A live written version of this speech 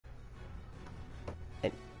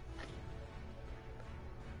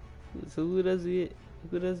So who does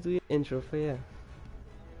do your intro for you?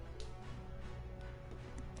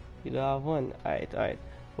 You don't have one? Alright.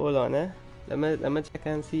 Hold on, eh? Let me check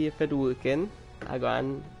and see if it's working.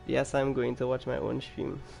 Yes, I'm going to watch my own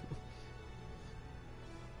stream.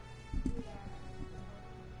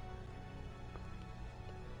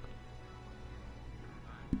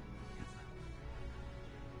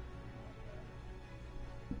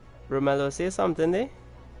 Romelo, say something there.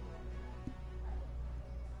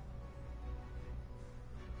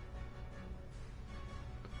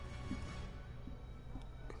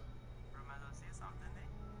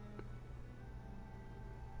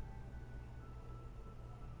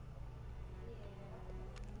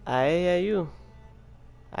 I hear you.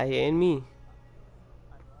 I hear me.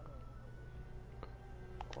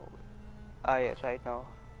 Ah, yes, right now.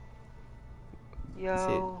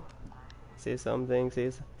 Yo. Say something.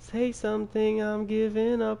 Say something. I'm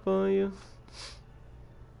giving up on you.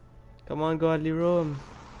 Come on, GodlyRomee.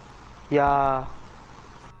 Yeah.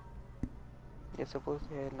 You're supposed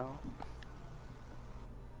to hear now.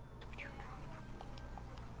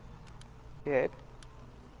 Yeah.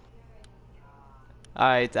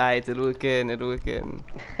 Alright, it's working. It's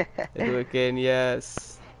working,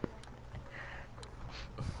 yes.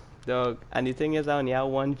 Dog, and the thing is I only have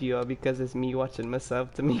one viewer because it's me watching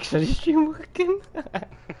myself to make sure the stream working.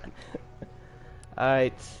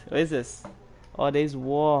 Alright, what is this? Oh, there's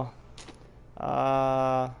war.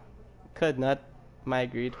 Could not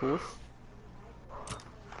migrate host.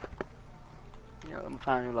 Yeah, I'm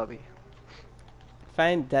fine in lobby.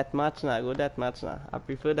 Fine, deathmatch now. Go deathmatch now. I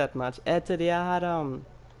prefer deathmatch. Today I had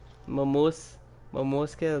my most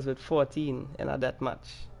kills with 14 in a deathmatch.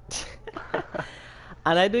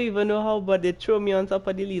 And I don't even know how, but they throw me on top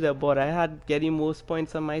of the leaderboard. I had getting most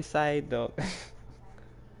points on my side, though.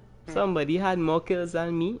 Somebody had more kills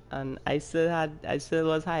than me, and I still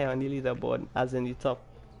was high on the leaderboard, as in the top.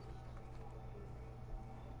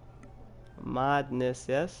 Madness,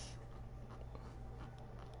 yes.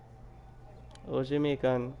 Oh,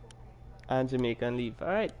 Jamaican and Jamaican leave. All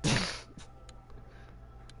right.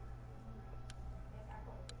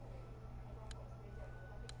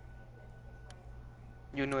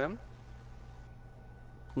 You know him?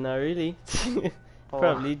 Not really. Oh.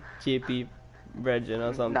 Probably JP Bridgen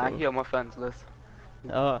or something. Nah, he on my friends list.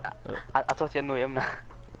 Oh. I thought you knew him now.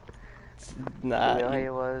 Nah. The way he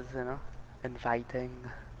was, inviting.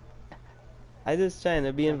 I just trying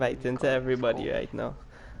to be inviting to everybody cool. right now.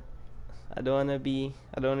 I don't wanna be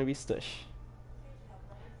stush.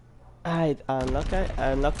 Alright,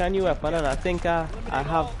 unlock a new weapon, and I think I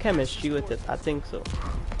have chemistry with it. I think so.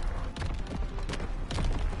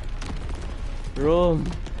 Rome.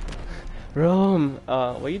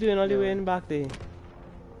 What are you doing all the way in the back there?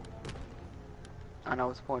 And I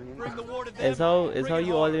was pointing. It's how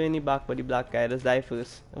you all the way in the back, but the black guy does die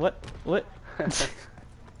first. What?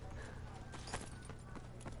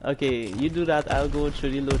 Okay, you do that. I'll go through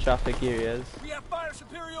the low traffic areas. We have fire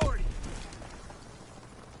superiority.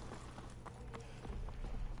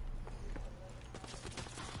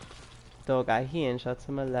 Dog, I hear shots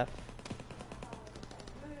to my left.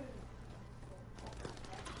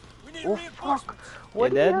 Oh fuck!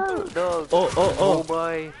 What you dead? Dog. Oh. Oh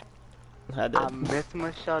boy. I missed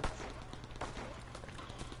my shots.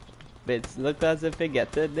 But look as if they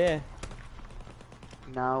get it there.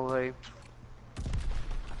 Now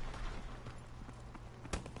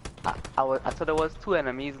I thought there was two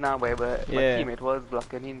enemies now, boy, but my teammate was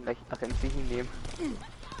blocking him. Like I can see his name.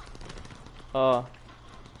 Oh.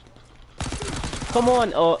 Come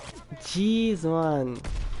on! Oh, jeez, man.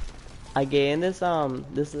 Again, this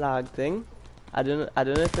lag thing. I don't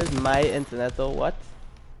know if it's my internet or what,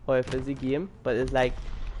 or if it's the game, but it's like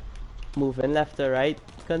moving left or right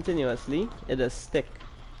continuously. It'll stick.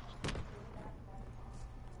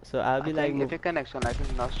 So I'll be like, if your connection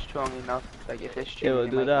is not strong enough, like if it's streaming, it will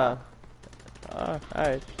do that.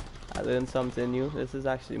 Alright. I learned something new. This is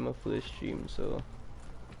actually my first stream, so.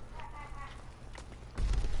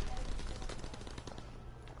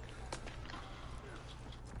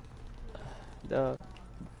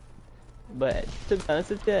 But to be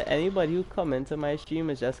honest with you, anybody who come into my stream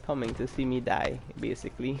is just coming to see me die,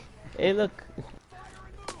 basically. Hey, look.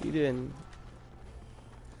 What you doing?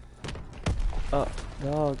 Oh,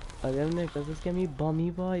 dog. Oh, them niggas just get me bummy,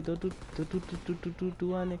 boy. Don't do a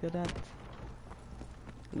nigga that.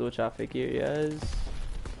 Low traffic areas.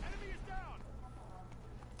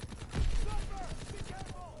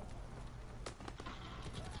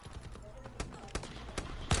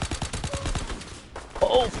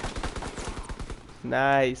 Oh!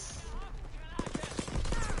 Nice.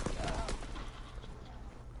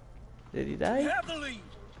 Did he die?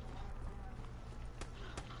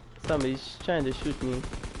 somebody's trying to shoot me. You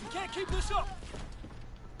can't keep this up.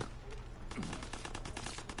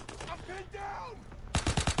 I'm pinned down.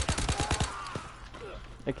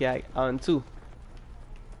 Okay, on 2.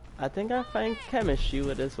 I think I find chemistry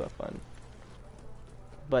with this weapon.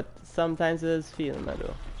 But sometimes it is feeling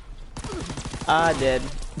though. Ah, dead.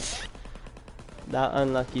 That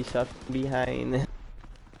unlucky shot behind.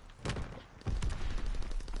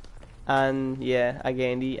 And yeah,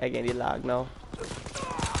 again the lag now.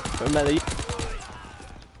 Remember you?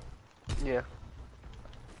 Yeah.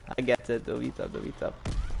 I get it, the beat up.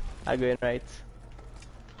 I going right.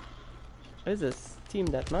 What is this? Team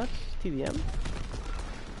deathmatch? TDM?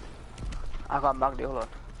 I got back the whole lot.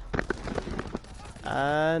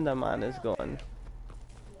 And the man is gone.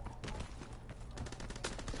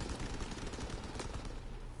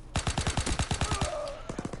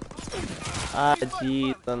 Ah,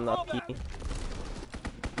 jeez, unlucky.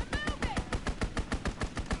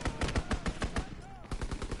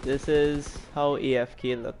 This is how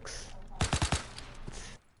AFK looks.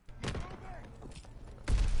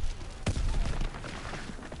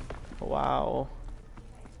 Wow.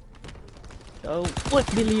 Oh,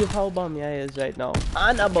 wouldn't believe how bummy I is right now.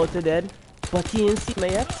 And about to dead, but he ain't seen me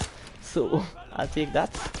yet. So, I'll take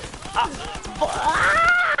that.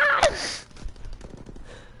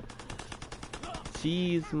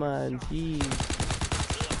 Jeez, man, jeez.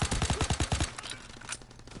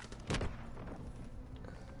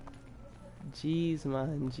 Jeez,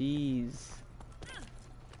 man, jeez.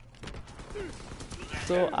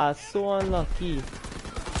 So, so unlucky.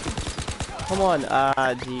 Come on,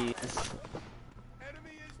 jeez.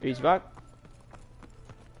 Reach back.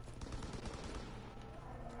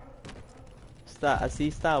 I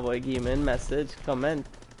see Starboi gaming message, comment.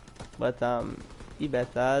 But, he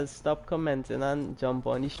better stop commenting and jump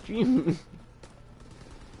on the stream.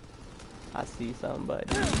 I see somebody.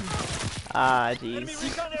 Ah, jeez.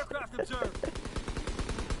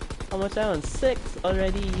 How much I on? 6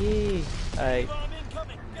 already, yay. Alright.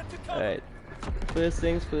 Alright. First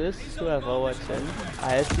things first, whoever watching.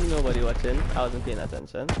 I see nobody watching. I wasn't paying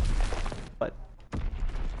attention. But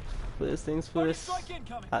first things first,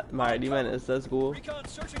 at Mari-The-Menace, let's go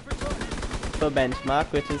for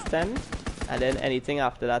benchmark, which is 10. And then anything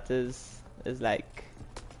after that is like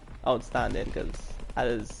outstanding, because that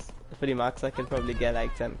is for the max I can probably get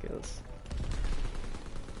like 10 kills.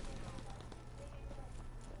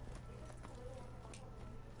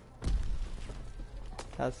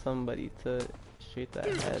 Has somebody to straight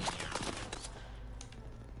ahead.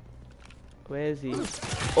 Where is he?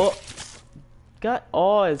 Oh,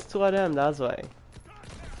 oh, it's 2 of them. That's why.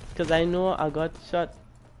 Because I know I got shot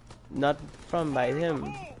not from by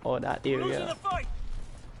him or that area.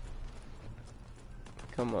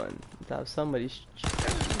 Come on, have somebody.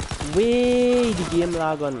 Wait, the game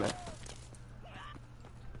lag on me.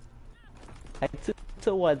 I took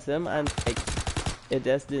towards him and like it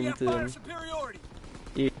just didn't turn.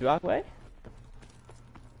 You walk away?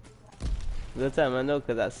 The time I know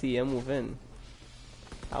because I see him moving.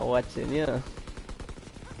 I'm watching, yeah.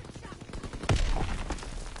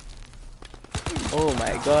 Oh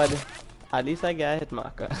my god. At least I got a hit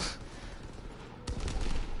marker.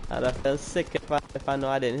 I'd have felt sick if I know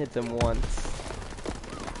I didn't hit him once.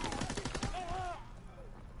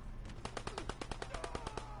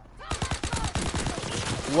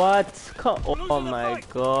 What? Oh my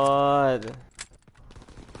god.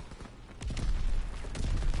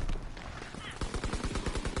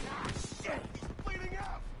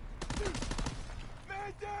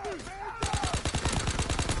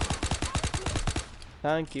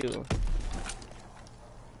 Thank you.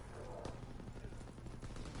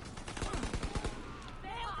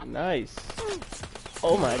 Nice.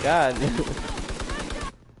 Oh my god.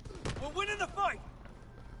 We're winning the fight.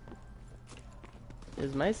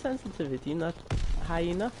 Is my sensitivity not high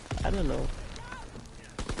enough? I don't know.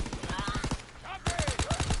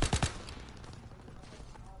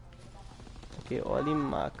 Okay, all the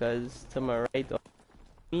markers to my right of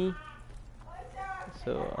me.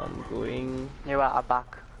 So I'm going. You are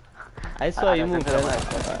back. I saw you move.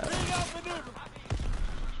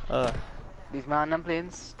 These man I'm playing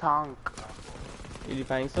tank. You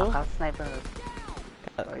find so? I can't sniper.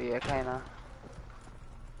 Oh yeah, kinda.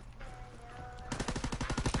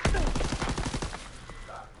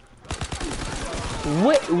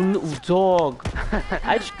 Wait, dog!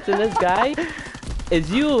 I shot this guy.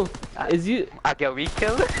 Is you? Is you? I get weak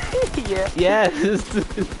kill. Yeah. Yes.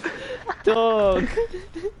 Dog.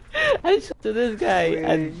 I shot this guy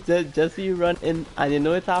and just you run in and you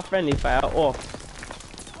know it's our friendly fire off.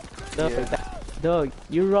 Dog, Yeah. Dog,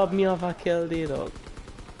 you robbed me of a kill there, dog.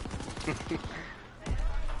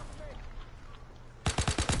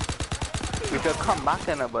 could come back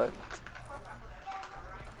in a but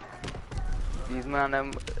these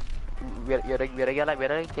man we're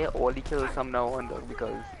get all the kills some now on though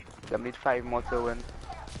because they need 5 more to win.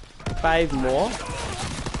 5 more?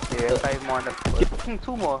 Yeah, 5 more. I think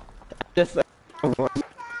 2 more. Just one.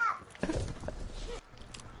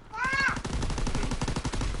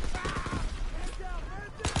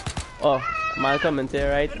 Oh, man coming to your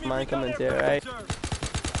right, man coming to your right.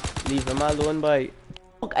 Leave him alone, boy.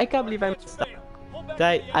 Oh, I can't believe I missed that.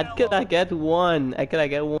 Could I get one? I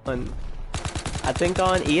get one. I think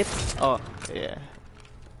on 8. Oh, yeah.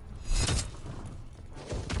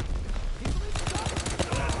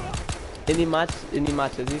 In the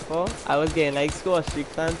matches before, I was getting like score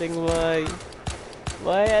streaks and things, boy.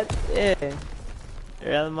 Boy, yeah.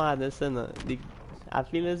 Real madness, you know. I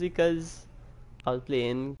feel it's because I was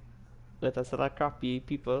playing with a sort of crappy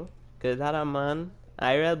people. Cause that a man,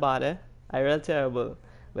 I real bad, I real terrible.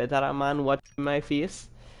 But that a man watching my face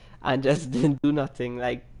and just didn't do nothing.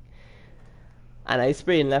 Like, and I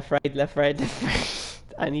spraying left, right, left, right, left, right.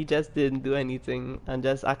 And he just didn't do anything and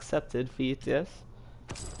just accepted fate, yes.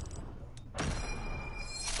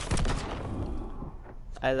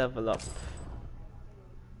 I level up.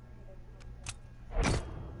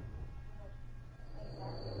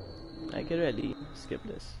 I could really skip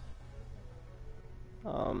this.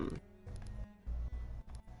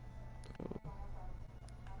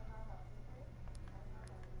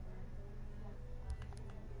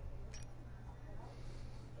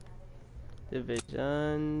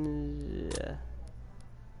 Division. Yeah.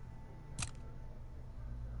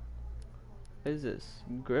 What is this?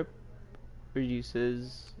 Grip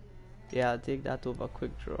reduces. Yeah, I'll take that over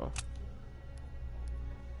quick draw.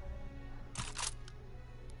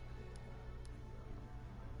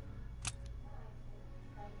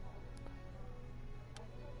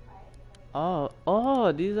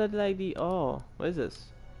 Oh, these are like the, oh, what is this?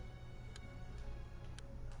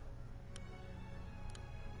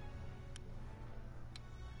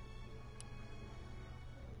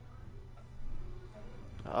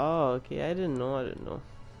 Oh, okay, I didn't know.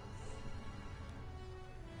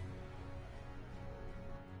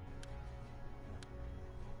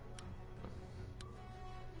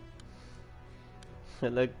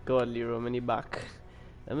 Look, GodlyRomee back.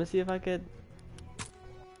 Let me see if I could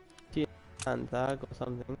change hand tag or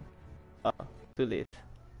something. Oh, too late.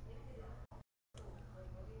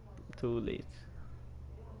 Too late.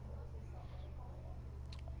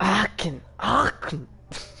 Akin!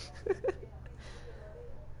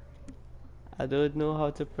 I don't know how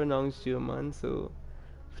to pronounce German, so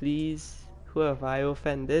please, whoever I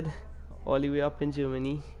offended, all the way up in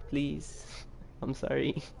Germany, please. I'm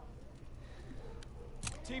sorry.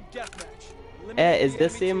 Team deathmatch. Is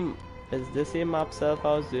the same map self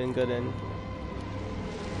I was doing good in?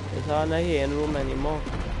 It's not here in room anymore.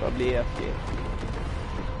 Probably AFK.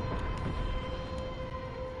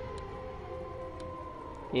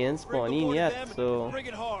 He ain't spawning yet, so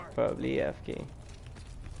probably AFK.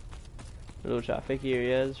 Low traffic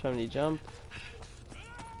areas from the jump.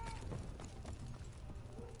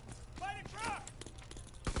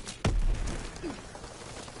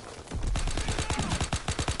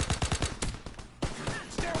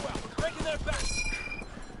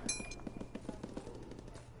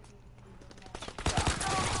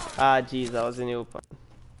 Ah, jeez, I was in the open.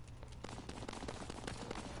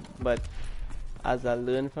 But as I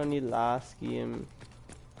learned from the last game,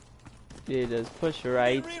 they just push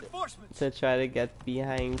right to try to get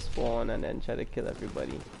behind spawn and then try to kill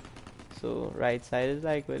everybody. So right side is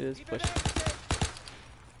like where it is push.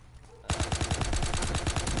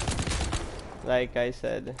 Like I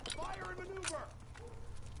said.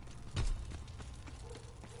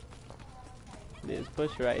 They just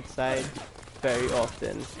push right side very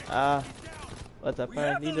often. But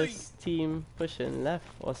apparently this team pushing left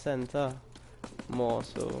or center more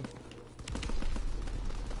so.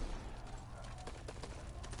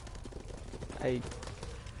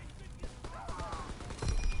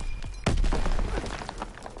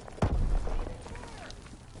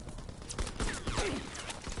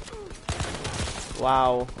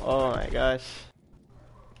 Wow, oh my gosh.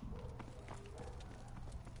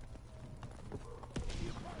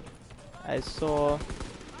 I saw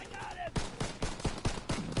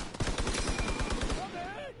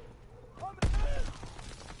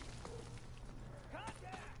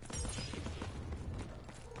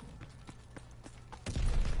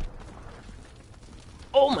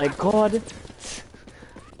oh my god.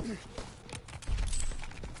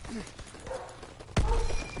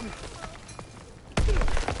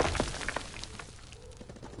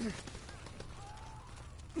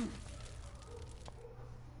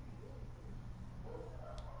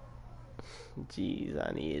 Jeez,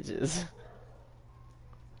 and ages.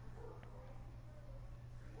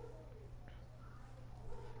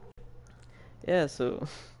 Yeah, so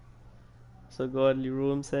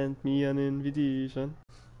GodlyRomee sent me an invitation.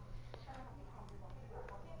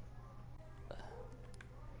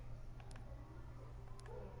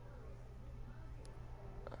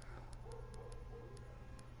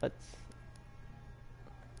 But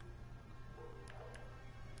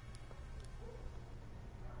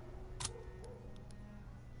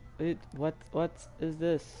wait, what is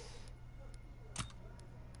this?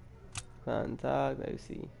 Contact, let me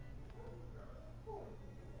see.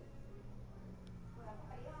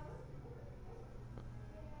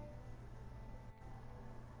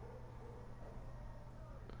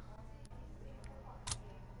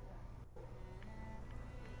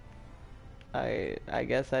 I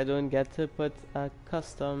guess I don't get to put a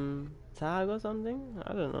custom tag or something?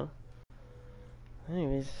 I don't know.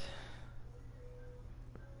 Anyways.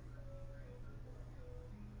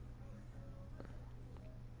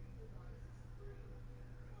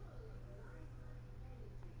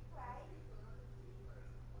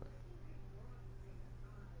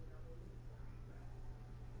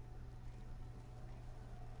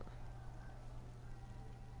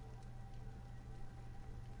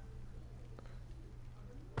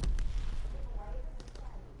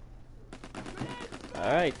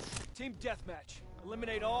 Alright. Team deathmatch.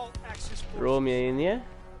 Eliminate all Axis forces. Romeo in here?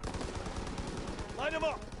 Line them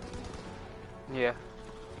up. Yeah.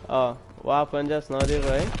 Oh, what happened just now, Dave,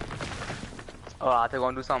 right? Oh, I think I'm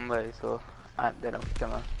gonna do something, right? So then I'll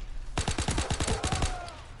come on.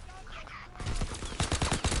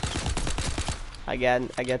 I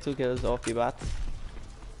get 2 kills off the bat.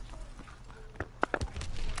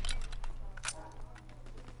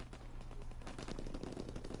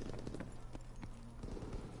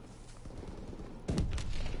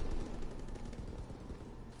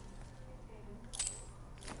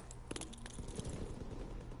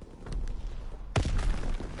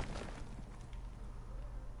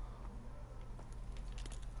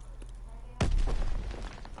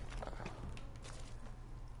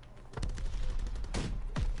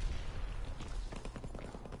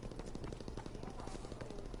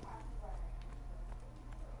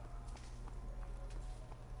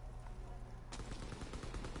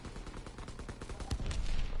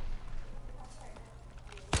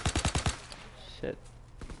 Shit.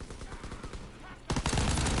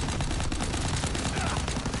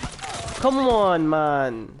 Come on,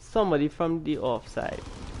 man. Somebody from the offside.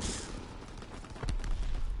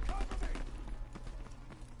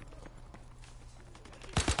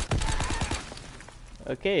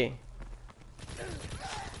 Okay.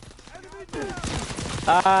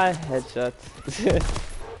 Ah, headshot.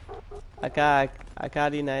 I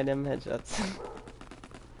can't deny them headshots.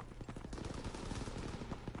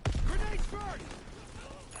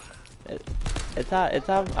 It's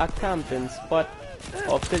a camping spot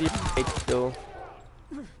up to the right though.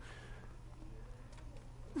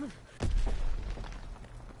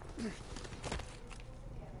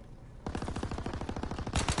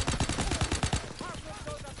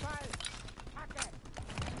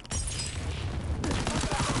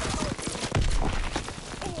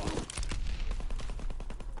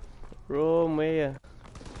 Rome where?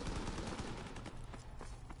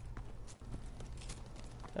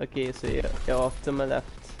 Okay, so you're off to my left.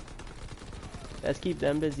 Let's keep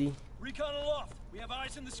them busy. Recon aloft. We have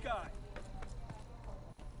eyes in the sky.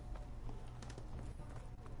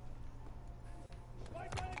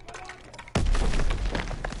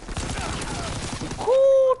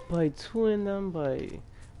 Caught by 2 in them by.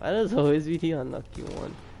 Why does always be the unlucky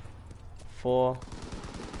one? 4.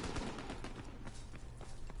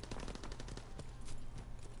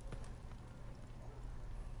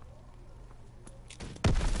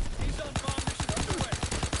 He's on bomb mission underway.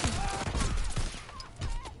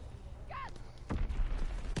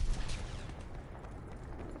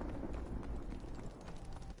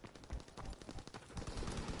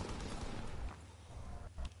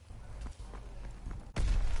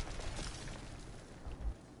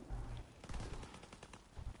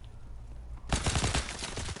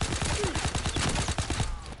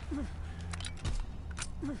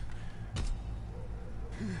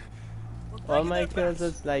 All my kills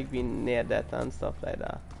is like being near death and stuff like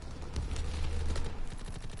that.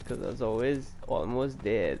 Cause I was always almost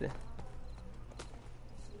dead.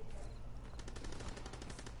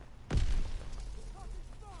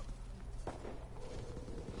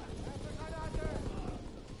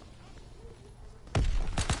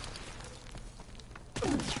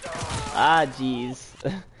 Ah, jeez.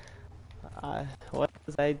 What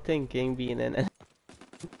was I thinking being in it?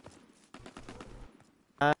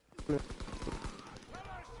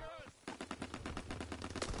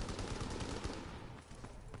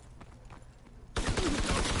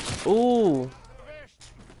 Ooh,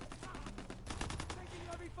 Taking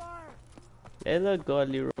heavy fire. there's a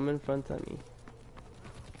godly room in front of me.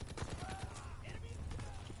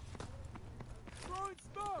 Throwing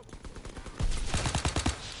smoke.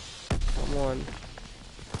 Come on.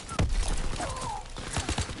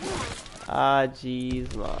 Ah,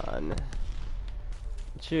 jeez, man.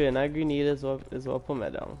 True, and a grenade is what put me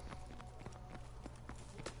down.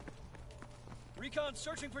 Recon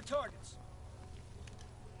searching for targets.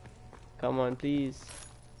 Come on, please.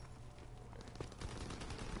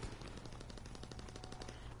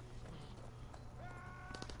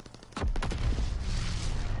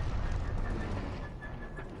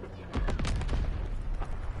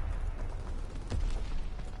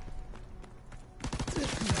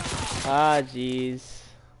 Ah, jeez.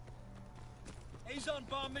 Azon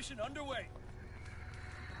bomb mission underway.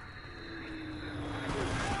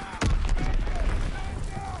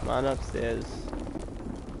 Man upstairs.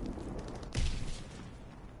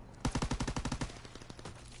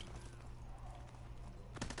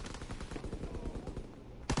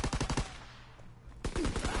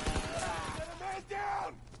 Man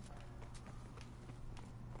down.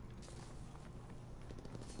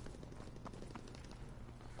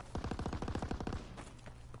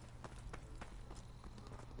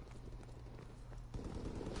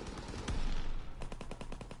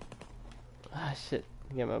 Ah, shit.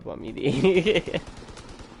 Get my bum ED.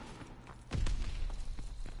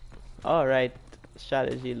 Alright.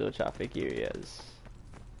 Strategy, low traffic areas.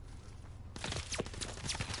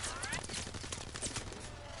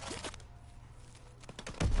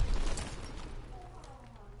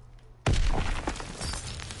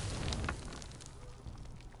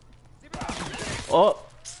 Oh,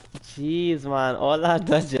 jeez, man! All that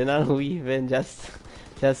dodging and weaving just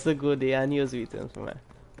to go there and use weapons for me.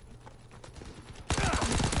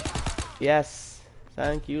 Yes,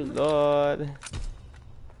 thank you, Lord.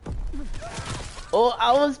 Oh,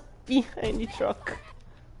 I was behind the truck.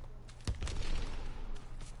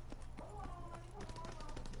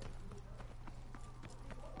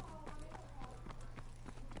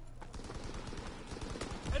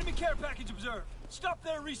 Enemy care package observed. Stop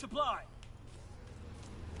there, resupply.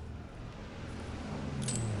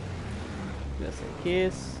 Just in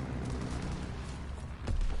case.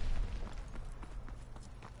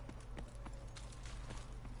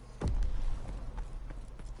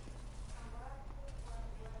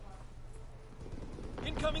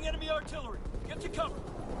 Incoming enemy artillery. Get to cover.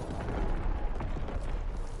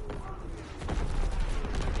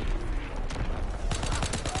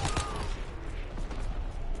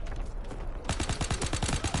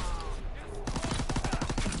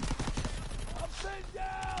 I'm pinned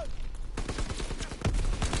down.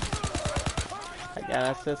 I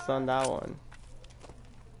got assist on that one.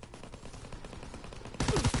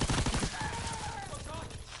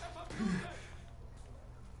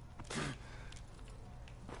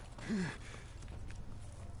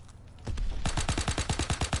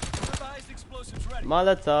 Revised explosives ready.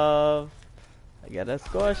 Molotov. I got a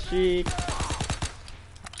score streak.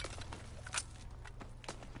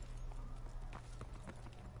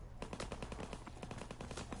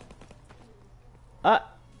 Ah!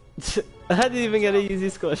 I didn't even get a easy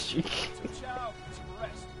score streak. Some chow, some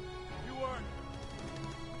rest. You earned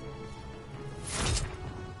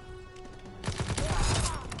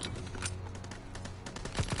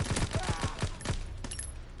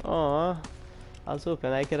Aw, I was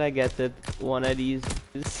hoping I could have get it one of these.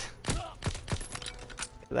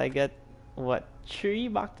 Could I get what, 3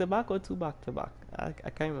 back to back or 2 back to back? I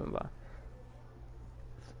can't remember.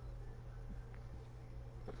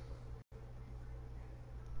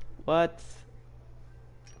 What?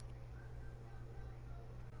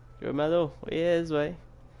 Romelo, where is way?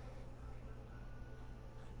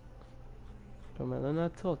 Romelo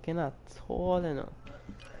not talking at all, you know.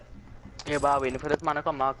 Yeah, but waiting for this man to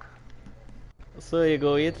come back. So you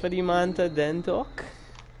go wait for the man to then talk?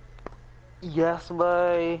 Yes,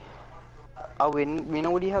 boy. I win. You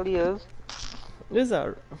know what the hell he is? Who's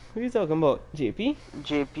that? Who you talking about? JP?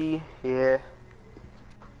 JP, yeah.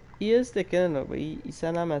 He is taking it, but he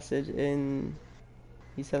sent a message in.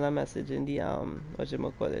 He sent a message in the what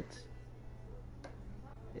you call it?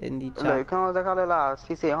 In the chat. Like, kind of like how the last.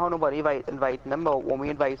 He said, how nobody invite them, but when we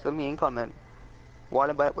invite them, he ain't coming.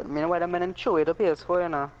 What about, me know why the man and show it up here for, you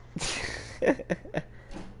know?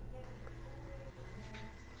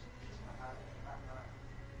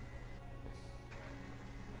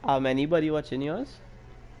 Anybody watching yours?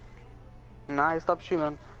 Nah, I stopped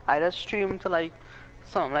streaming. I just stream to like,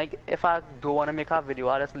 something like, if I don't want to make a video,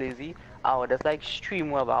 I'm just lazy, I would just like stream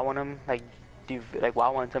whatever I want to, like, like what I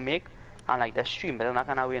want to make, and like the stream but not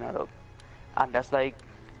kinda way now dog. And that's like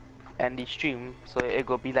end the stream so it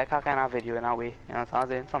go be like a kind of video in a way, you know what I'm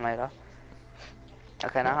saying? Something like that. A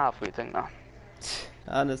kinda halfway thing now.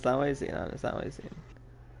 I understand what you're saying, I understand what you're saying.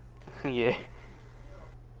 Yeah.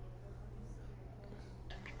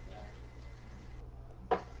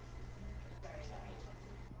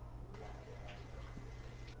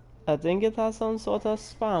 I think it has some sort of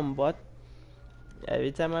spam, but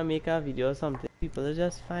every time I make a video or something, people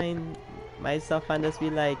just find my stuff and just be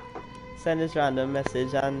like, send this random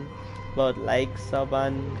message and about like, sub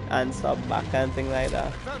and sub back and thing like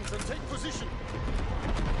that. Advance and take position.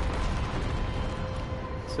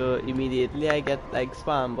 So immediately I get like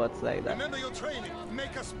spam bots like that. Remember your training.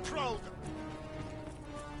 Make us proud.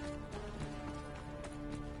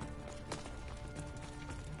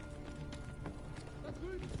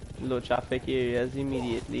 Low traffic areas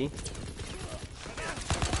immediately.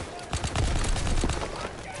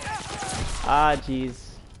 Ah,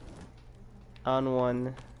 jeez. On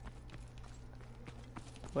one.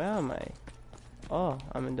 Where am I? Oh,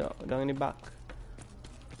 I'm in down in the back.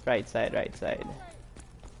 Right side, right side.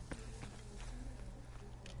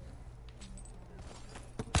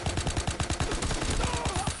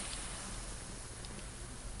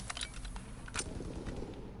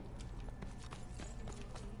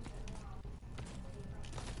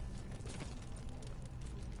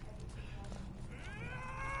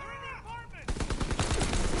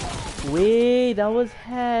 Wait, that was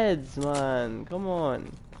heads, man. Come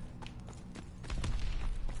on.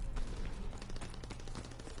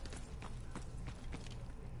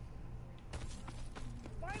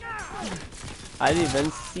 I didn't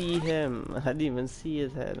even see him. I didn't even see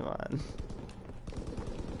his head, man.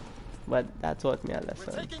 But that taught me a We're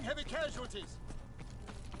lesson. taking heavy casualties.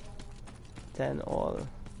 10 all.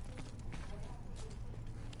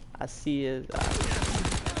 I see his.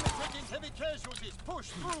 Taking heavy casualties. Push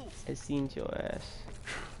through. I seen your ass.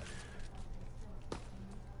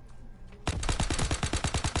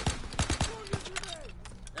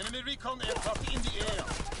 Enemy recon aircraft in the air.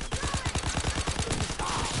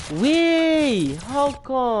 Wait! How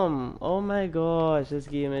come? Oh my gosh, this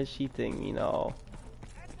game is cheating, you know.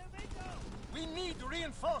 We need I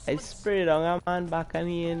reinforcements. sprayed on a man back and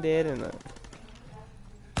he ain't dead, you know.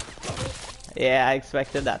 Yeah, I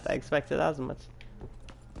expected that. I expected as much.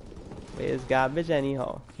 But he's garbage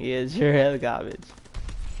anyhow. He is real garbage.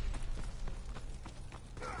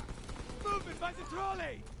 Movement by the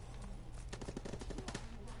trolley.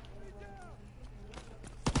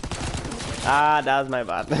 Ah, that was my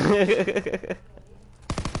bad.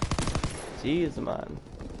 Jeez, man.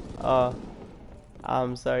 Oh,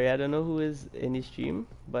 I'm sorry. I don't know who is in the stream,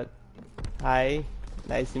 but hi,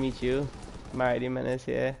 nice to meet you. Mari-The-Menace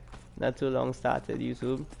here. Not too long started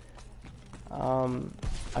YouTube.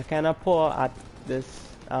 I kind of poor at this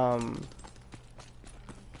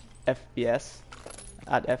FPS,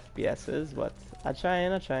 at FPSs, but I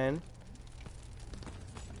trying.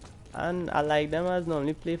 And I like them as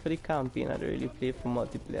normally play for the campaign. I don't really play for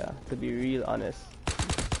multiplayer, to be real honest.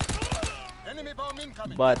 Enemy bomb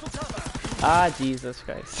incoming. But To cover. ah, Jesus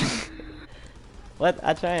Christ. But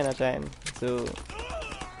I trying. So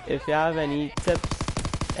if you have any tips,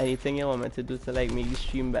 anything you want me to do to like make the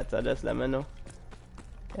stream better, just let me know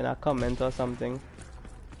in a comment or something.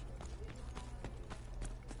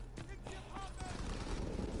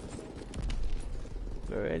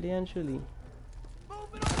 But really and truly.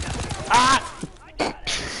 Ah!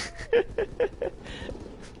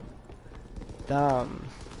 Damn.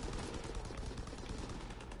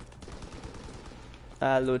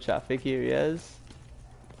 Low traffic areas.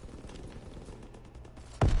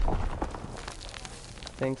 I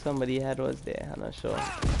think somebody head was there, I'm not sure.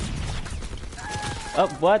 Oh,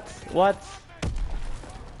 what?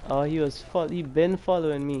 Oh, he been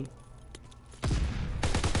following me.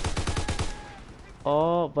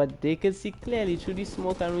 Oh, but they can see clearly through the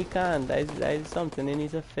smoke and we can't. That is something they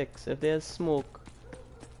need to fix. If there's smoke.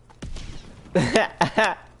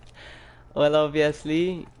 Well,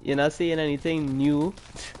 obviously, you're not saying anything new.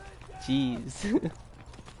 Jeez.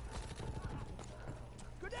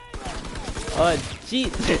 Oh,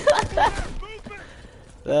 jeez.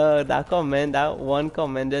 That one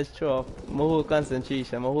comment just threw off my whole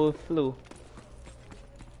concentration, my whole flow.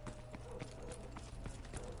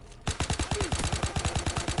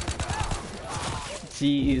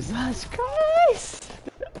 Jesus Christ!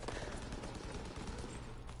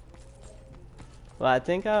 Well, I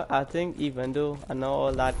think even though I'm not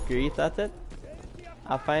all that great at it,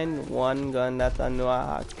 I find one gun that I know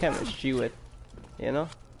I have chemistry with, you know?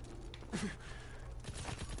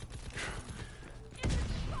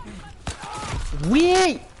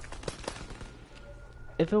 Wait!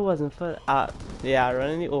 if it wasn't for yeah, I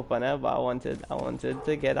run in the opener, but I wanted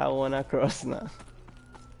to get that one across now.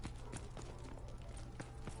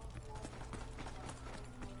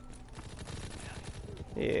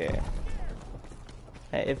 Yeah.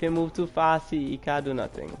 Hey, if you move too fast, he can't do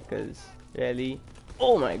nothing. Cause really,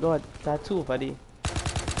 oh my God, that two, buddy.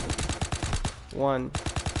 One.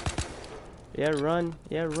 Yeah, run.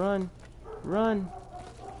 Yeah, run. Run.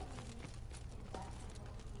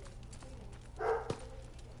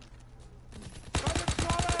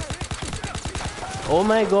 Oh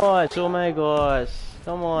my gosh. Oh my gosh.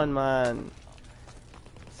 Come on, man.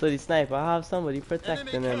 So the sniper have somebody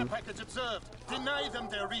protecting him. Package observed. Deny them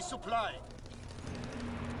their resupply.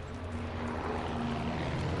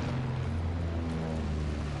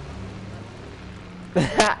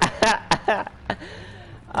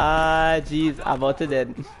 Ah, jeez, I'm about to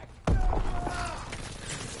dead.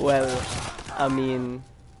 Well, I mean,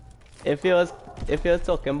 if you're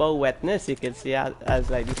talking about wetness, you can see as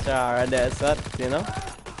like the Sahara Desert, you know,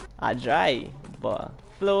 are dry, but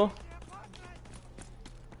flow.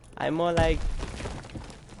 I'm more like,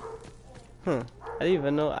 I don't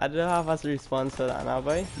even know. I don't have a response to that now,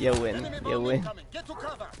 boy. You win. You win. Get to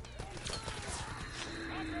cover.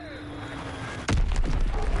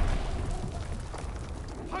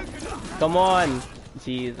 Come on!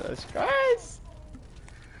 Jesus Christ!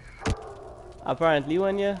 Apparently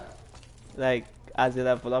when you, like, as you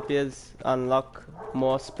level up, you unlock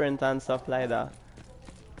more sprint and stuff like that.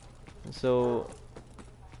 So,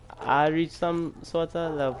 I reached some sort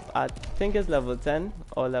of level, I think it's level 10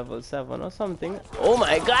 or level 7 or something. Oh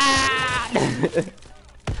my God!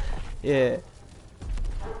 Yeah.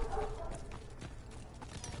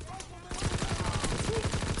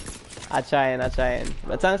 I'm trying.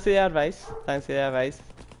 But thanks for your advice. I'm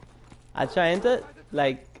trying to,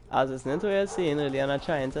 like, I was listening to what you were saying earlier and I'm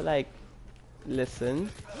trying to, like, listen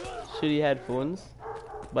through the headphones.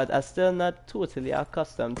 But I'm still not totally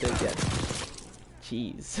accustomed to it yet.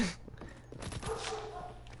 Jeez.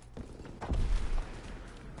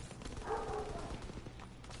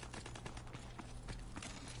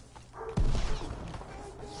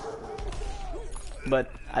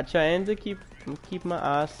 But I'm trying to keep my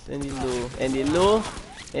ass in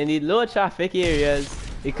the low traffic areas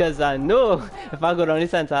because I know if I go down the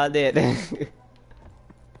center I'll dead.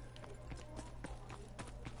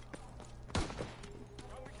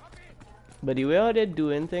 But the way how they're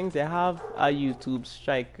doing things, they have a YouTube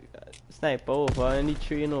sniper over in the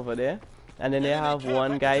train over there, and then they have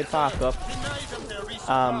one guy park up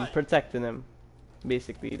protecting him.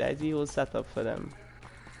 Basically, that's the whole setup for them.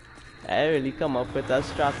 I really come up with a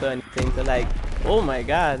strat or anything to like, oh my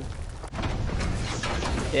God.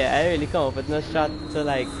 Yeah, I really come up with no strat to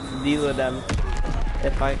like deal with them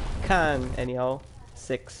if I can anyhow.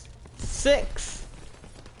 6.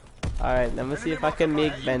 Alright, let me see if I can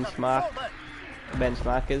make benchmark.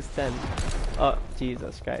 Benchmark is 10. Oh,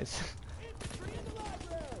 Jesus Christ.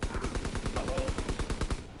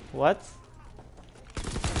 What?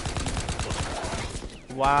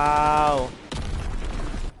 Wow.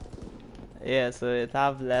 Yeah, so it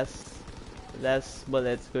have less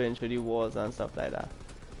bullets going through the walls and stuff like that.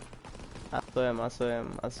 I saw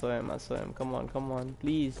him. Come on,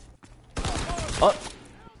 please. Oh,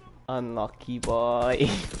 unlucky boy.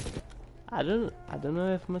 I don't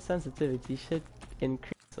know if my sensitivity should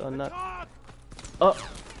increase or not. Oh,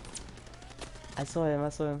 I saw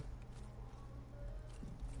him.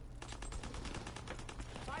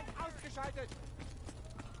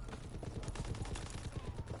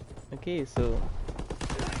 Okay, so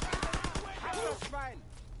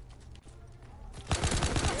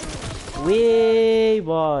way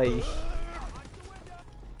boy.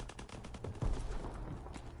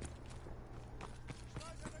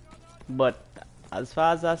 But as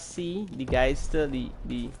far as I see, the guy's still the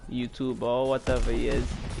YouTuber or whatever he is.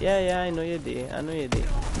 Yeah, I know you're there.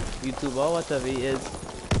 YouTuber or whatever he is,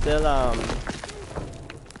 still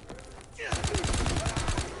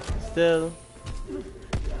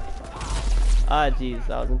ah jeez,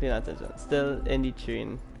 I wasn't paying attention. Still in the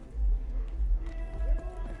train.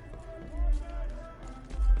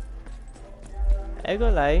 I go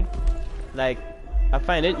lie, like I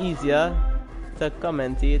find it easier to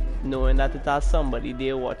commentate knowing that it has somebody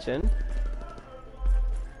there watching.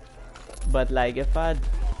 But like if I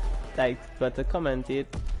but to commentate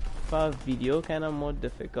for a video kind of more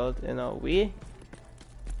difficult in a way,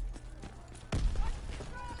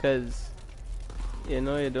 because you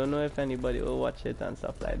know you don't know if anybody will watch it and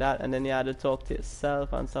stuff like that, and then you have to talk to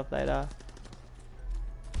yourself and stuff like that.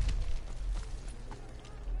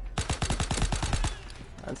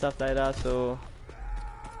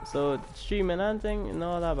 So streaming and thing,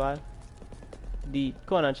 not that bad. The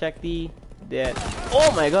corner check there.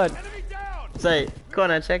 Oh my god! Sorry,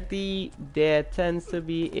 corner check there tends to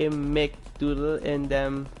be a McDoodle in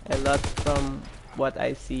them a lot from what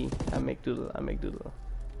I see. A McDoodle.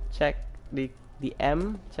 Check the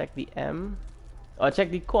M, check the M. Or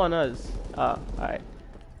check the corners. Oh, alright.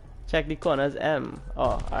 Check the corners M.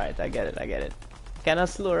 Oh, alright, I get it. Kinda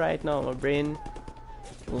slow right now, my brain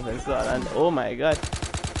moving slow and oh my god.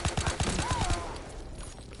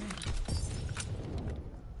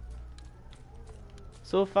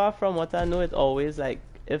 So far from what I know, it always like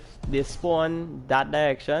if they spawn that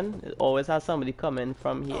direction, it always has somebody coming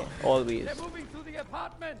from here. Always. They're moving through the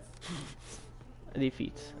apartments.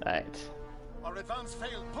 Defeat. Alright. Our advance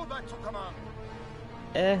failed. Pull back to command.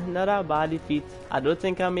 Not a bad defeat. I don't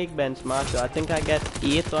think I make benchmark, so I think I get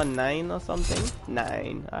 8 or 9 or something.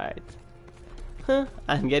 9. Alright. Huh.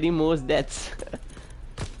 I'm getting most deaths.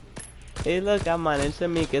 Hey look, I managed to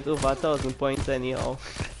make it over 1,000 points anyhow.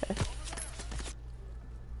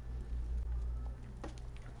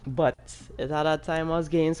 But at that time I was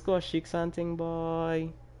getting score streaks and thing,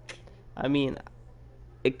 boy. I mean,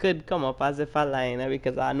 it could come up as if I lying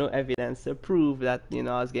because I have no evidence to prove that, you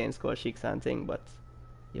know, I was getting score streaks and thing, but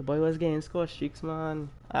your boy was getting score streaks, man.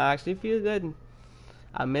 I actually feel good.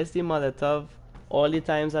 I miss the Molotov all the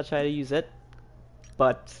times I try to use it,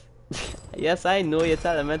 but yes, I know you're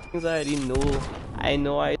telling me things I already know. I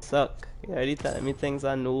know I suck. You're already telling me things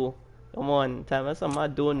I know. Come on, tell me something I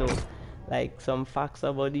don't know. Like some facts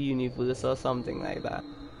about the universe or something like that.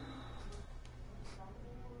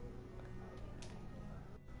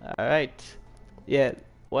 Alright. Yeah,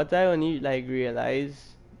 what I only like realized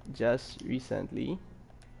just recently,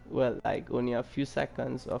 well, like only a few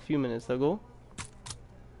seconds or a few minutes ago,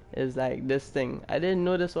 is like this thing. I didn't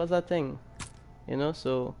know this was a thing. You know,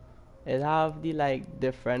 so it have the like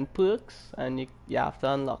different perks and you have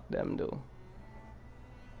to unlock them though.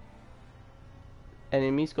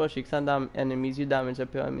 Enemies score streaks and enemies you damage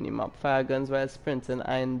appear on minimap. Fire guns while sprinting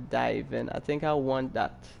and diving. I think I want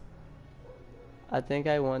that.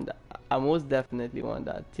 I most definitely want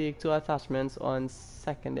that. Take 2 attachments on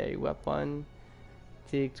secondary weapon.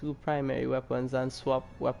 Take 2 primary weapons and swap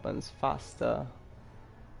weapons faster.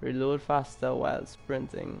 Reload faster while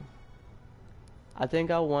sprinting. I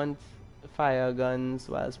think I want fire guns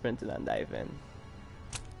while sprinting and diving.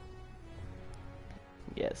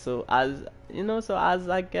 Yeah, so as you know, as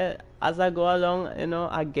I go along, you know,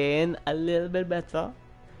 I gain a little bit better.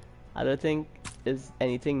 I don't think it's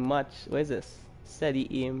anything much. What is this?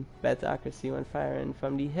 Steady aim, better accuracy when firing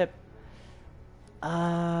from the hip.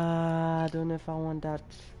 I don't know if I want that.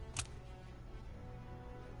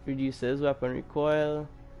 Reduces weapon recoil.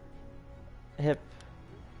 Hip.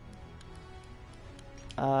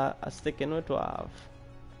 I stick in with what I have.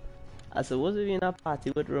 I suppose to be in a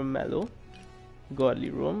party with Romello,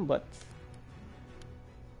 GodlyRomee, but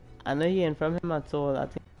I'm not hearing from him at all. I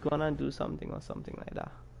think he's gonna do something or something like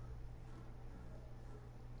that.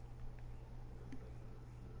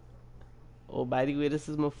 Oh, by the way, this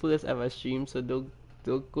is my first ever stream, so don't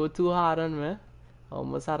go too hard on me. I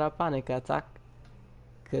almost had a panic attack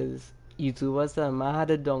because YouTube was telling me I had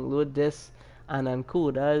to download this and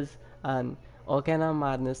encoders and all kind of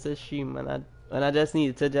madness to stream, and I just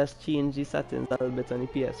needed to just change the settings a little bit on the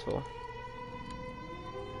PS4.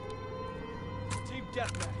 Team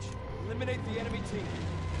deathmatch. Eliminate the enemy team.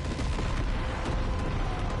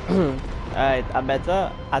 Alright,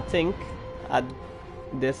 I think at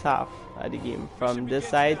this half of the game, from this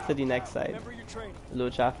side to the next side, low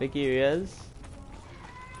traffic areas.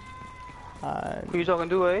 And Who you talking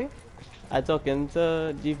to, eh? I'm talking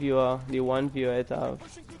to the viewer, the one viewer I have.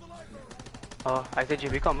 Oh, I said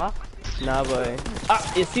JB come back. Nah boy.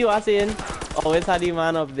 Ah, you see what I'm saying? Always had the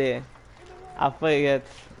man up there. I forget.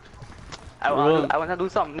 I want to do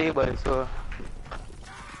something there, but so.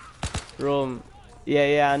 Rome.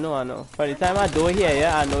 Yeah, I know. For the time I do here,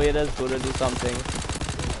 yeah, I know you're just going to do something.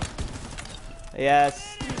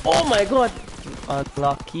 Yes. Oh my god!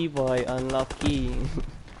 Unlucky boy, unlucky.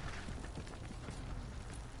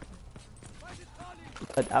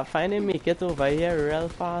 But I finally make it over here real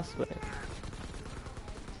fast, boy.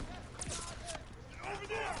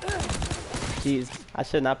 Jeez, I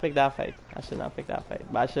should not pick that fight.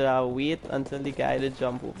 But I should have wait until the guy to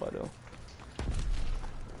jump over though.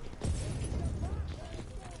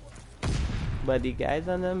 But the guys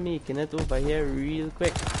are not making it over here real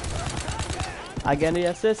quick. Again the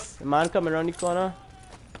assist. Man coming around the corner.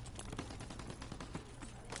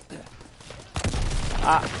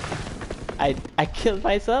 Ah, I killed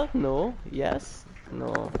myself? No. Yes.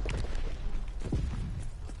 No.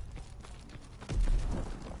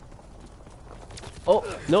 Oh,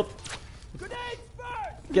 nope.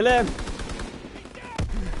 Kill him.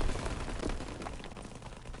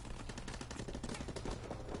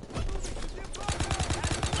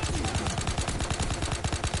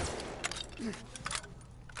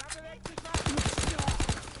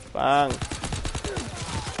 Bang.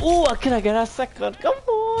 Oh, can I get a second? Come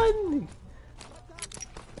on.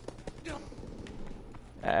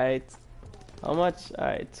 Alright. How much?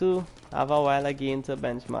 Alright, 2. I have a while again to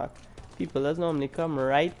benchmark. People does normally come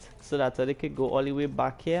right so that they could go all the way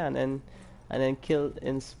back here and then kill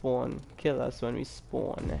in spawn. Kill us when we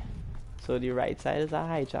spawn. So the right side is a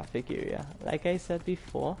high traffic area. Like I said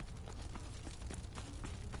before.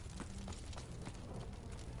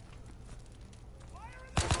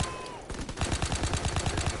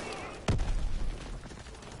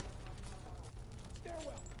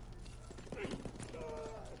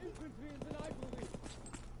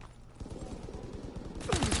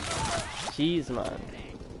 Jeez, man.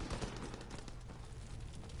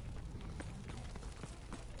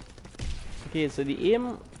 Okay, so the aim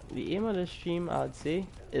of the stream, I'd say,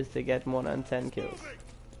 is to get more than 10 kills.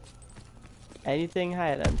 Anything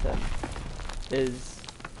higher than 10 is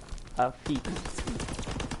a feat.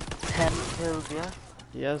 10 kills, yeah?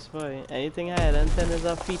 Yes, boy. Anything higher than 10 is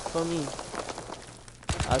a feat for me.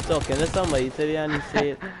 I was talking to somebody today and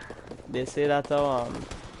they say that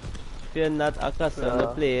if you're not accustomed to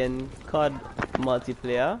playing COD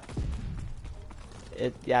multiplayer,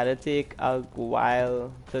 you had to take a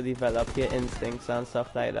while to develop your instincts and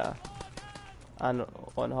stuff like that, and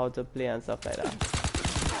on how to play and stuff like that.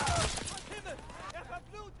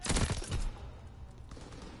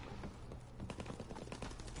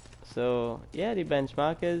 So yeah, the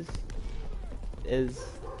benchmark is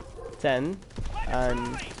 10,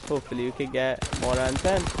 and hopefully you could get more than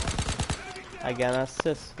 10. Again,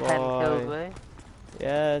 assist boy. 10 kills, right?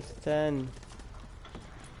 Yes, 10.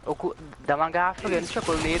 Oh, the man got fucking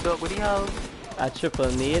triple nade, dog. What do you have? A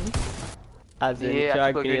triple nade? As in Yeah,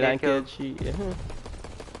 charge triple grenade and grenade kill kill. tree.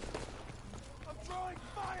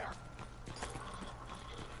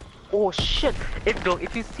 Oh shit!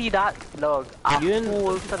 If you see that, dog, a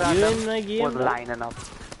fool to that you in my game, was bro? lining up.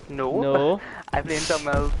 No. No. I playing something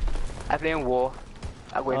else. I playing War.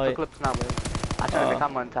 I'm going for clips now, man. I try to make a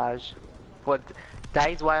montage. But that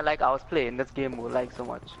is why like I was playing this game more like so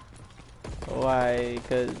much. Why?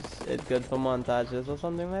 Because it's good for montages or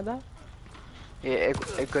something like that? Yeah,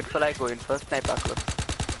 it's good for like going for sniper clips.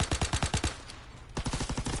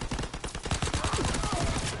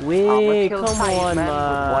 Wait, kill come 5 on, men with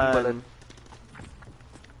 1 bullet. man.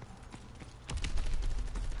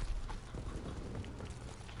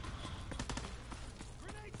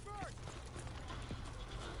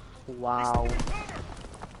 Wow.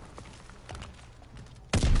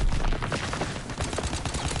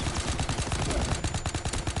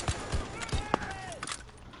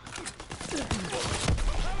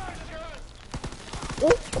 Oh,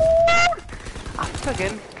 I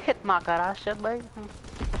fucking hit my car, shit, boy.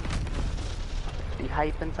 The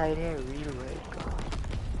hype inside here, real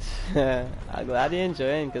right. I'm glad you're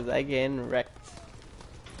enjoying because I getting wrecked.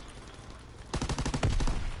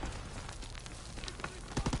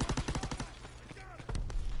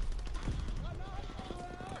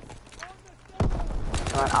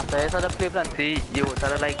 Man, after I started playing plenty, you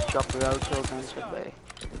started like dropping out kills and shit, boy.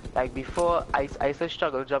 Like before, I used to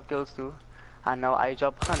struggle drop kills too, and now I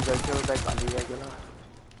drop 100 kills like on the regular.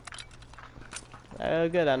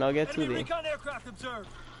 Good, I now get 2 Enemy day. recon aircraft observed.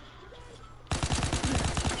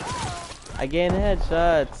 Again,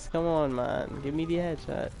 headshots. Come on, man. Give me the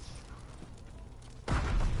headshots.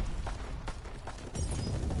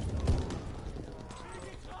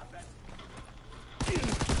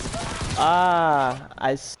 Ah,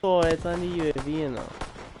 I saw it on the UAV, you know.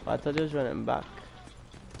 I thought it was running back.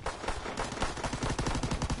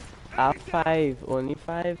 Ah, 5. Only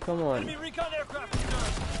 5? Come on. Enemy recon aircraft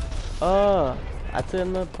observed. Oh, I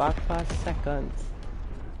turned my back for a second.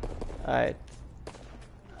 Alright.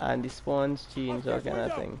 And the spawns change or kind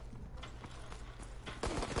of thing.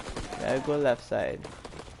 There go left side.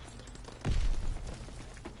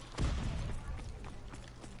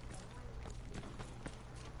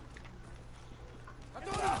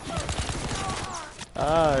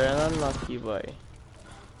 Ah, run unlucky boy.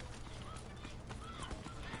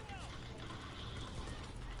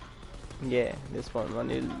 Yeah, this one on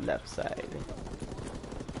the left side.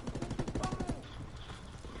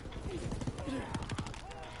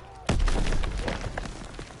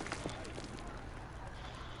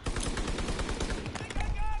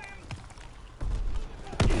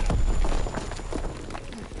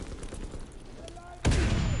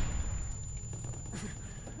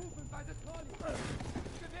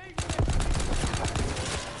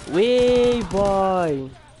 Way boy.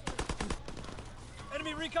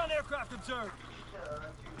 Enemy recon aircraft observed.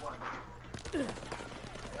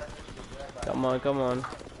 Come on, come on.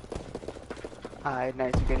 Alright,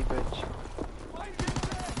 nice, you get it, bitch.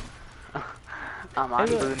 I'm I on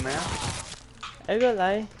go, balloon, man. I go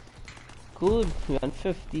lie. Good, we on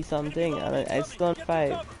 50 something and I still on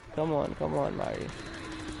 5. Come on, Mari.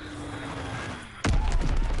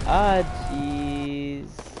 Ah, jeez.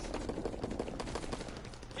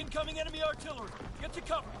 Incoming enemy artillery. Get to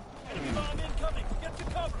cover. Enemy bomb incoming. Get to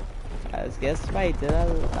cover. Let's get spited.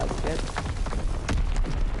 Let's get.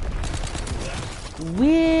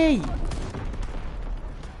 Wee!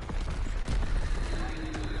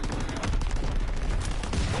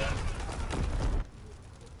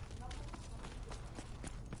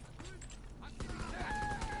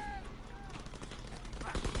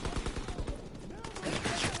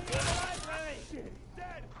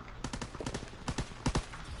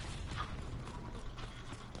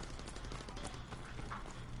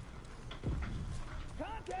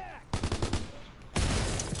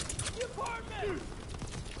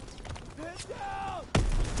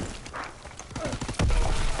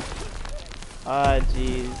 Ah,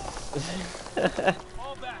 jeez.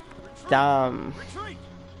 All back. Retreat. Damn. Retreat.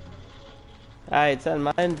 Alright, send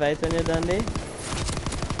my invite when you're done there.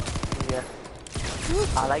 Yeah.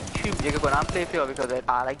 I like 3, you can go and play for because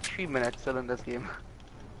I like 3 minutes still in this game.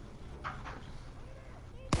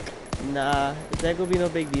 Nah, that could be no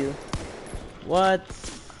big deal. What?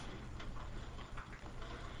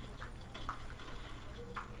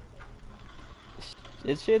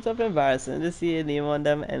 It's straight up embarrassing to see a name on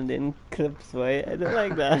them ending clips, boy. I don't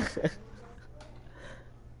like that.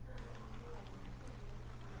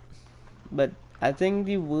 But I think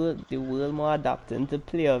the world more adapting to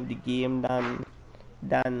play of the game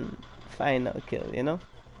than final kill, you know?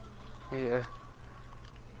 Yeah.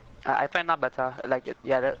 I find that better. Like,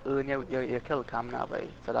 yeah, that earn your kill cam now, right?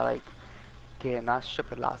 So that, like, getting that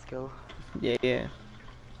stupid last kill. Yeah, yeah.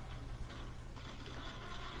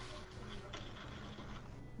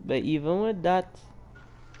 But even with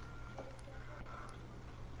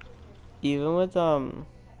even with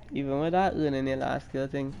that earning your last kill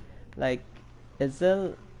thing, like it's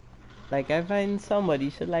still like I find somebody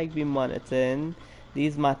should like be monitoring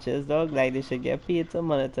these matches, dog. Like they should get paid to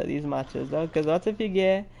monitor these matches, dog. Cause what if you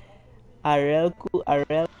get a real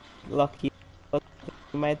lucky,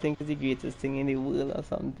 you might think is the greatest thing in the world or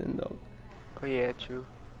something, dog. Oh yeah, true.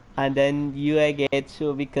 And then you get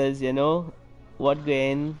show because you know what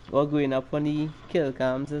going up on the kill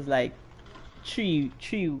cams is like three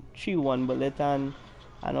one bullet and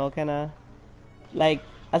all kind of like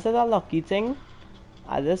I said a lucky thing.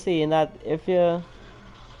 I just saying that if you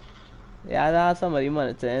yeah have somebody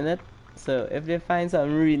monitoring it, so if they find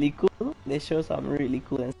something really cool, they show something really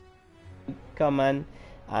cool and come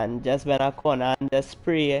and just bend a corner and just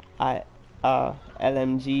spray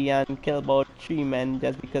LMG and kill about 3 men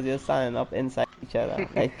just because you're standing up inside each other.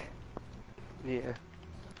 Like Yeah.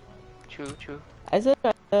 True, true. I just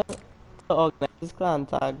try to organize this clan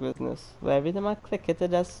tag business where every time I click it,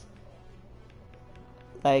 it just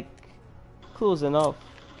like closing off.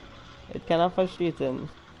 It kind of frustrating.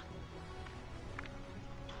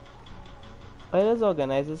 Why does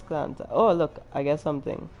organize this clan tag? Oh look, I get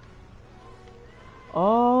something.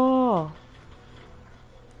 Oh.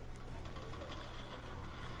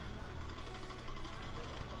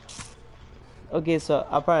 Okay, so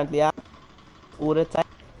apparently I order type.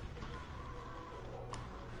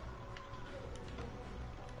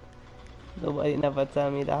 Nobody never tell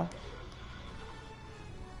me that.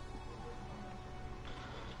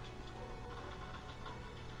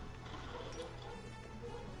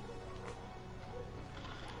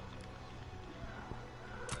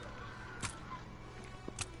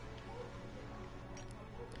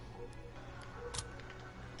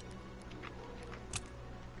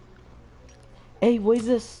 Hey, what is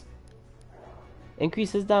this?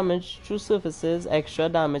 Increases damage through surfaces, extra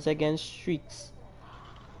damage against streaks.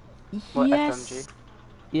 What, Yes! SMG?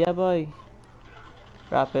 Yeah, boy.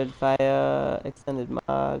 Rapid fire, extended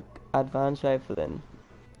mag, advanced rifling.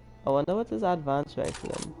 I wonder what is advanced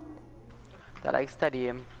rifling. That like steady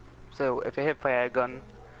aim. So if you hit fire a gun,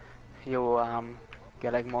 you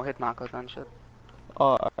get like more hit markers and shit.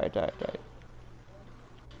 Oh, alright.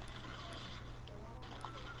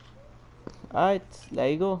 Alright, there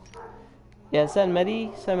you go. Yeah, send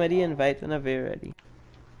me invite whenever you're ready.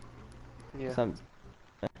 Yeah. Some,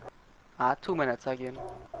 2 minutes again.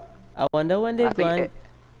 I wonder when they I go think and...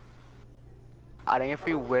 I think if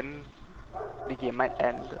we win, the game might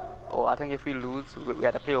end. Or I think if we lose, we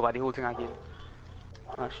have to play over the whole thing again.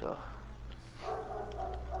 Not sure.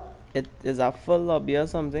 It is a full lobby or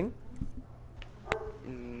something.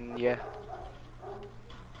 Yeah.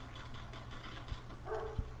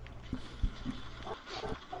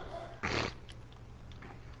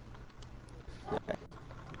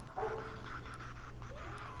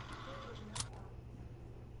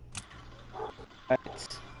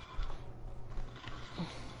 Right.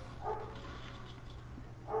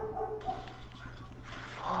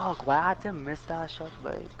 Fuck, why did I miss that shot?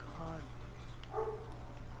 My God.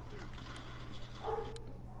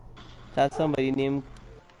 That's somebody named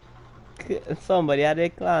somebody had a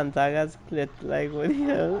clan tag as split like what the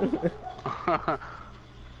hell?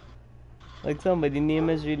 Like somebody name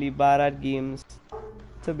is really bad at games.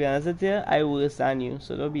 To be honest with you, I worse than you,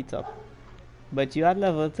 so don't be tough. But you had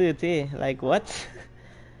level 30, like what?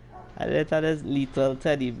 I let out this little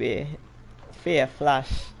teddy bear. Fair flash.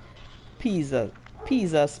 Pizza.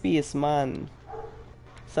 Pizza space man.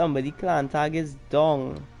 Somebody clan tag is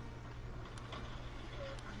dong.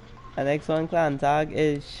 The next one clan tag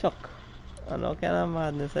is shock. And all kind of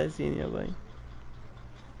madness I seen you boy.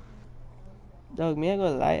 Dog, me I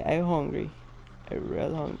go lie, I hungry. I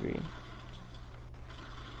real hungry.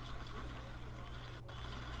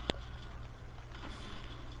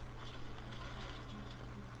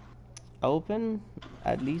 Open,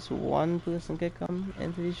 at least one person could come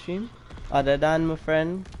into the stream. Other than my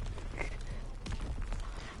friend.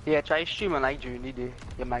 Yeah, try streaming like during the day.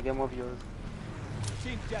 You might get more viewers.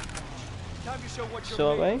 Team deathmatch. Time to show what you're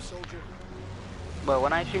Sure, made right? of, soldier. But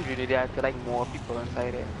when I stream during the day, I feel like more people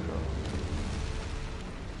inside it. So.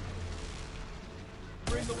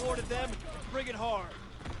 Bring the war to them. Bring it hard.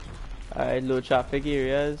 Alright, low traffic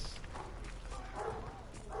areas.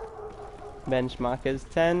 Benchmark is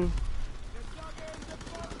 10.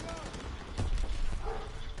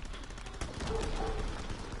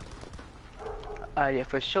 Yeah,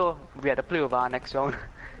 for sure. We had to play over our next round. And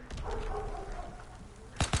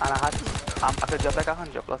I could drop like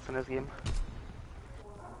 100 plus in this game.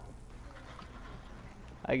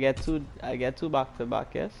 I get two back to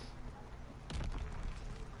back, yes?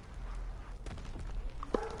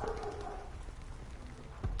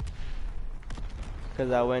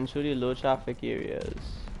 Cause I went through the low traffic areas.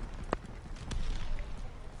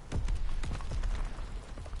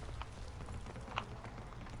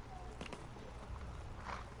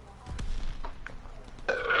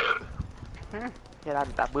 Yeah,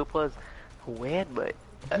 that burp was weird, but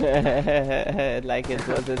Like it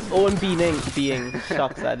was its own being.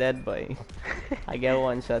 Shocks are dead boy. I get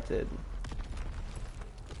one shotted.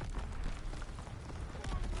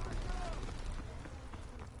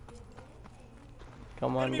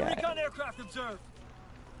 Come on, Enemy guy. recon aircraft observed.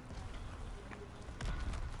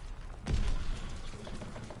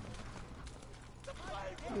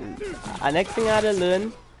 Next thing I had to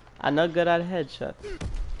learn, I'm not good at headshots.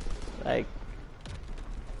 Like,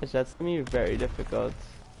 headshots to me very difficult.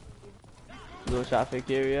 Low traffic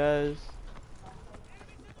areas.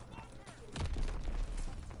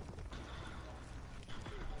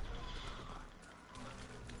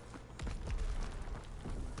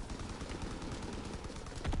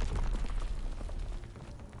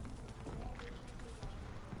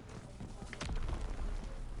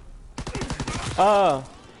 Oh,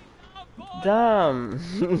 damn.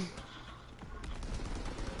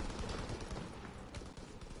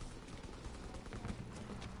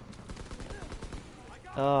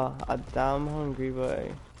 Oh, a damn hungry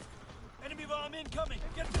boy. Enemy bomb incoming.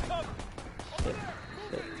 Get to cover.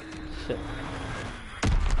 Shit.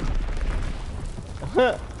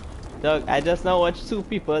 Dog, I just now watched two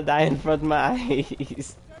people die in front of my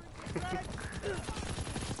eyes.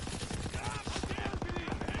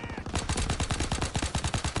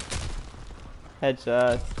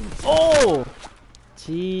 Headshot. Oh!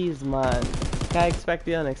 Jeez, man. Can't expect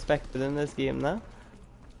the unexpected in this game, nah?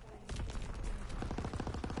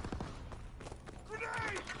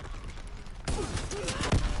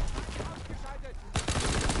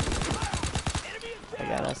 I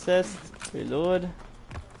got an assist. Reload.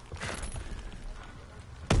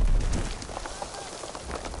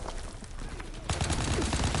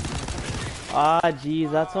 Ah,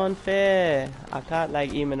 jeez, that's unfair. I can't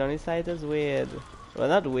like aim it on his side is weird. Well,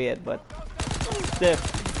 not weird, but stiff.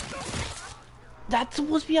 That's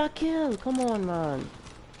supposed to be a kill. Come on, man.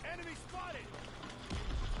 Enemy spotted.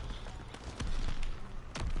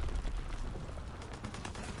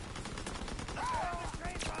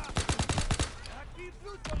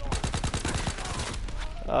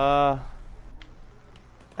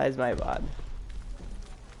 That is my bad.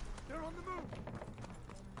 They're on the move.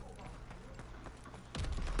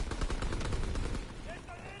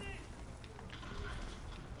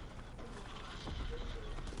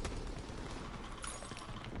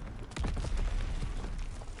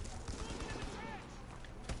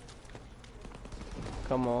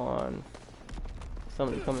 Come on.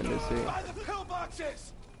 Somebody coming this way. By the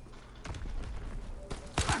pillboxes!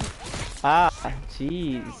 Ah,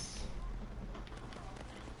 jeez.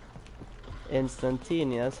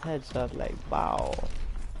 Instantaneous headshot, like, wow.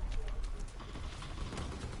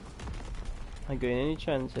 Am I going in any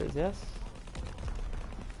trenches? Yes.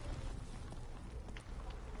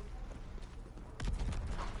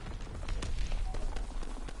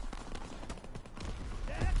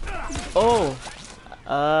 Oh,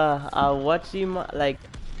 I watch him like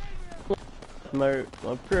my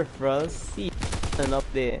peripheral see and up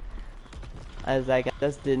there. I was like, I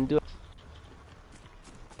just didn't do it.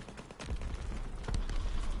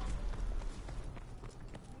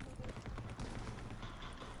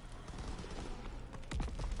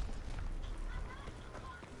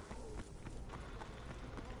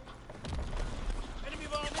 Enemy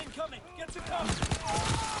bomb incoming. Get to cover.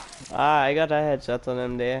 Ah, I got a headshot on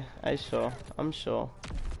him there. I'm sure.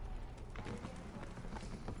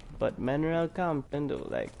 But men real camping though,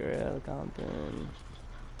 like real camping.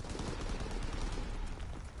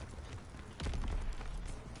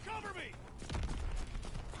 Cover me.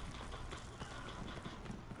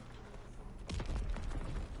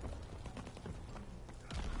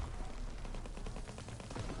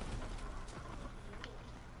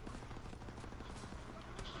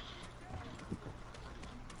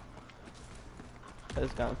 I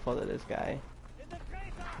just gonna follow this guy. In the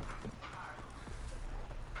crater.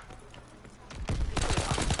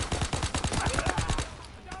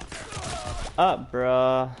 Up,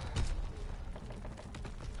 bruh.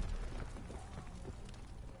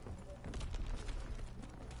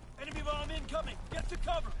 Enemy bomb incoming. Get to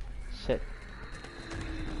cover. Shit.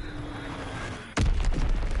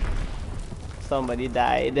 Somebody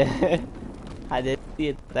died. I didn't see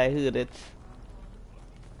it, but I heard it.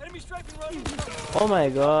 Enemy strafing running. Oh my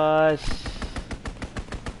gosh.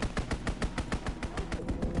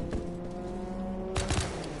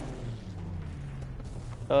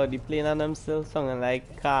 Oh, the plane on them still sounding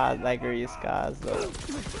like cars, like race cars though.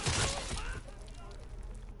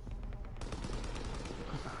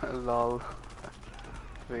 Lol.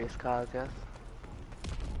 Race cars, yes.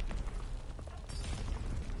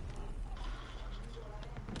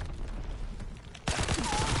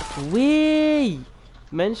 Wee!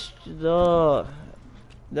 Mensch, dog.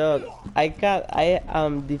 Dog, I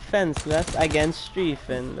am defenseless against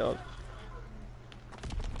strafing, dog.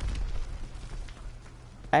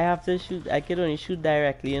 I have to shoot, I can only shoot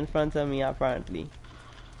directly in front of me apparently.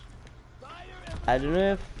 I don't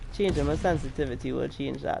know if changing my sensitivity will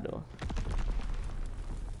change that though.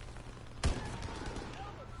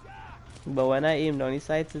 But when I aim down the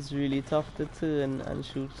sights, it's really tough to turn and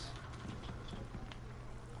shoot.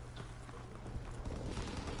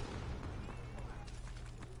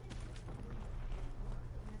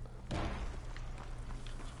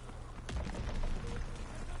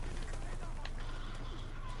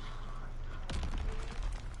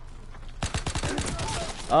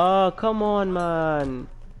 Oh, come on, man.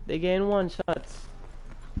 They gain one shot.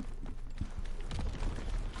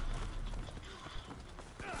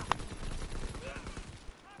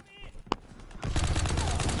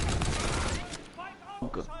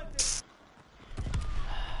 Good.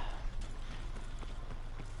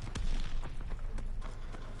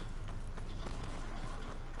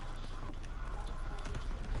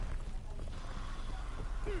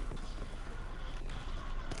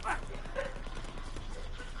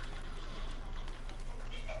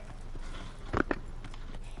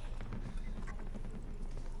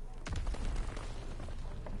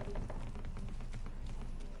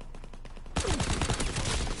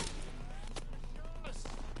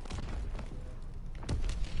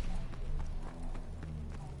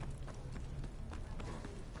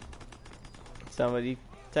 Somebody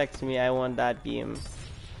text me, I want that game.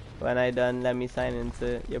 When I done, let me sign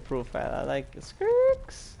into your profile. I like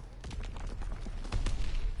skirks.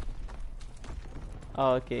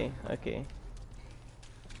 Oh, okay, okay.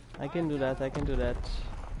 I can do that, I can do that.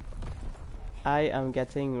 I am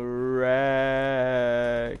getting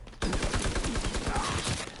wrecked.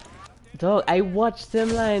 Dog, I watched them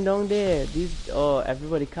lying down there. These, oh,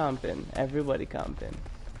 everybody camping. Everybody camping.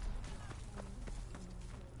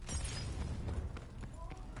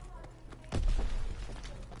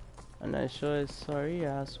 And I sure is sorry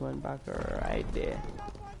ass went back right there.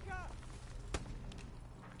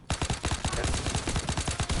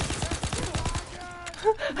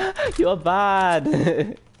 You're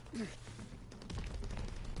bad.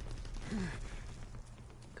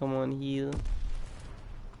 Come on, heal.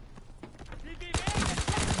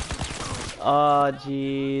 Oh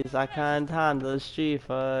jeez, I can't handle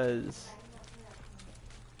strafers.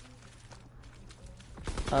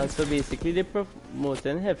 So basically they're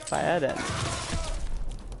promoting hip fire then.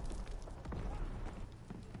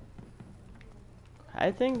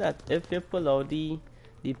 I think that if you pull out the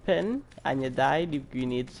pin and you die, the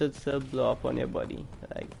grenade should still blow up on your body.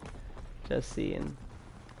 Like, just saying.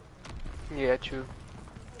 Yeah, true.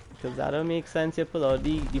 Because that don't make sense. You pull out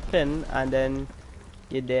the pin and then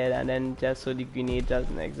you're dead, and then just so the grenade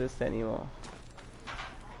doesn't exist anymore.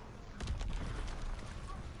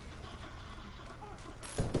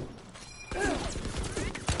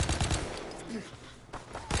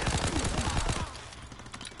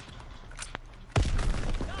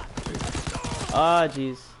 Oh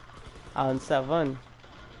jeez. On 7.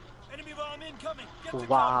 Enemy bomb incoming. Get to cover.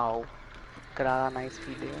 Wow. Look at that nice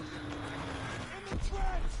feed there. In the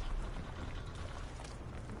trench.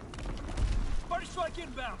 Party strike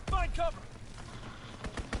inbound. Find cover.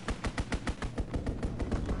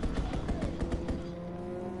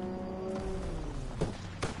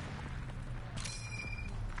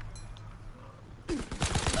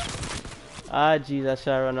 Ah jeez, I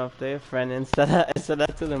should run off to your friend instead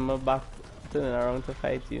of turning my back, turning around to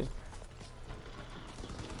fight you.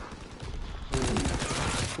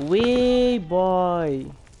 Way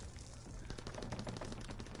boy,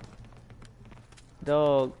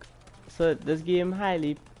 dog. So this game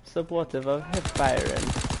highly supportive of hip firing.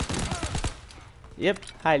 Yep,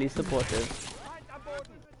 highly supportive.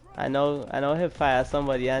 I know hip fire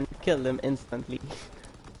somebody and kill them instantly.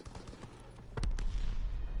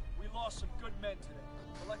 We lost some good men today.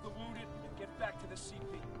 Collect the wounded and get back to the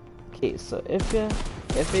CP. Okay, so if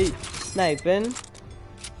you sniping,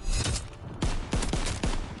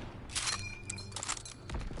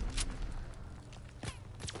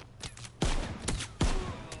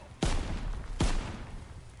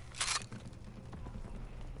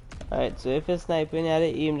 alright, so if you're sniping, you have to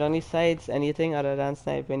aim down the sights. Anything other than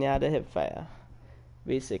sniping, you have to hip fire,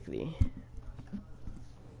 basically.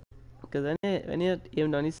 Because when you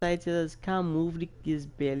aim down the sights, you just can't move. You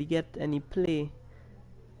just barely get any play,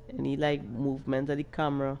 any like movement of the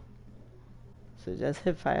camera. So just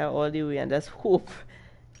hip fire all the way and just hope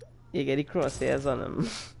you get the crosshairs on them.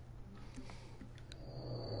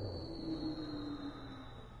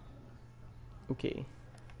 Okay,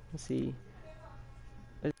 let's see.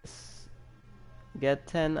 Let's get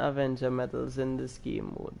 10 Avenger medals in this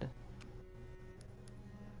game mode.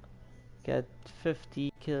 Get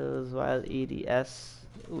 50 kills while ADS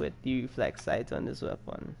with the reflex sight on this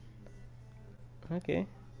weapon. Okay.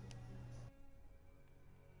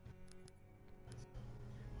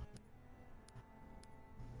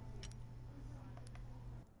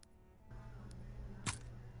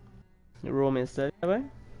 Roaming still, right?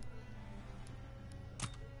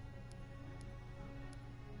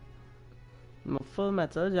 My full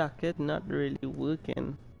metal jacket not really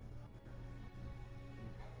working.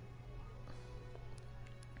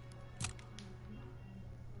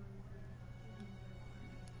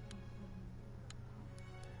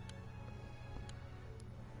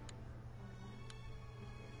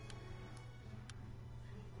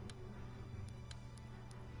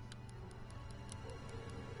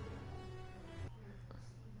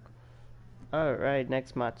 Alright,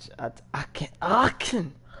 next match at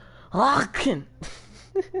Aachen.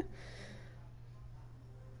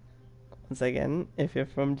 Once again, if you're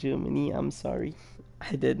from Germany, I'm sorry.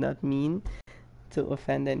 I did not mean to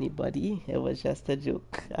offend anybody. It was just a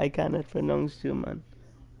joke. I cannot pronounce German.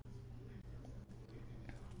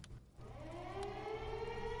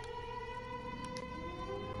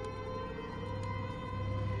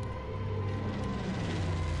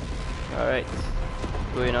 Alright,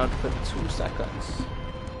 going out for 2 seconds.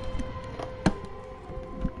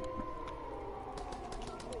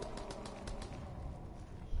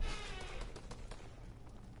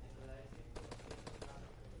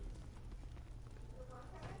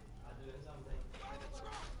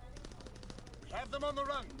 We have them on the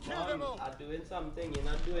run. Kill them all. I'm doing something, you're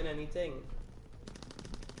not doing anything.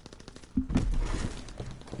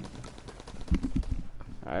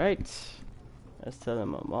 Alright. Let's tell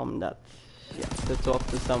my mom that she has to talk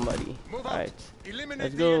to somebody. Alright.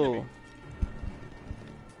 Let's go.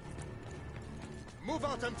 Move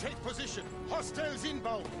out and take position. Hostiles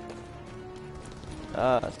inbound.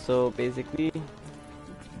 So basically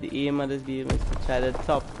the aim of this game is to try the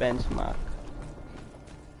top benchmark.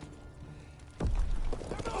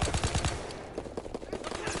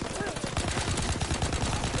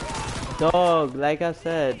 Dog, like I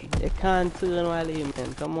said, you can't turn while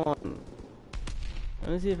aiming, come on.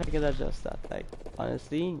 Let me see if I can adjust that. Like,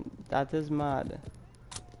 honestly, that is mad.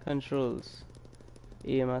 Controls.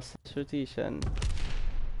 Aim assist rotation.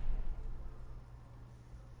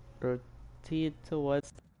 rotate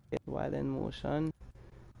towards it while in motion.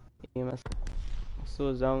 Aim as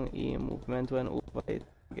slows down aim movement when over it.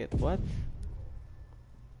 Get what?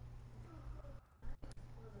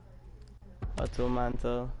 Auto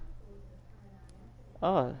mantle.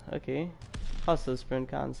 Oh, okay. Hustle sprint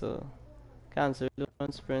cancel. Cancel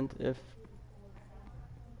on sprint if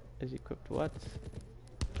is equipped. What?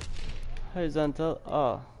 Horizontal.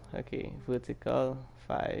 Oh, okay. Vertical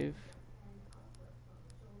 5.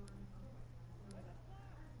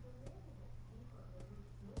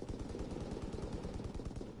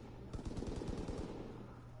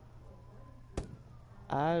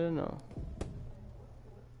 I don't know.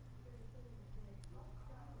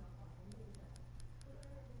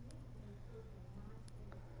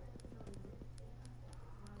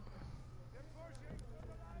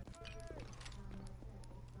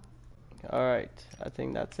 Alright, I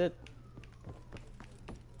think that's it.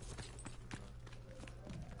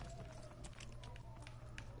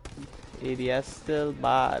 ADS still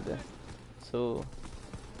bad, so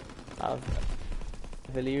I'm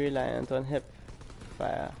heavily reliant on hip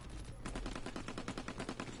fire.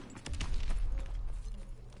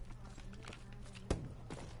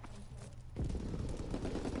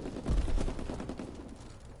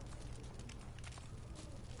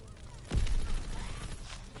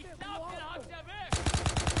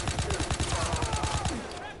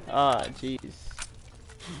 Ah, jeez.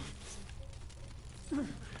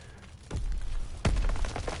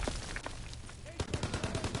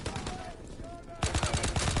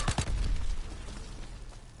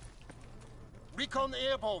 Recon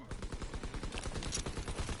airborne.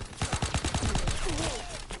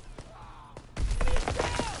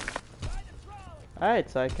 Alright,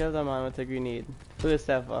 so I killed a man with a grenade. First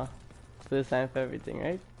ever. First time for everything,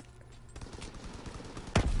 right?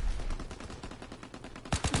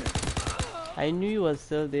 I knew he was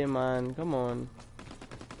still there, man. Come on.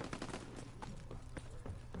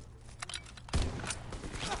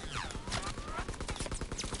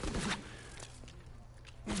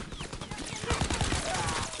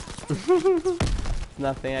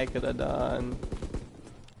 Nothing I could have done.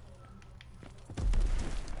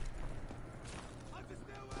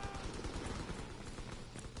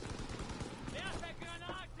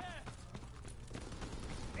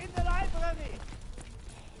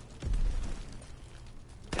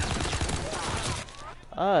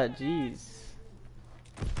 Ah, jeez.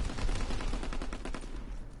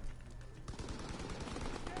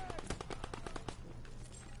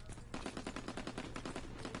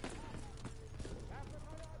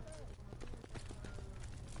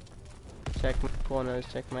 Check my corners,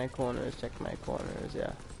 check my corners, check my corners,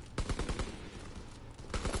 yeah.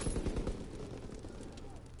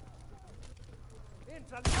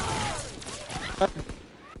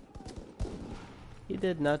 He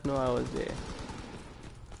did not know I was there.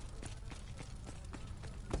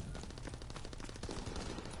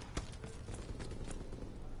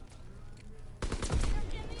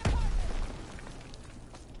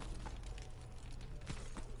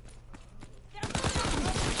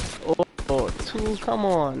 Oh, two, come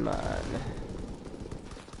on, man.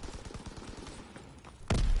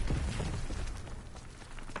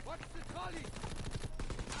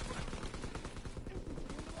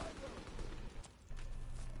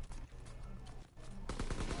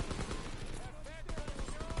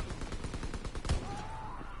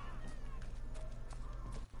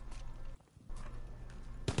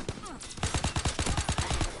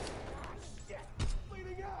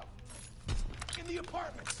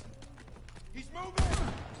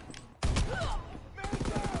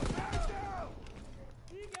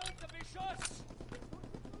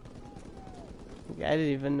 I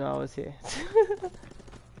didn't even know I was here.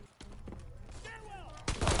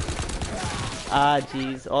 Ah,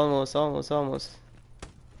 jeez. Almost.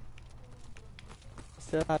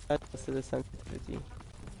 Still have that to the sensitivity.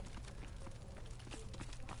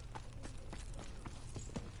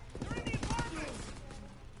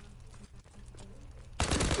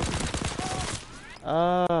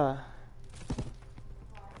 Ah.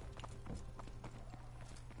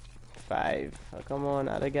 5. Oh, come on,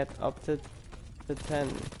 I gotta get up to 10.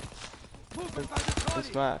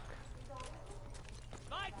 This mark.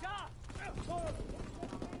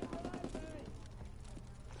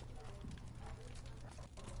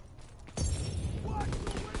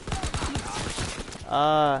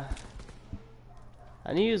 I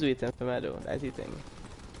need to use waiting for me though, that's the thing.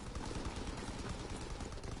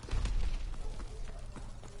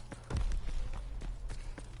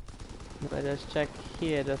 I just check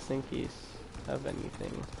here just in case I have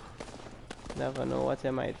anything. Never know what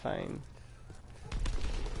I might find.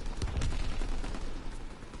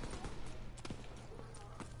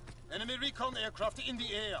 Enemy recon aircraft in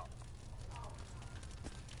the air.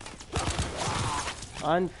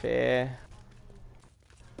 Unfair.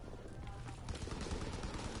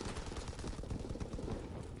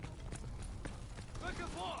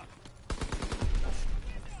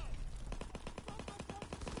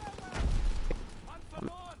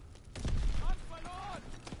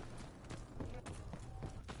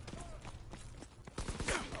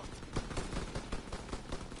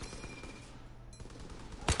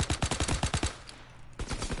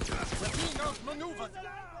 We're being outmaneuvered.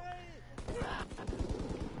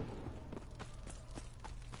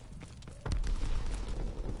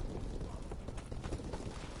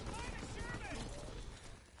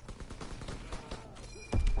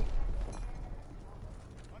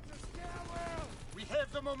 We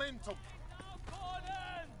have the momentum.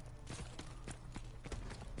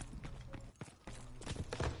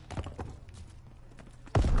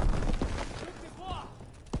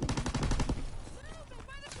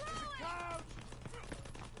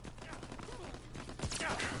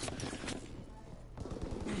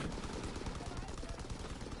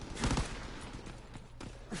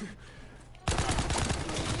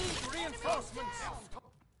 Reinforcements.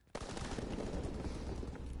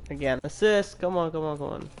 Again, assist. Come on, come on, come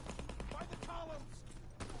on. By the columns.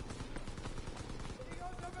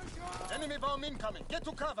 Enemy bomb incoming. Get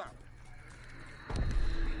to cover.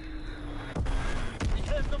 We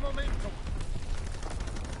have the momentum.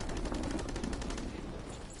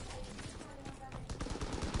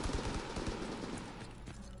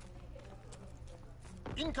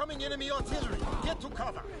 Incoming enemy artillery. Get to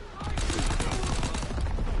cover.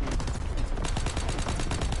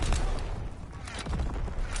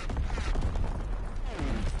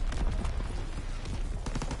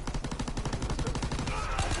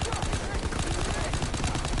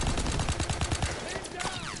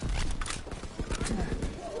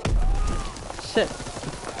 Shit.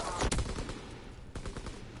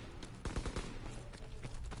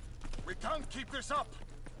 We can't keep this up.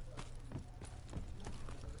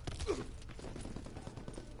 We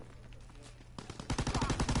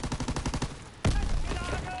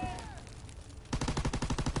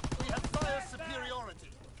have fire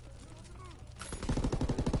superiority.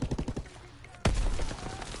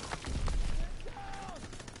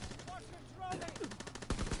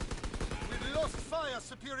 We've lost fire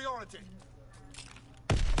superiority.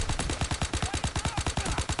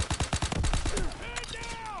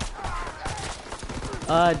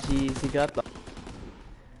 Ah, jeez, he got the.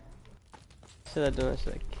 Should have done.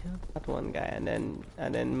 Should have killed that one guy and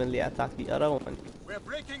then melee attack the other one. We're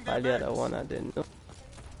breaking While their the other backs. one I didn't know.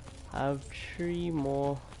 I have 3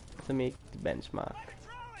 more to make the benchmark.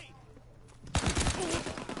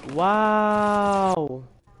 Wow!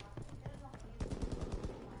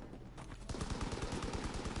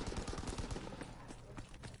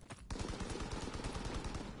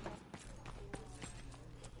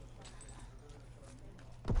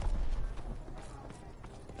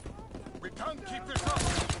 We can't keep this up.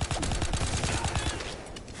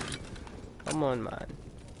 Come on, man.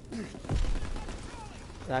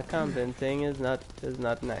 That camping thing is not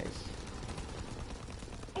nice.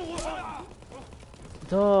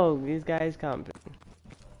 Dog, these guys camping.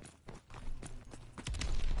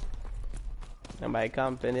 And by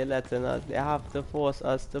camping, they letting us. They have to force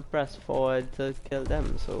us to press forward to kill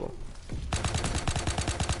them. So.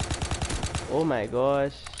 Oh my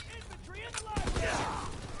gosh.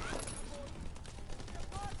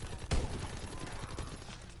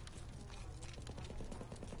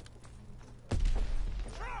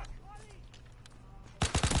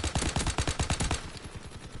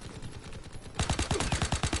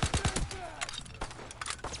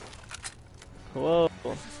 Whoa.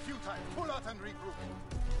 This is futile. Pull out and regroup.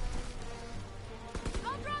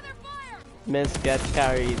 Miss gets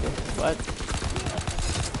carried. What?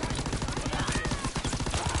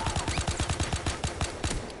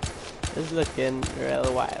 It's looking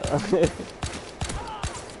real wild.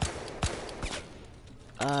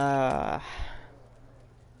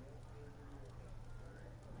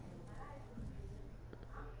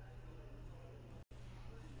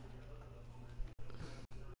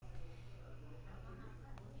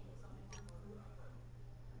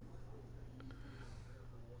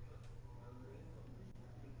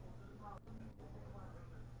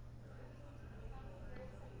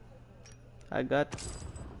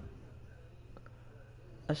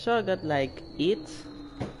 I sure I got like 8,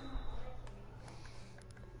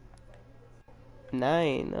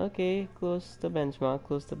 9. Okay, close to benchmark,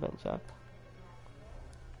 close to benchmark.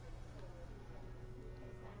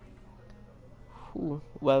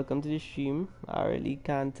 Welcome to the stream. I really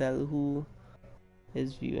can't tell who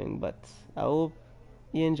his viewing, but I hope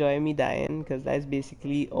you enjoy me dying because that's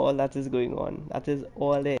basically all that is going on. That is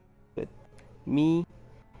all it is with me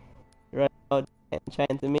running out and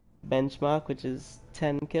trying to make benchmark, which is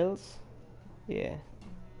 10 kills. Yeah,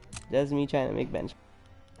 that's me trying to make benchmark.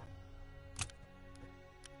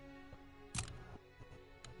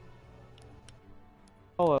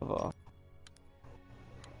 However,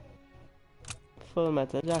 full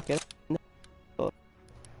metal jacket,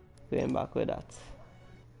 going back with that.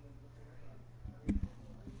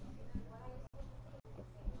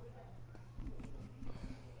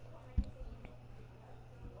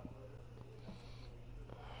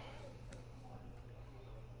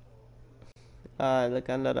 Look,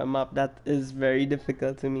 another map that is very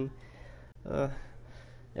difficult to me. Uh,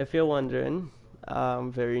 if you're wondering,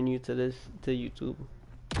 I'm very new to this, to YouTube.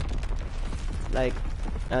 Like,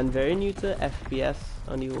 I'm very new to FPS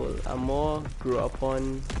on the whole. I more grew up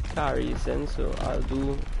on car racing, so I'll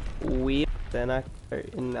do way better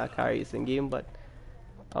in a car racing game, but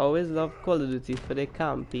I always loved Call of Duty for the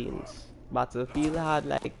campaigns. Battlefield had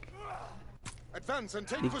like Advance and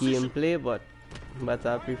take the position. gameplay, but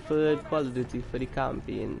I preferred Call of Duty for the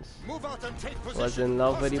campaigns. Move out and take position. Was in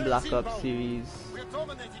love with the Hostiles Black Ops inbound. series, We're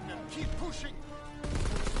dominating them. Keep pushing.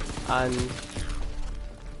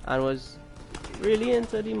 and was really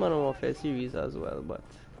into the Modern Warfare series as well, but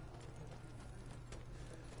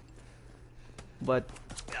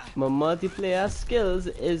my multiplayer skills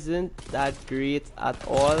isn't that great at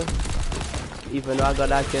all. Even though I got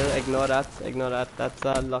that kill, ignore that. That's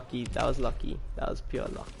lucky. That was lucky. That was pure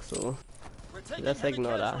luck. So We're taking just heavy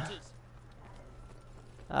ignore that. casualties.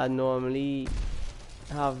 I normally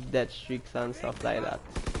have death streaks and stuff like that.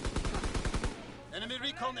 Enemy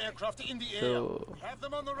recon aircraft in the air. So We have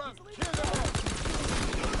them on the run. Kill them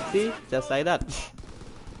all. see, just like that.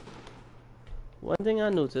 One thing I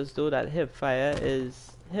noticed though, that hip fire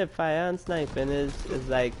and sniping is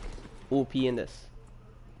like OP in this.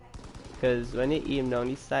 Because when you aim down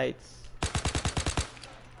these sights,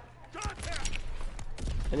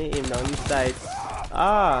 when you aim down these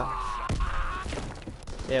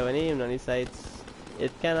sights,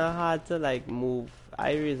 it's kinda hard to like move.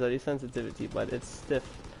 I raise all the sensitivity, but it's stiff.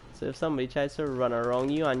 So if somebody tries to run around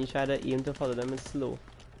you and you try to aim to follow them, it's slow.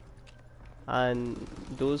 And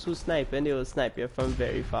those who sniping, they will snipe you from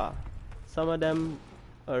very far. Some of them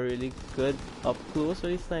are really good up close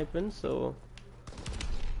with sniping, so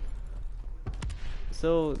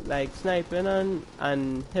like sniping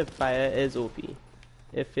and hip fire is OP.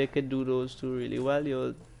 If you could do those two really well,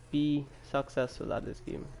 you'll be successful at this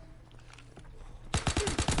game.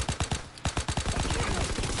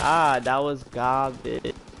 That was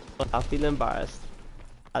garbage. I feel embarrassed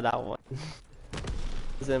at that one.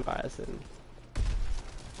 It's embarrassing.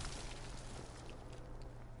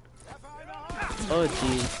 Oh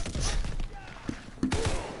jeez.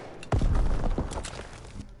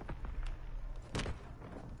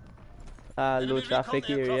 Low Enemy traffic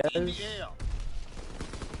recon aircraft in areas. the air.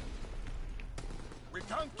 We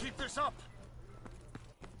can't keep this up.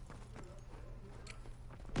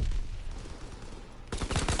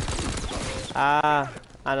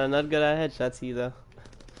 And I'm not good at headshots either.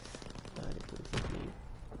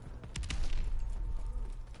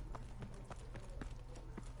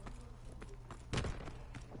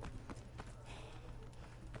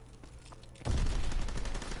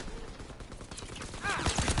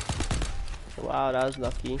 Wow, that was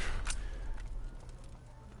lucky.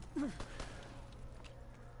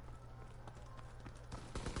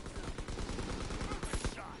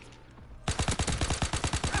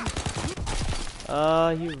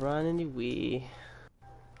 Oh, he ran anyway.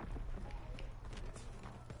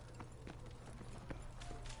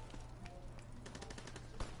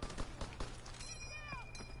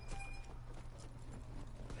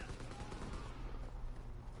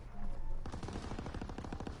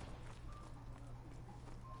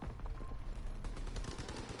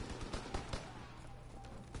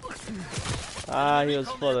 He was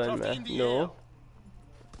following me. No.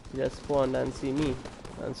 He just spawned and see me.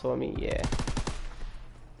 And saw me, yeah.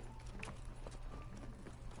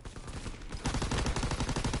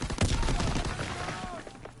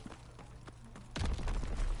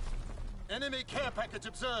 Enemy care package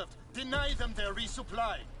observed. Deny them their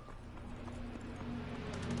resupply.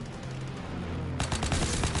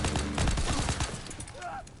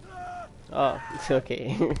 Oh, it's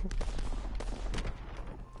okay.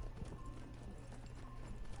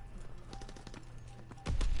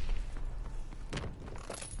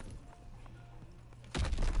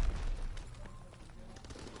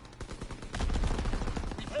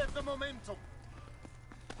 We have the momentum.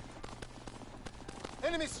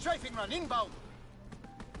 Enemy strafing run inbound.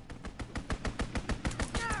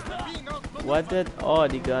 What did... Oh,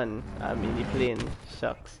 the gun. I mean, the plane.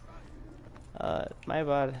 Shucks. My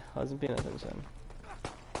bad. Wasn't paying attention.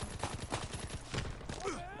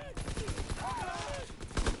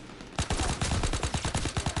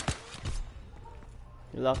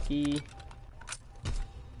 Lucky.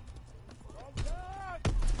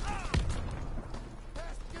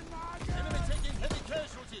 Enemy taking heavy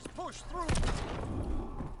casualties. Push through.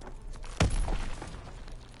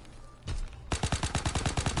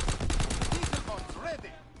 Diesel bombs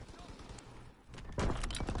ready.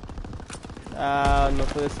 Ah, no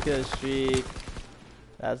first kill streak.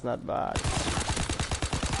 That's not bad.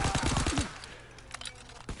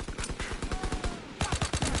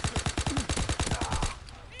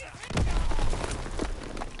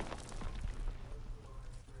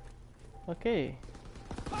 Okay.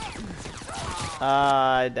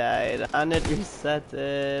 Ah, I died. And it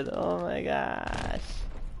resetted. Oh my gosh.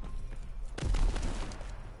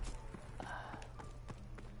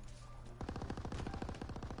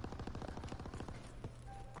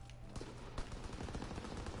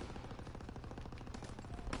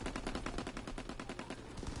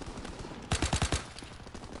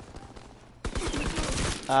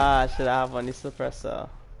 Ah, should I have on the suppressor?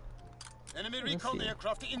 Enemy recon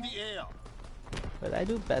aircraft in the air. Will I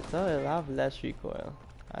do better? It'll have less recoil.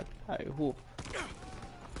 I hope.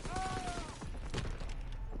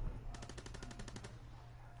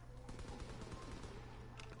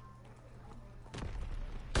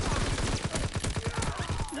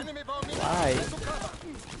 Enemy bomb in. Why? Get to cover.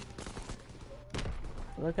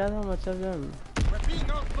 Look at how much of them. We're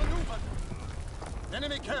being outmaneuvered.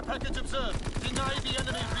 Enemy care package observed. Deny the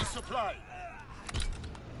enemy resupply.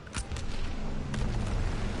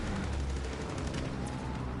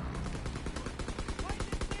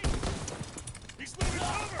 He's moving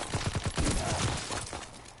over!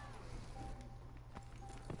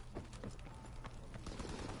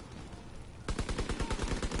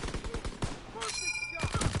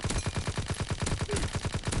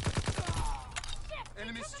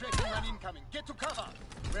 Enemy striking run incoming. Get to cover.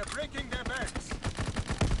 We're breaking their backs.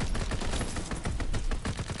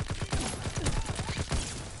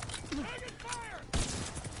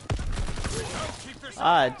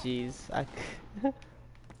 Ah, jeez.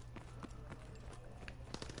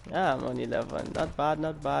 Yeah, I'm on 11. Not bad,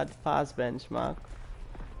 not bad. Pass benchmark.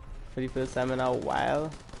 For the first time in a while.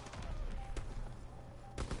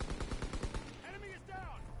 Enemy is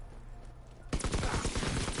down!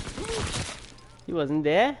 He wasn't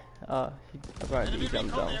there? Oh, apparently Enemy he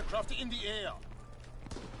jumped recon down. aircraft in the air.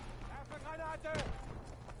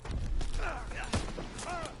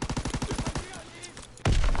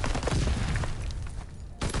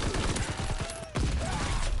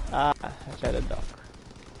 Ah, I tried to duck.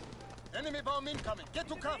 Enemy bomb incoming. Get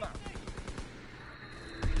to cover.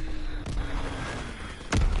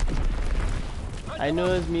 I knew it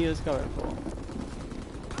was me he was coming for.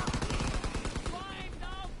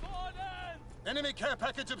 Enemy care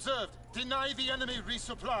package observed. Deny the enemy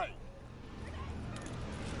resupply.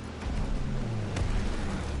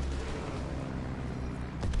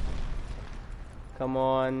 Come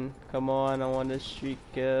on, I want a streak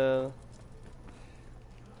kill.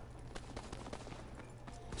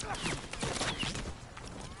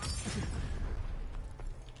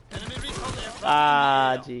 Enemy recon aircraft.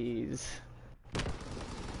 Ah, in the air. jeez.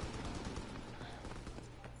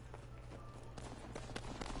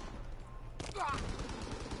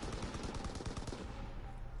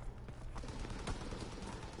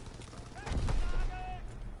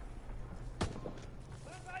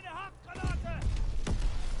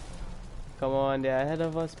 Come on, they're ahead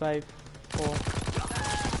of us by 4.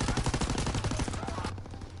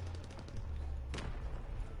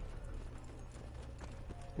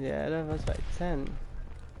 They're ahead of us by 10.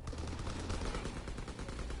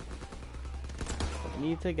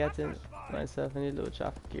 Need to get in myself in the low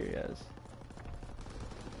traffic areas.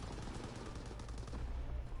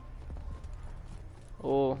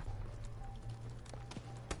 Oh.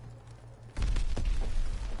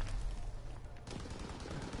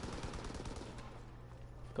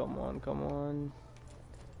 Come on.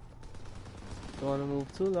 Don't wanna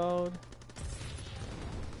move too loud.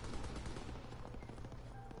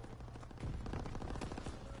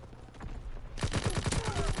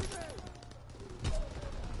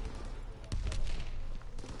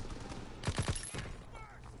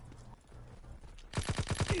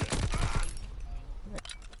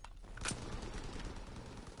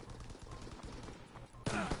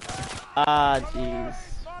 Ah, jeez.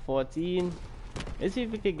 14. Let's see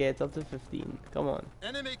if we can get up to 15. Come on.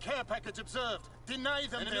 Enemy care package observed. Deny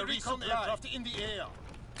them their recon aircraft in the air.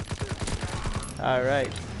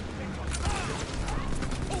 Alright.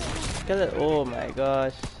 Kill it. Oh my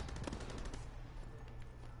gosh.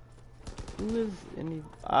 Who is in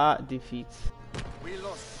the defeat? We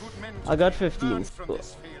lost good men I got today. 15. Learn from So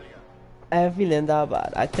this failure. I have feeling that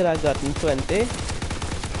bad. I could have gotten 20.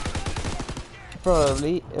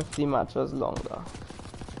 Probably if the match was longer.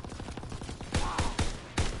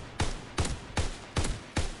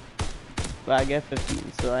 But I get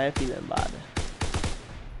 15, so I have feeling bad.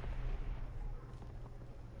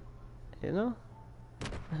 You know?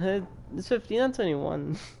 It's 15 and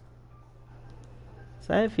 21.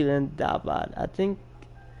 So I have feeling that bad. I think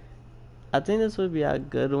this would be a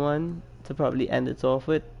good one to probably end it off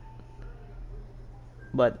with.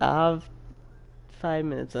 But I have 5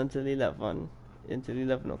 minutes until 11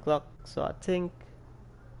 o'clock. So I think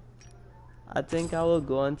I will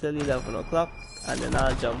go until 11 o'clock and then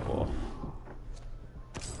I'll jump off.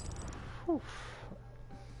 Whew.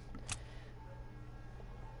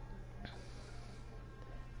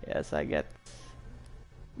 Yes, I get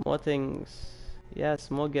more things.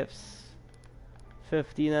 Yes, more gifts.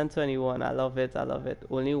 15 and 21. I love it. I love it.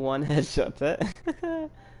 Only one headshot.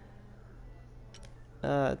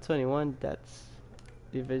 21. That's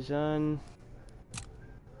division.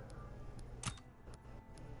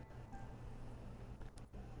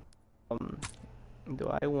 Do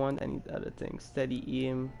I want any other things? Steady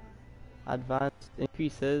aim, advanced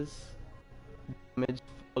increases damage,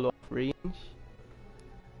 fall off range.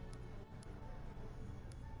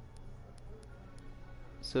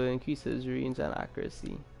 So increases range and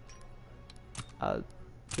accuracy. I'll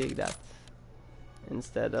take that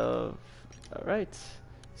instead of. Alright.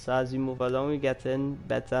 So as we move along, we get in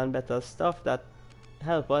better and better stuff that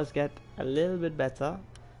help us get a little bit better.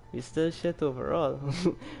 We still shit overall,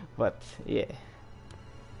 but yeah.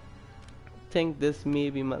 Think this may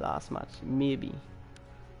be my last match, maybe.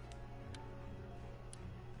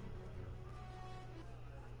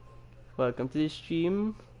 Welcome to the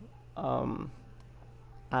stream.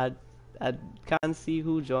 I can't see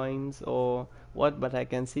who joins or what, but I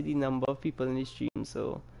can see the number of people in the stream.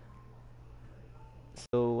 So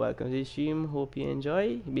welcome to the stream. Hope you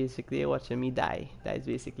enjoy. Basically, watching me die. That's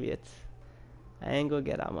basically it. I ain't gonna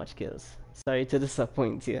get that much kills. Sorry to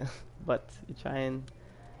disappoint you, but we try and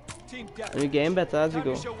we're getting better as we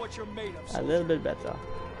go. A little bit better,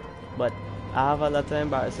 but I have a lot of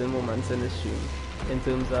embarrassing moments in the stream in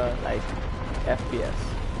terms of like FPS.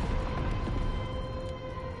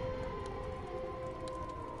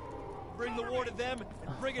 Bring the war to them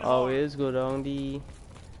and bring it Always go down the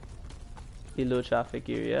low traffic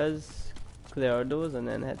areas, clear those, and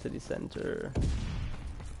then head to the center.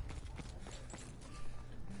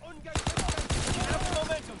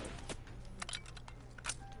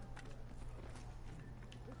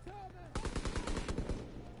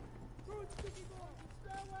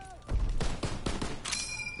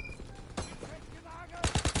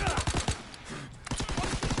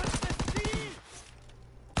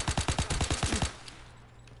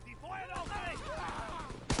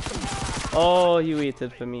 Oh, he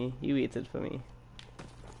waited for me. He waited for me.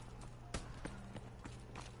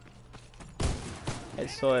 I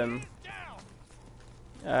saw him.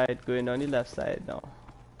 Alright, going on the left side now.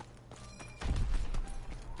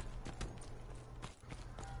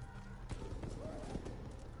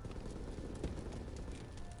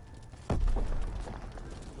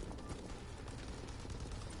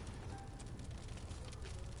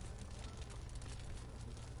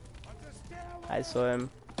 I saw him.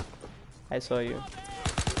 I saw you.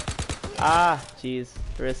 Ah, jeez,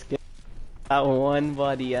 risking that one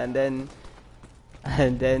body and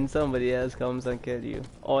then somebody else comes and kill you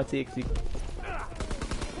or takes you.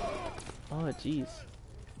 Oh, jeez.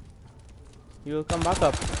 You will come back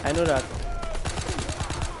up. I know that.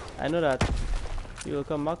 I know that. You will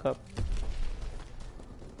come back up.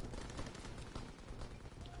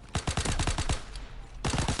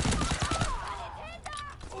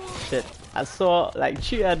 Shit. I saw like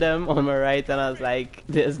 3 of them on my right and I was like,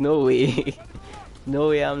 there's no way. No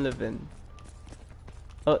way I'm living.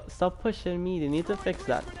 Oh, stop pushing me. They need to fix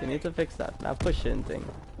that. They need to fix that. That pushing thing.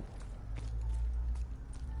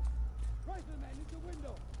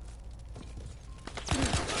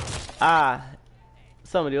 Ah,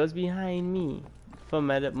 somebody was behind me for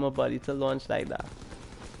my body to launch like that.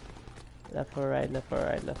 Left or right, left or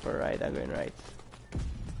right, left or right. I'm going right.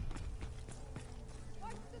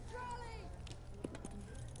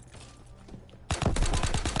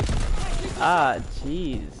 Ah,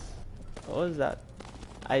 jeez. What was that?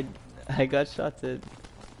 I got shotted.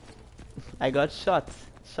 I got shot.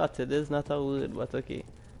 Shotted is not a word, but okay.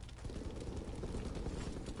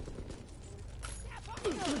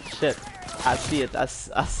 Shit. I see it. I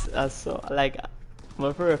saw. Like,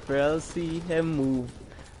 My peripheral see him move.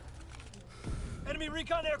 Enemy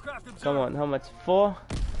recon aircraft observed. Come on, how much? 4?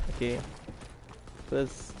 Okay.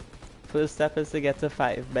 First step is to get to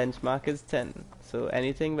 5. Benchmark is 10. So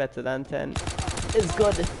anything better than 10 is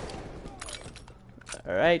good.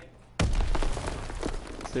 Alright.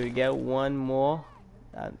 So we get one more.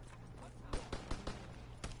 And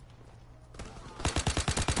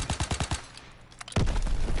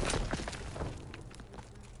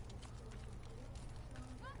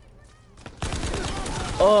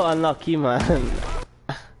oh, unlucky, man.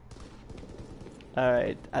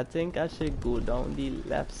 Alright, I think I should go down the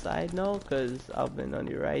left side now because I've been on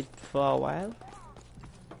the right for a while.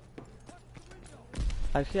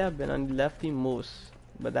 Actually, I've been on the left the most,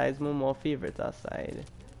 but that is my more favorite side.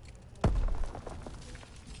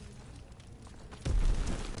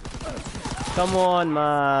 Come on,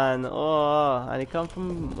 man. Oh, and he come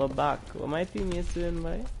from my back. What my teammates doing,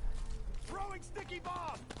 boy? Throwing sticky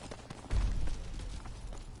bomb.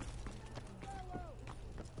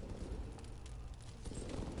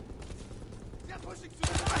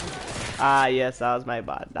 Ah, yes, that was my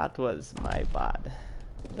bad. That was my bad.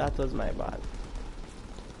 That was my bad.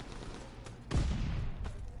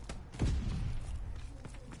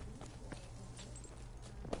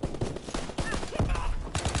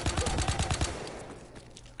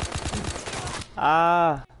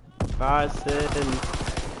 Ah, Carson.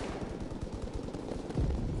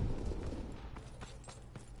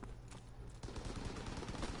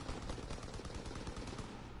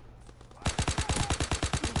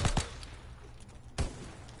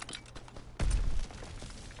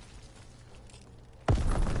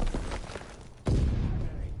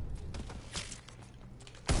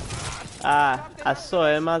 Ah, I saw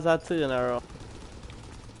him as I turned around.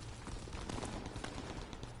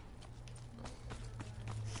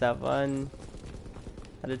 7.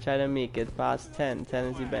 I had to try to make it past 10. 10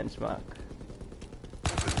 is the benchmark.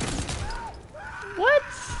 What?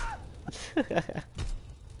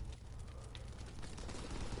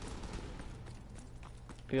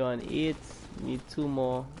 We're on 8. Need 2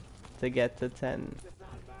 more to get to 10.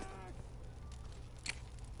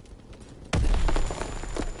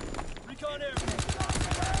 Recon air.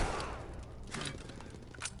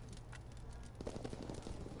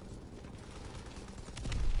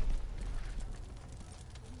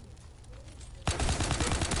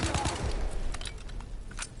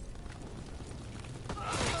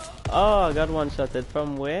 Oh, I got one-shotted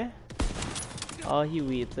from where? Oh, he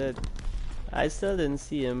waited. I still didn't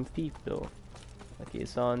see him peep though. Okay,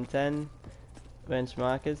 so on 10,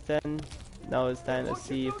 benchmark is 10. Now it's time to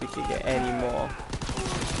see if we can get any more.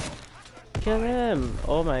 Kill him!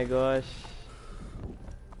 Oh my gosh.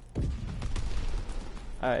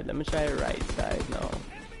 Alright, let me try right side now.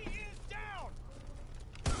 Enemy is down.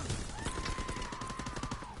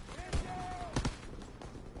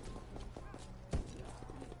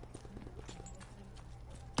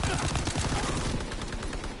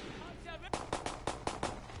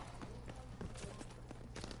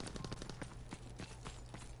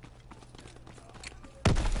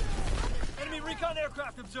 Enemy recon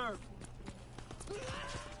aircraft observed.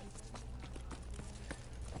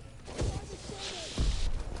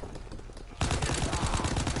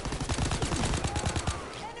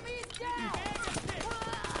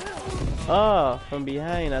 Oh, from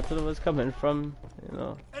behind. I thought it was coming from, you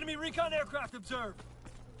know. Enemy recon aircraft observed.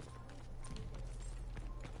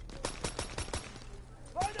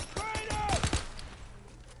 Find the crater!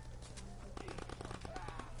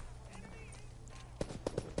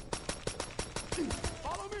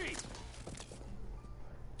 Follow me.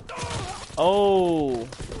 Oh!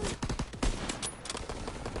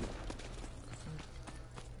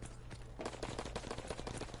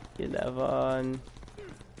 $11.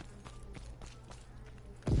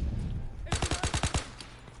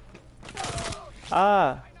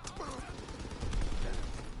 Ah!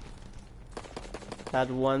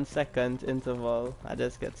 That 1 second interval, I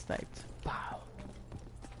just get sniped. Pow!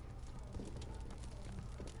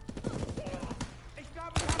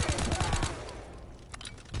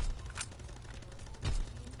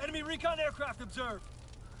 Enemy recon aircraft observed.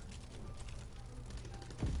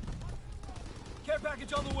 Care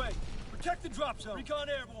package on the way. Protect the drop zone. Recon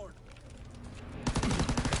airborne.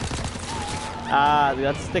 Ah, we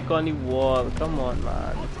got stuck on the wall. Come on,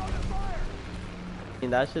 man. I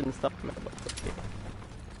mean, that shouldn't stop me, but okay.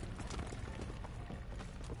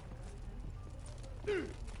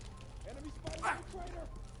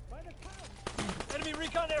 Enemy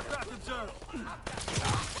recon aircraft observed.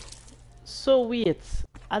 So wait,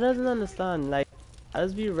 I doesn't understand. Like, I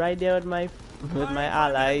just be right there with my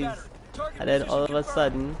allies, and then all of a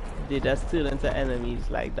sudden they just turn into enemies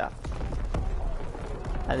like that.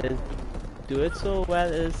 And they do it so well,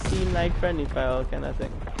 it seems like friendly fire kind of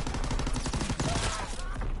thing.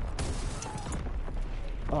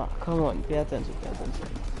 Oh, come on, pay attention, pay attention.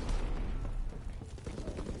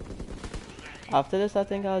 After this, I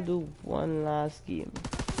think I'll do one last game.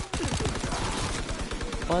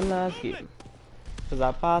 One last game. Because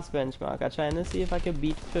I passed benchmark. I'm trying to see if I can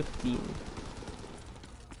beat 15.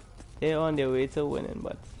 They're on their way to winning,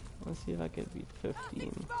 but let's see if I can beat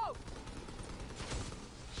 15.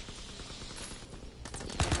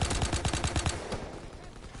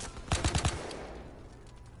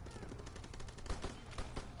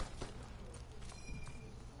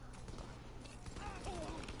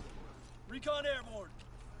 Recon airborne.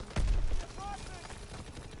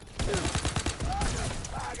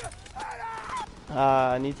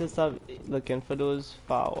 I need to stop looking for those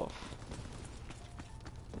far off.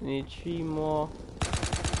 I need 3 more.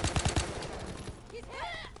 He's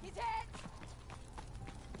hit!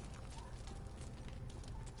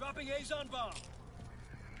 Dropping Azon bomb.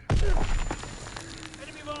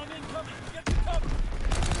 Enemy bomb incoming. Get to cover.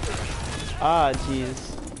 Ah,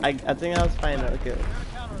 jeez. I think I was final kill,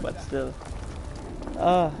 but still.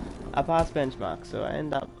 I passed benchmark, so I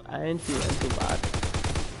ain't feeling too bad.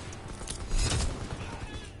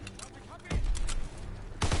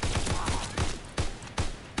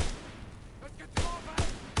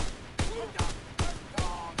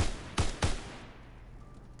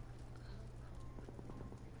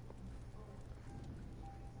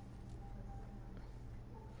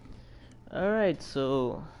 Alright,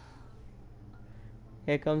 so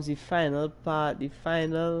here comes the final part, the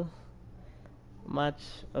final match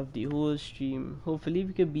of the whole stream. Hopefully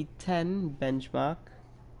we can beat 10 benchmark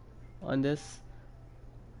on this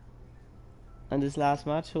last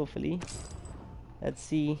match, hopefully. Let's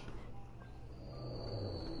see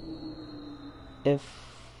if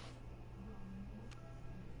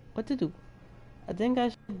what to do. I think I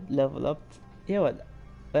should level up. Yeah, what?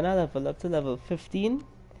 When I level up to level 15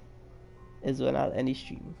 is when I'll end the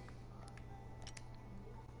stream.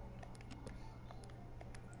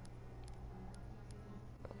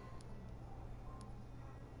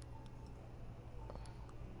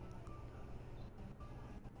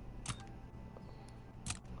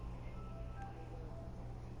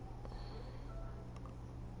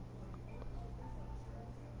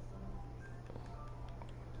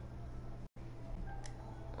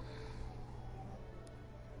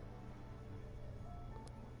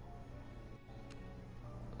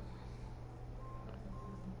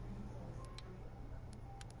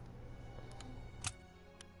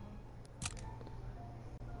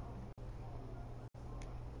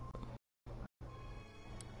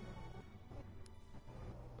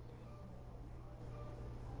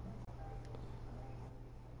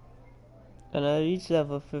 When I reach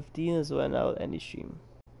level 15 is when I'll end the stream.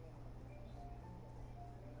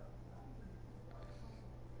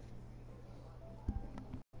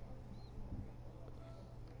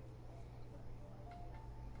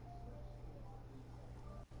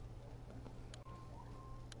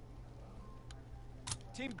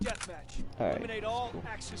 Team deathmatch. Alright, Eliminate all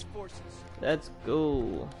Axis forces. let's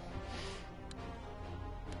go.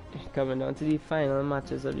 Coming down to the final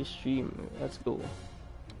matches of the stream. Let's go.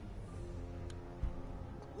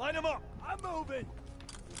 Line them up. I'm moving.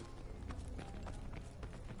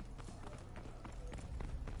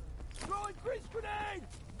 Throwing grease grenade.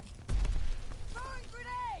 Throwing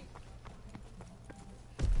grenade!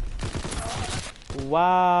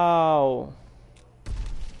 Wow.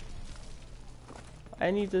 I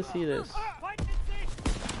need to see this.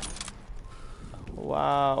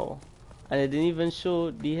 Wow. And it didn't even show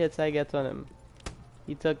the hits I get on him.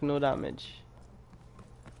 He took no damage.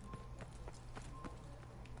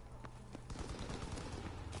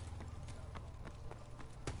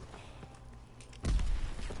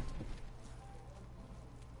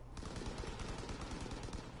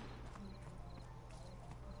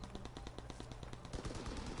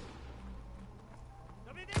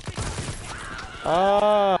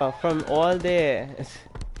 Oh, from all there.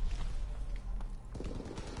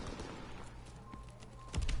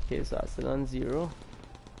 Okay, so I'm still on 0.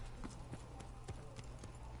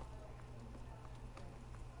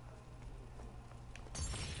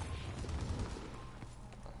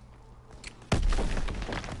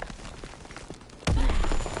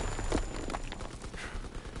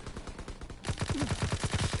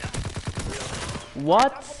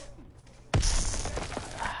 What?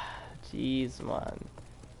 Jeez, man.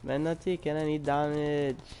 Man, not taking any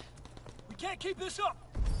damage. We can't keep this up.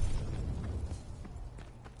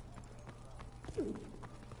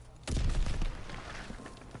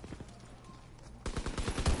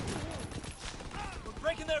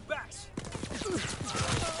 backs.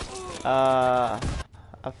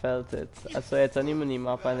 I felt it. I saw it on the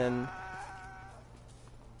mini-map and then...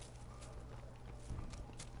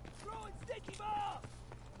 Throwing sticky bomb.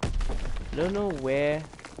 I don't know where.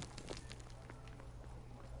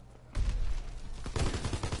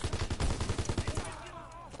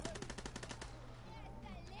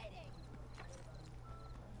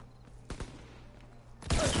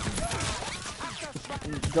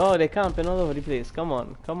 Oh, they're camping all over the place. Come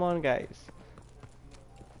on, guys.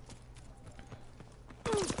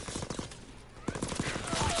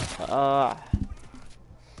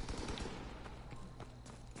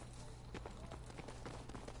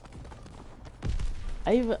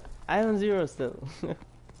 I on 0 still.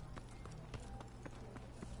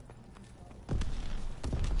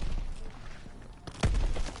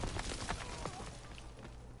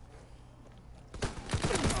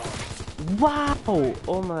 Wow!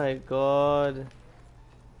 Oh my god.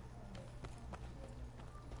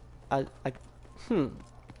 I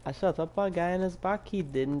I shot up a guy in his back, he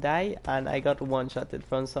didn't die, and I got one-shotted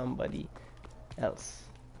from somebody else.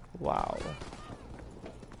 Wow.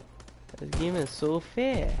 This game is so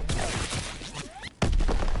fair.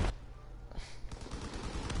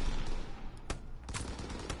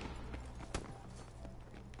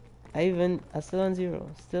 I still on 0,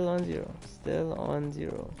 still on 0, still on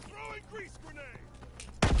 0. Throwing grease grenade.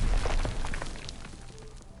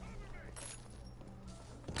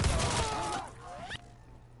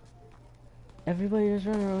 Everybody just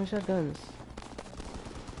running around with shotguns.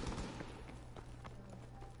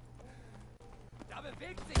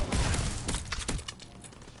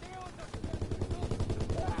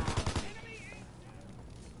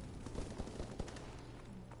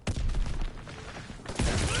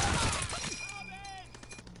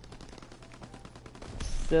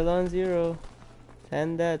 Still on 0.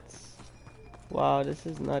 10 deaths. Wow, this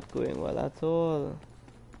is not going well at all.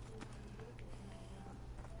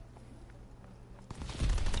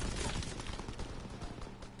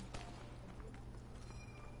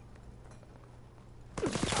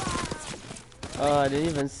 Oh, I didn't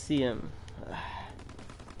even see him.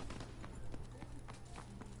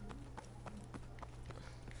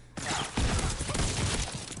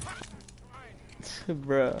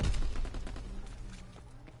 Bruh.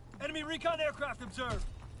 Enemy recon aircraft observed.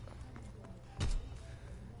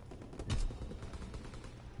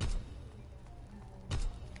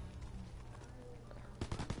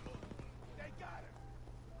 They got him.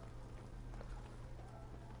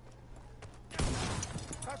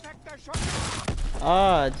 Protect the shot.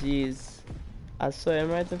 Ah, jeez. I saw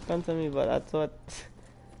him right in front of me, but I thought...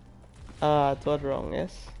 I thought wrong,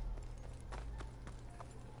 yes?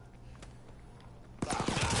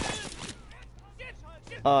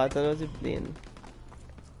 Oh, I thought it was a plane.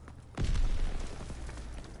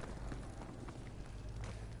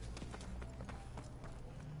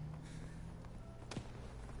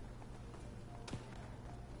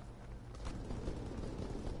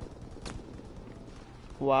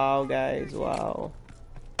 Wow, guys, wow.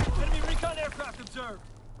 Enemy recon aircraft observed.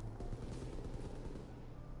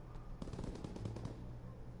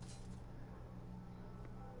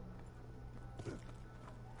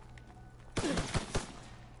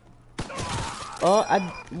 Oh,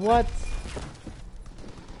 what?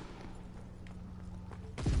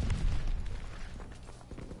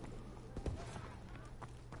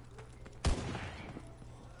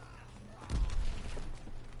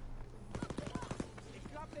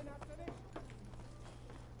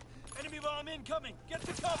 Enemy bomb incoming. Get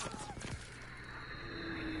to cover.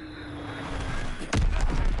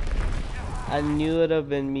 I knew it would have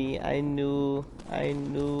been me. I knew.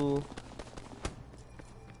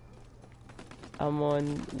 I'm on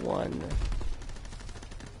 1.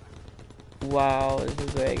 Wow, this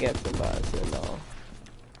is where it gets embarrassing now.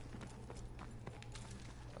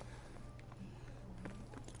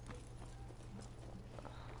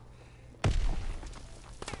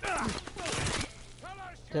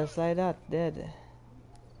 Just like that, dead.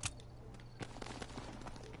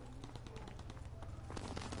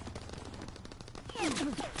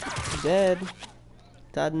 Dead.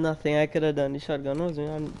 That nothing I could have done. The shotgun was me.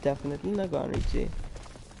 I'm definitely not gonna reach it.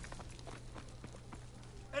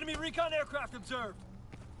 Enemy recon aircraft observed.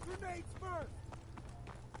 Grenades first.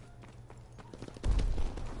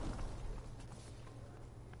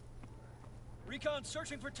 Recon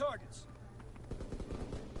searching for targets.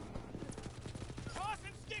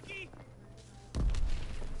 Tossing sticky.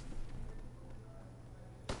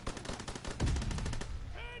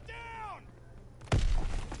 Man down.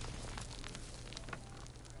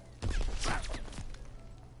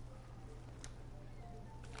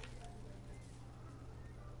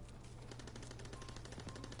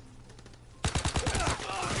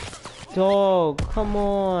 Dog, come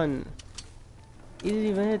on. He didn't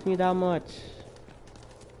even hit me that much.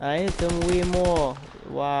 I hit him way more.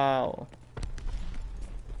 Wow.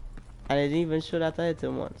 And I didn't even show that I hit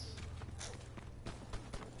him once.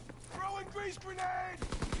 Throwing grease grenade!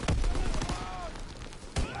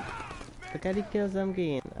 Look at the kills I'm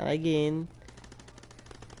getting. And I gain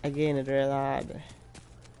it real hard.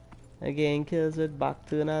 I gain kills with back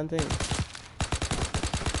turn and things.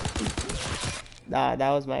 Nah, that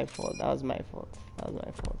was my fault. That was my fault. That was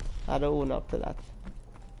my fault. I don't own up to that.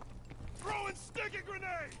 Throwing sticky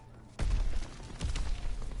grenade!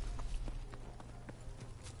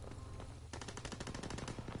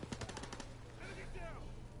 Enemy down!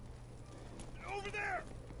 Over there!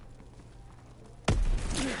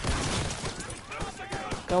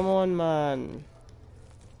 Come on, man.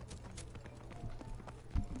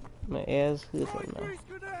 My ears hurting Throwing now. grease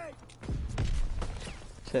grenade!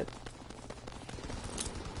 Shit.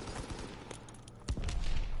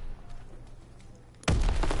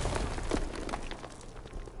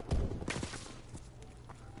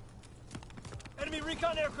 Enemy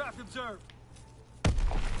recon aircraft observed!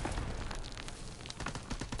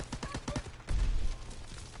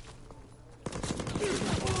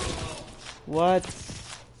 What?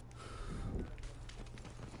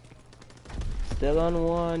 Still on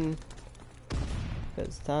one.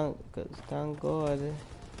 Cause thank God.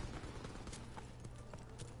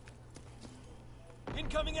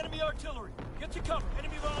 Incoming enemy artillery! Get to cover!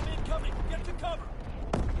 Enemy bomb incoming! Get to cover!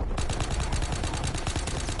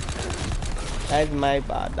 That's my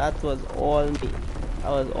bad. That was all me. That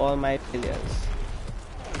was all my failures.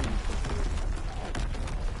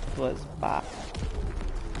 It was bad.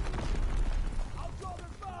 I'll draw their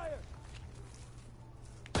fire!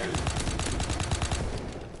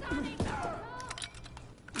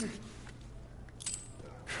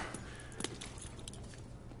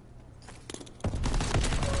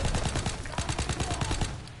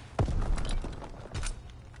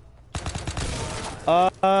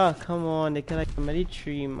 Ah, come on. They killed like a many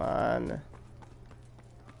tree, man.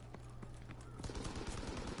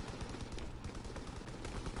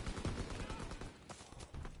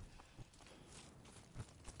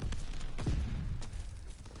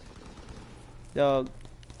 Dog,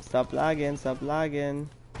 stop lagging, stop lagging.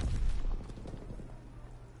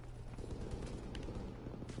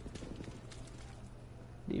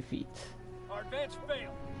 Defeat. Our advance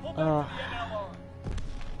failed! Pull back to the MLR!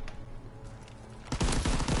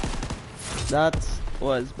 That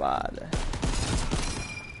was bad.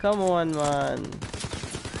 Come on, man.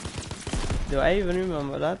 Do I even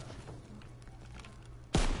remember that?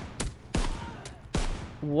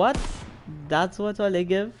 What? That's what all they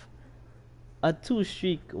give? A 2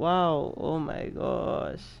 streak. Wow. Oh my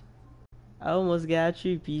gosh. I almost got a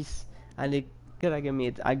 3-piece and they could have given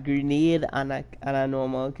me a grenade and a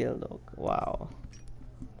normal kill dog. Wow.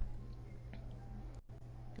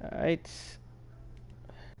 Alright.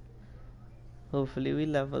 Hopefully we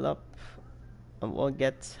level up or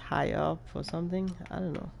get higher up or something. I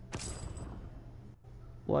don't know.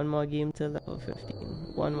 One more game till level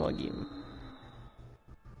 15. One more game.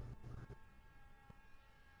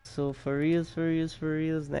 So for reals,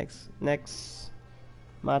 next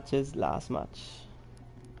match is last match.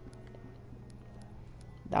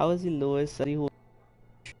 That was the lowest of the whole.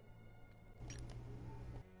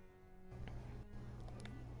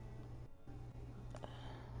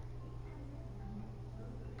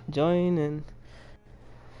 Join in.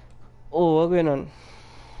 Oh, what's going on?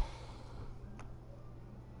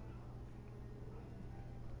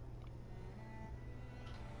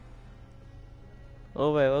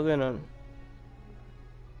 Oh wait, what's going on?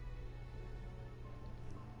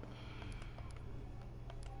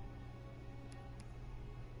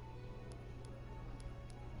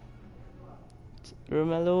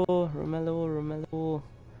 Romelo, Romelo, Romelo,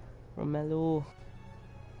 Romelo.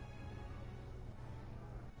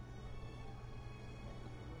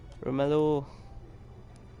 Romelo.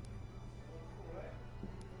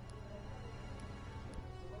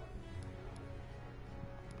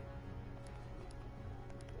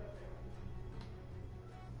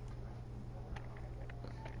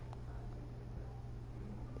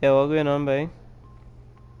 Yeah, what's going on, boy?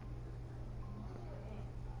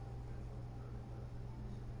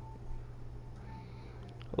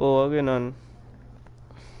 Oh, what's going on?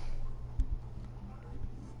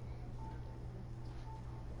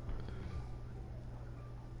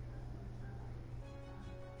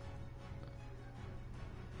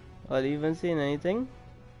 Are you even saying anything?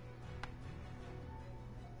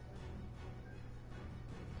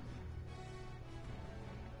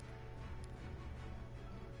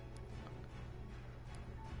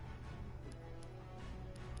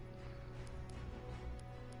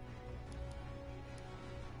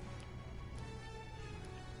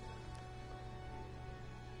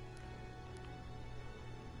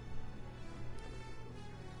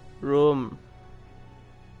 Rome.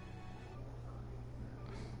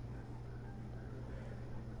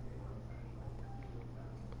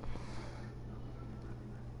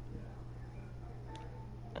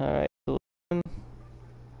 Alright, so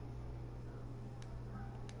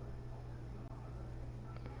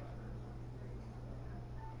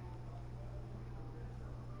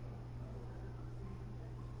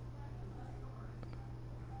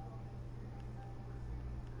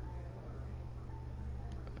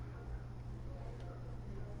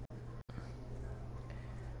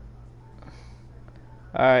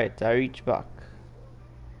alright, I reach back.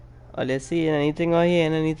 Are they seeing anything or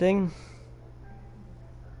hearing anything?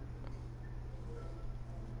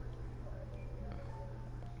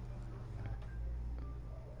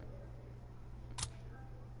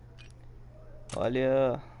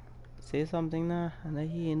 Olha, say something now, and I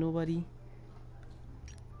hear nobody.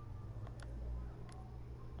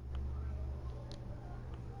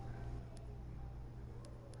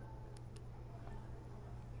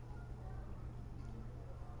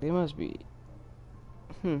 They must be.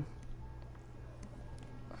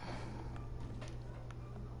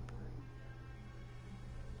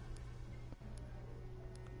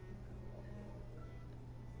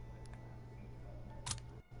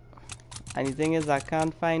 And the thing is, I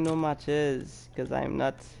can't find no matches because I'm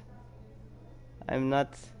not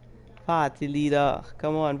party leader.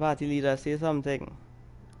 Come on, party leader, say something.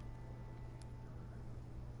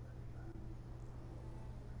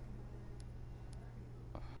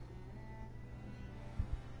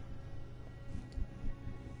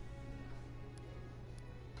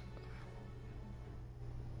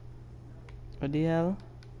 What the hell?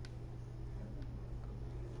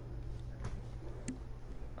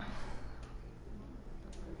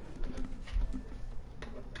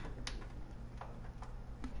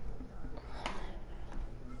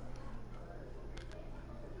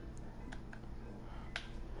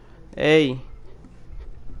 Hey,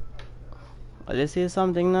 let's say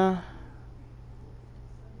something now.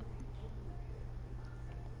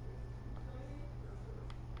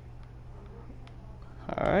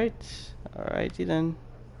 Alrighty then.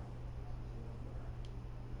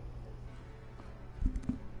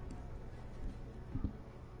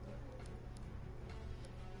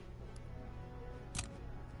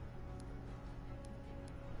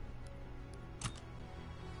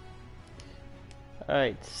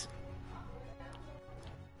 Alright.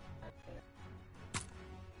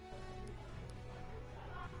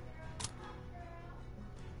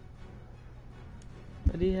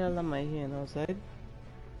 What the hell am I hearing outside?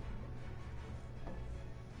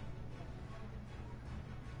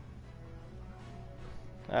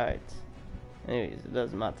 Alright. Anyways, it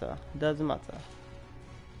doesn't matter. It doesn't matter.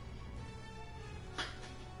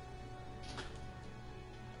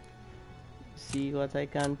 See what I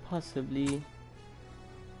can possibly.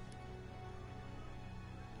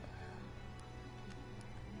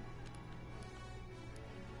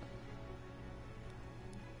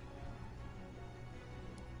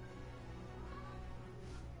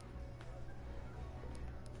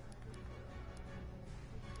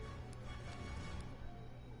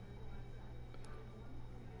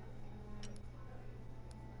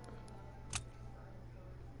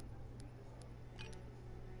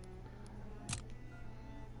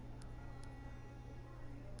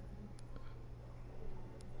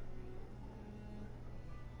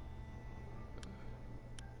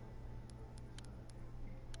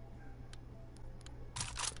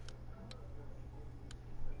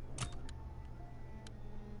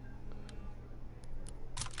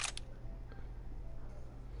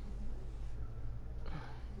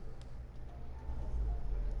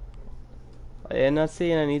 You're not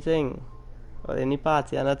saying anything. Or any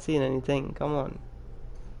party, you're not saying anything. Come on.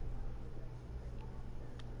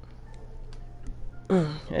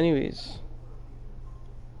 Anyways.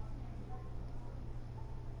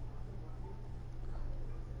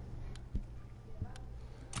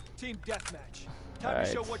 Team deathmatch. Time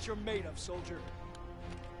to show what you're made of, soldier.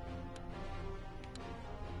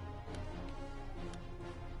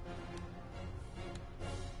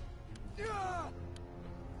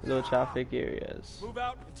 Low traffic areas. Move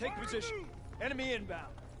out and take position. Enemy inbound.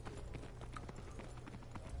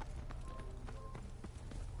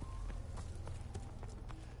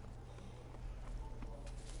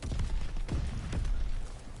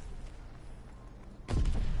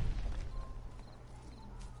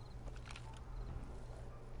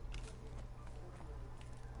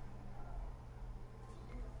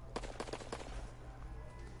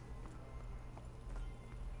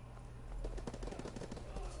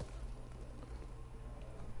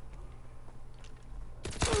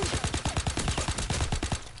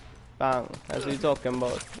 Bang. That's what you talking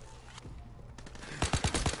about.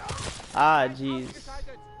 Ah, jeez.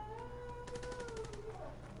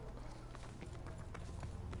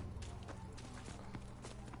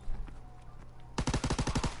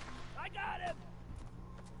 I got him!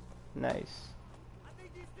 Nice. I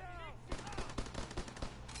think he's down!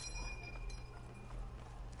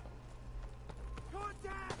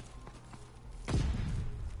 Contact!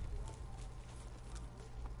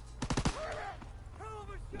 Hell of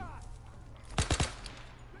a shot!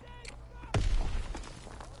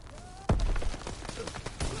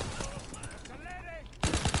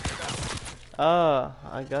 Ah,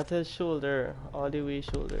 I got his shoulder. All the way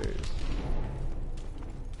shoulders.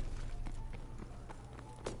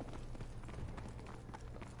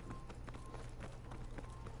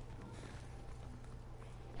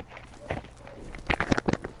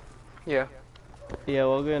 Yeah. Yeah,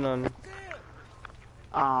 what going on?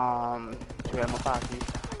 Join my party.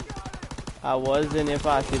 I was in your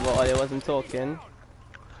party, but I wasn't talking.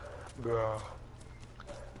 Bruh.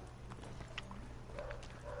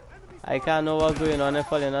 I can't know what's going on if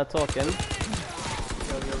you're not talking.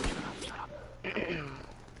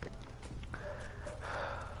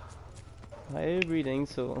 Why are you breathing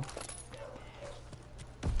so?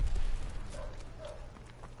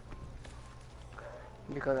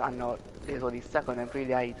 Because I'm not, it's only second and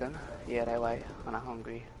pretty I eaten. Yeah, that's why, and I'm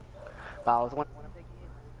hungry. But I was wondering,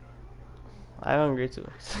 I'm hungry too.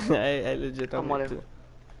 I legit come on, hungry too.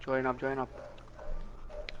 join up, join up.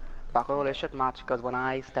 Back all this shit match, because when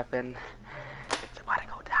I step in, it's about to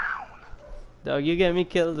go down. Dog, you get me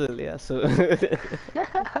killed earlier, so.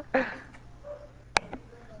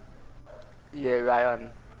 Yeah, Ryan.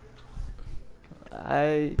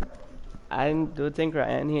 I don't think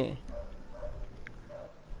Ryan here.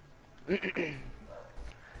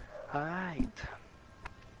 Alright.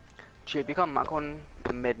 Should become back on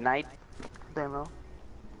midnight. Damn know.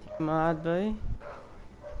 Mad boy?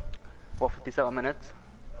 For 57 minutes.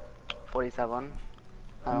 47.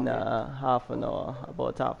 I don't know. Nah, half an hour.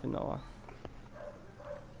 About half an hour.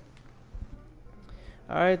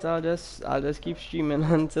 Alright, I'll just keep streaming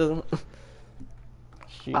until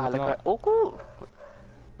streaming Like, out. oh cool.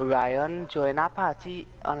 Ryan join our party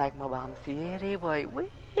unlike my bam see boy.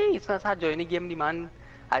 Wait, it's not how join the game the man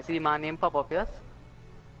I see the man name pop up, yes?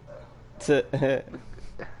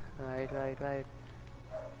 Right.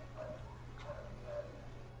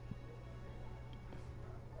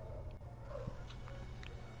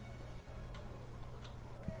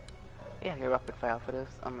 Yeah, get rapid fire for this.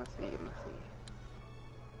 I'm gonna see.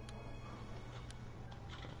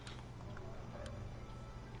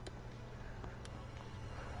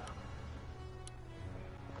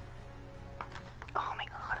 Oh my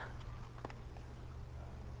god.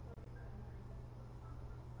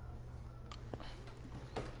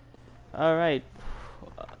 Alright.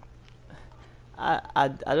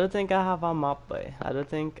 I don't think I have a map boy. I don't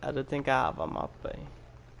think I have a map boy.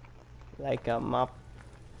 Like a map,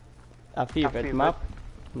 a favorite map.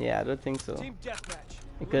 Yeah, I don't think so. Team deathmatch.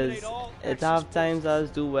 Because Eliminate all it extra have times I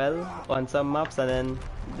do well on some maps and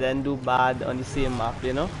then do bad on the same map,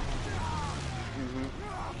 you know?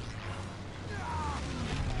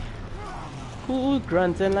 Who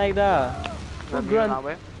grunting like that? Who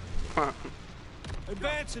grunt?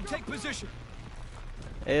 Advance and take position.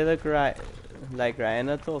 Hey, look, like Ryan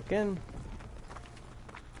are talking.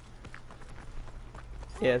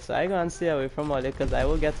 Yeah, so I gonna stay away from all because I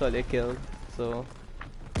will get all the kills. So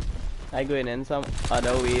I going in some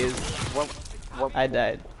other ways. I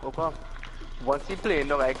died. Okay. Once you play,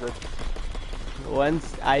 no, I good.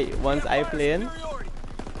 Once I play in.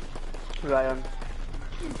 Ryan.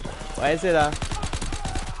 Why is it that?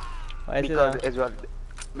 Why is Because it that? as well,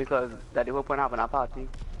 because that they open having a party.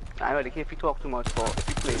 I really care if you talk too much for if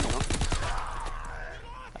you play, you know.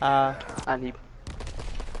 And he.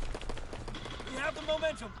 We have the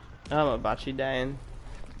momentum. I'm about to dying.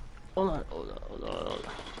 Hold on.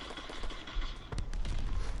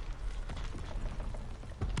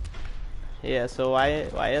 Yeah, so why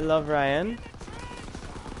I love Ryan?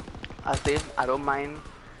 I say I don't mind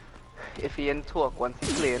if he in talk once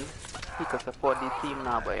he's playing. He could support the team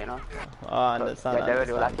now, but you know. Oh, I understand. That's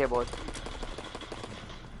really what I care about.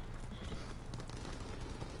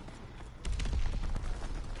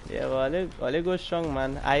 Yeah, well, they go strong,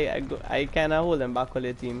 man. I kind of hold them back on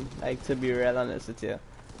the team, like, to be real honest with you.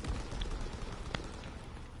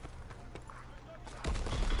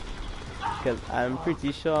 Because I'm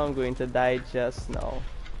pretty sure I'm going to die just now.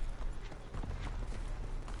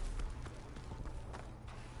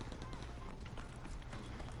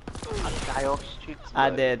 Die off streets. I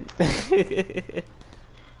did.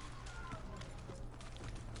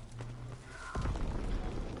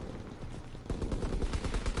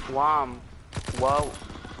 Wow. Wow.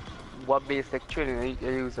 What basic training are you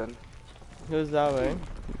using? Who's that way?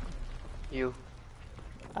 You.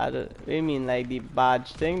 I don't, you mean like the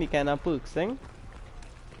badge thing, the kind of perks thing?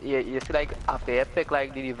 Yeah, you see like after you pick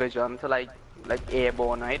like the division to like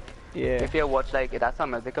airborne, right? Yeah. If you watch like it has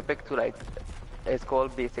some music a pick to like it's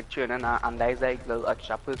called basic training and there's like little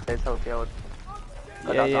extra perks that help you out.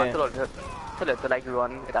 Cause Yeah, I yeah. to like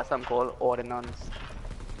run it has some called ordnance.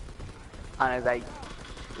 And it's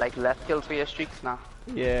like left kills for your streaks now.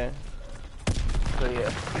 Yeah. So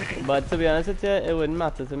yeah. But to be honest with you, it wouldn't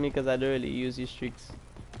matter to me because I don't really use these streaks.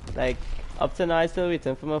 Like, up to now I still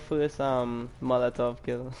waiting for my first Molotov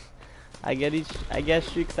kill. I get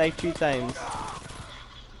streaks like 3 times.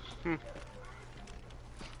 Hmm.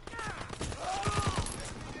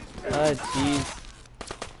 Oh jeez.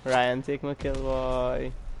 Ryan, take my kill,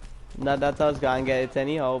 boy. Not that I was gonna get it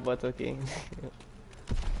anyhow, but okay.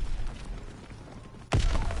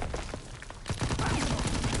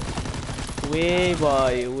 Way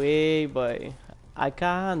boy, way boy. I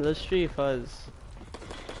can't handle strafers.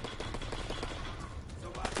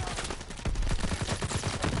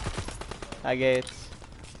 I get it.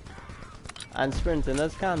 And sprinting,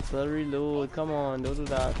 let's cancel, reload, come on, don't do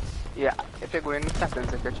that. Yeah, if you're going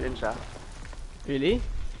settings if you're in chat. Really?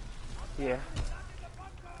 Yeah.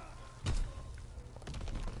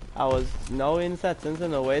 I was now in settings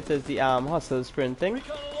and away it is the hustle sprinting.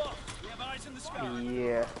 Recon aloft. We have eyes in the sky.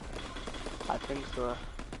 Yeah. I think so.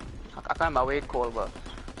 I can't remember what it's called, but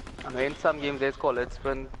I know in some games they call it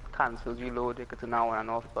sprint cancels reload, you get to now on and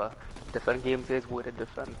off, but different games is worded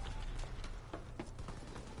different.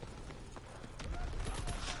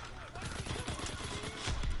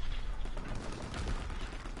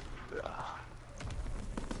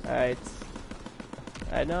 Alright.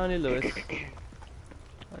 Alright, now on the lowest.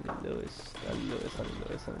 On the lowest, on the lowest, on the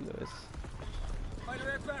lowest, on the lowest.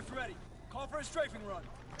 Fighter aircraft ready. Call for a strafing run.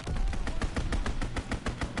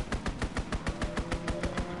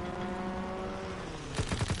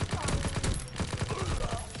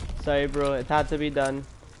 Sorry bro, it had to be done.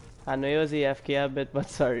 I know it was AFK a bit, but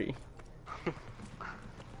sorry.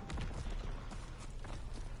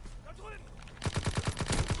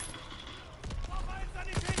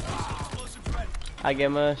 Explosives ready. I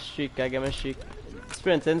get my streak, I get my streak.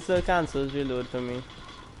 Sprinting still cancels reload for me.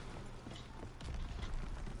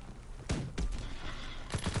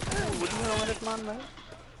 Wouldn't you know with it, man, right?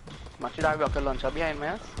 Much did I rocket launcher behind me,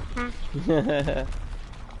 yes?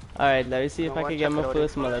 Alright, let me see if No I one can get my check it out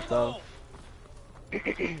first Molotov.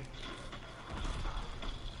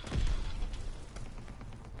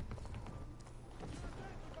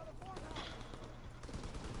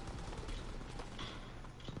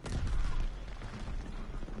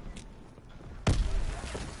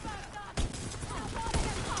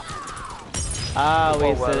 Ah,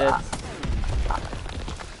 wasted it.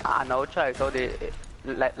 I know try so they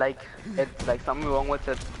like it's like something wrong with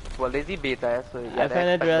it. Well there's the beta, so yeah. I find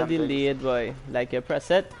it they real expect them to- delayed, boy. Like you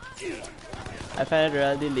press it. I find it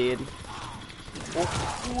real delayed.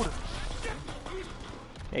 Oh,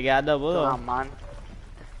 You got double oh though. man.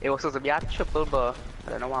 It was supposed to be a triple, but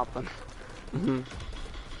I don't know what happened.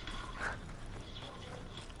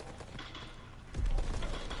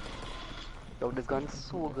 Yo, this gun's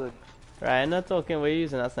so good. Right, I'm not talking, what are you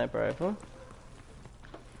using a sniper rifle?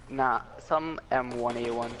 Nah, some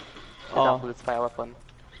M1A1. It's Oh. a bullet fire weapon.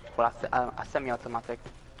 Well, a semi-automatic.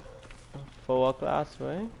 For what class,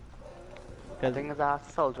 right? I think it's a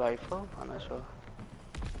assault rifle. I'm not sure.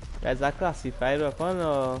 Is that classified weapon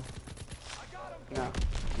or No,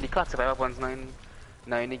 the classified weapons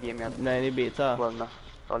not in the game yet. 90 beta? Well, no,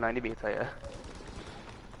 or 90 beta, yeah.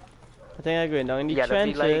 I think I'm going down the Yeah,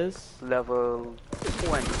 that'd be trenches. like level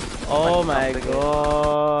 20. Oh 20 my something.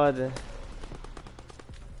 god.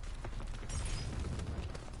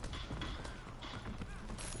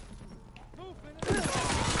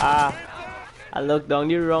 Ah, I looked down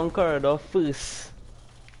the wrong corridor first.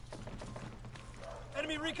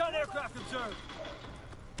 Enemy recon aircraft observed.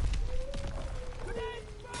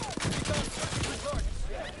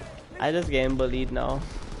 I just getting bullied now.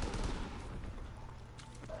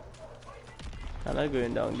 I'm not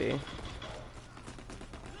going down there.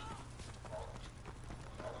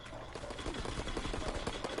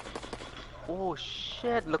 Oh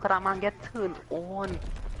shit, look at that man get turned on.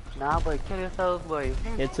 Nah boy, kill yourself boy.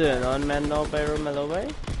 You turn on man now by Romello boy?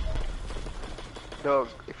 Dog,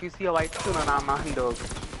 if you see a white turn on that man dog.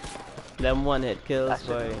 Them one hit kills That shit.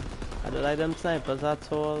 boy. I don't like them snipers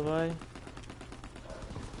at all boy.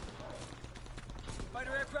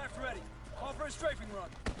 Fighter aircraft ready. Call for a strafing run.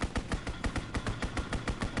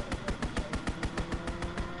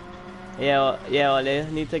 Yeah, well, they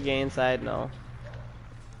need to get inside now.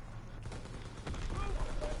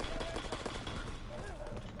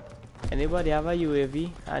 Anybody have a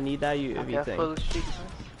UAV? I need that UAV Okay, thing. full streak.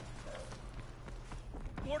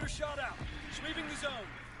 Mortar shot out. Sweeping the zone.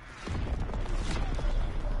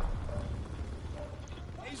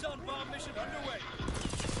 Azon bomb mission underway.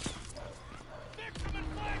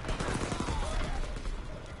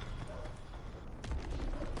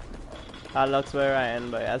 That looks where I am,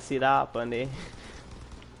 but I see that happen there.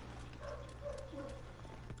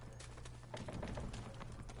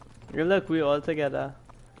 You look, we all together.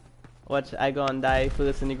 Watch, I go and die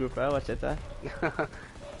first in the group, right? Watch it, huh?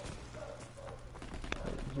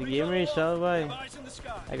 The game Rachel, boy. Eyes in the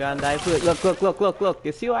sky. I go and die first. Look.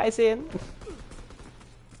 You see what I saying?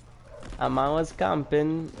 A man was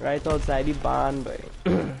camping right outside the barn, boy.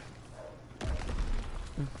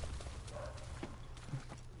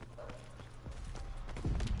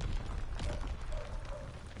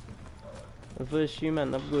 The first stream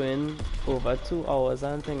ended up going over 2 hours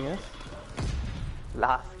and thing, yes?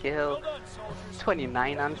 Last kill, Well done, soldiers.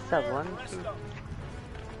 29 and 7. Rest up.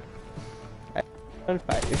 On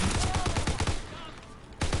 5.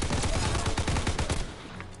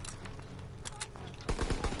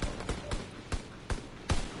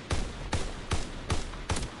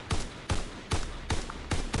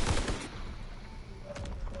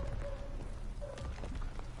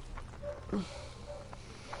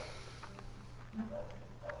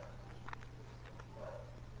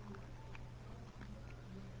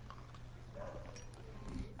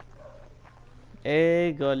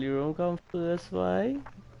 Hey, GodlyRomee come first, why?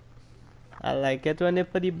 I like it when they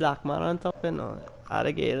put the black man on top, you know. I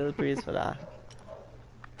gotta get a little praise for that.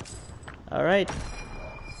 Alright.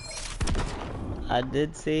 I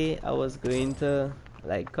did say I was going to,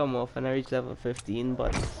 like, come off when I reach level 15,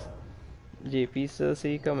 but JP still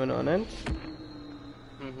see coming on it.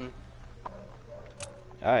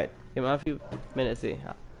 Alright, give me a few minutes, eh?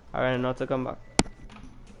 Alright, not to come back.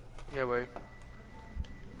 Yeah, boy.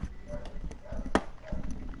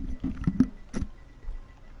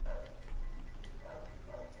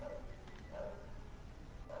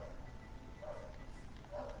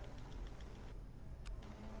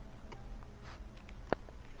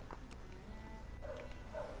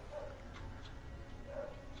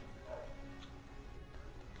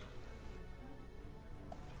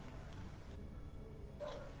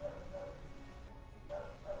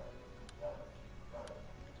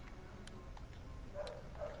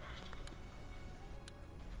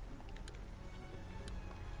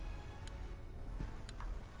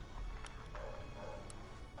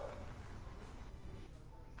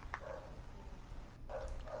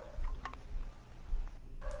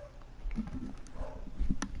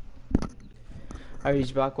 I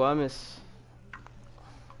reach back where I miss.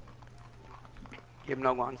 Game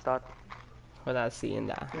now going to start. What I see in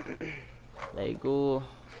that. There you go.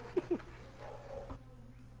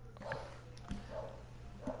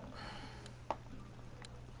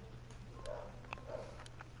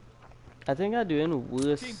 I think I'm doing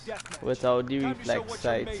worse Team deathmatch. without the Time to show reflex what you're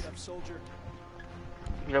sights. made of, soldier.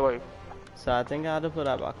 Yeah, boy. So I think I had to put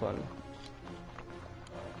that back on.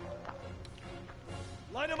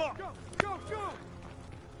 Line them up. Go.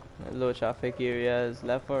 Low traffic areas,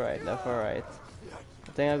 left or right, left or right.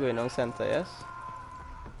 I think I'm going on center, yes?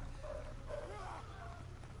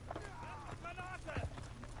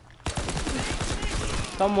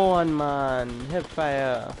 Come on, man. Hip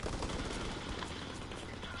fire.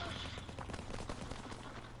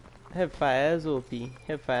 Hip fire is OP.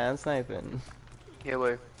 Hip fire and sniping. Yeah,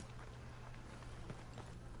 boy.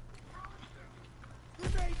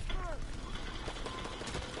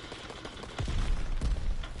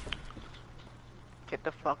 Get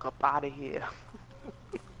the fuck up out of here.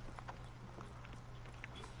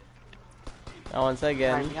 And once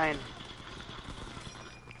again, Behind.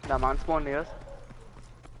 The man spawned there.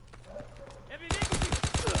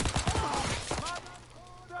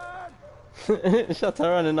 shut her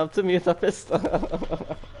running up to me with a pistol.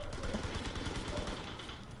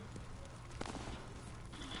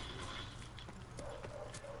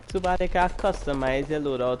 Too bad they can't customize your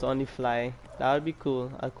loadout on the fly. That would be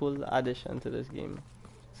cool, a cool addition to this game.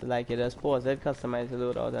 So like you just pause it, customize the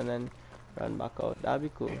loadout and then run back out. That would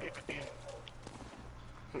be cool.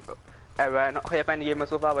 Alright, how you find the game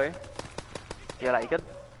so far, boy? You like it?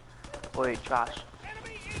 Boy, trash.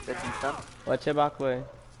 It's decent. Watch your back, boy.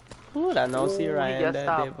 Ooh, I now see Ooh, he Ryan gets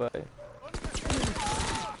there,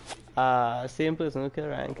 boy. Same person who killed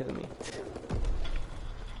Ryan killed me.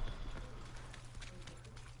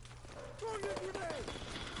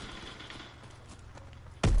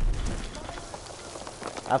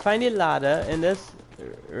 I find the ladder in this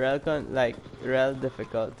real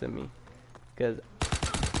difficult to me, cause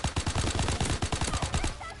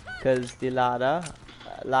the ladder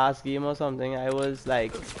last game or something I was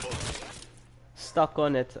like stuck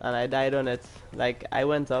on it and I died on it. Like I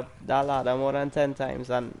went up that ladder more than 10 times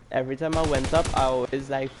and every time I went up I always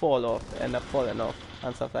like fall off, end up falling off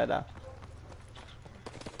and stuff like that.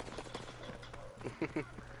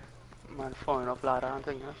 Man, falling up ladder and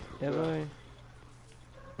things. Yeah boy.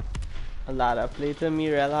 A ladder play to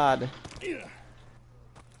me real hard.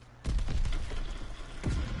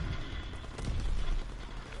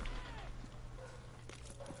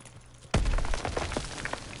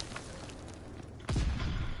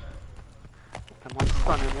 I'm on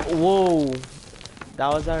stunning it. Whoa!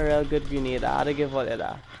 That was a real good grenade. I had to give all of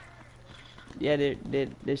that. Yeah,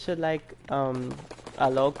 they should like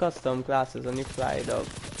allow custom classes on the fly dog.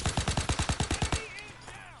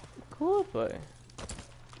 Cool boy.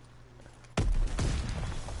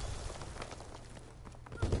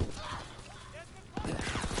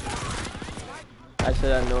 I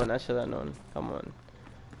should have known. Come on.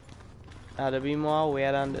 I had to be more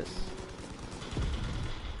aware than this.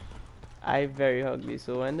 I very hungry,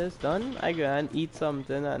 so when this done, I go and eat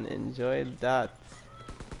something and enjoy that.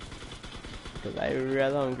 Cause I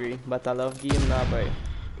real hungry, but I love game now, boy.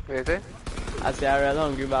 What is it? I say I real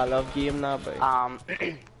hungry, but I love game now, boy.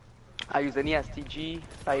 I use an STG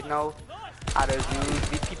right now. I just use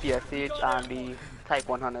the PPSH and the Type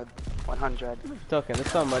 100. Talking to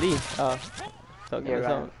somebody. Talking Yeah, to right.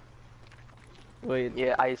 some. Wait.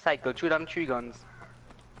 Yeah, I cycle through them 3 guns.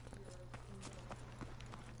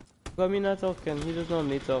 Come in not talking. He just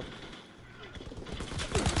normally talk.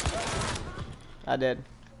 I dead.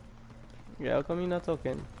 Yeah, how come you not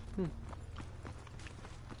talking?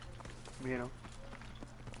 You know.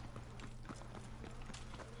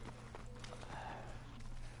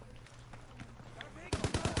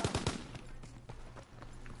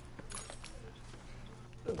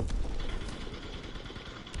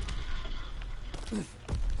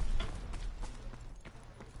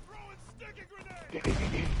 Throwing sticky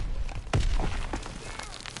grenade!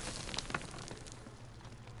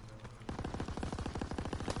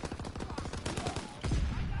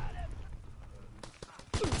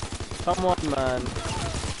 Come on, man.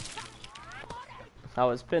 I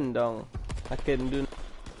was pinned down. I couldn't do.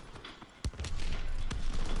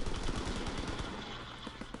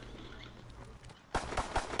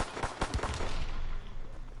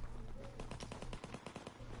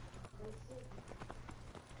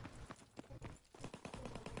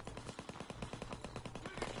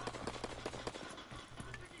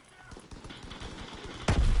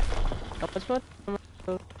 How much more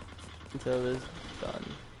time until this done?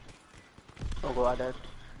 Oh god, that.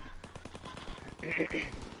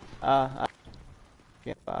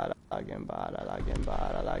 Lagging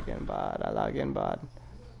bad.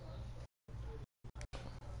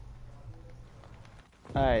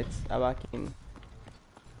 Alright, I'm back in.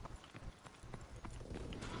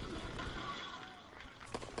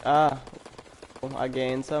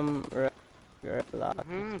 Again some lag.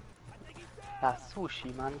 That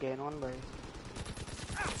sushi man getting on by.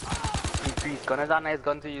 The grease gun is a nice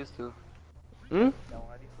gun to use too.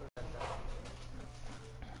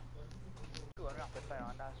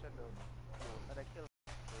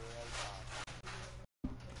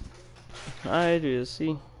 I do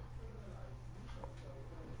see.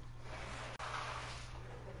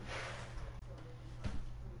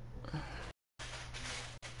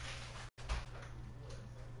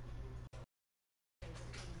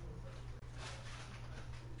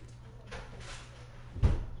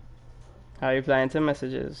 How are you replying to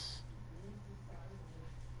messages?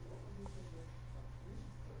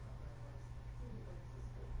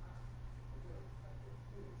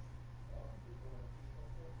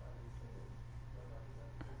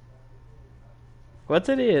 What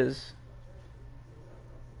it is?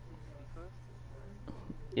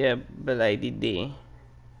 Yeah, but like the day.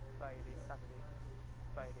 Friday, Saturday,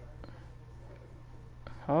 Friday.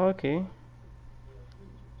 Oh, okay.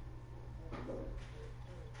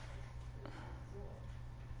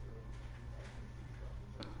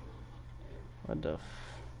 What the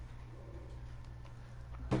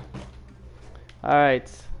Alright.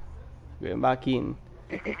 Going back in.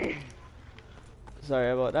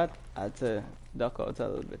 Sorry about that. I had to duck out a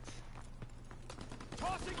little bit.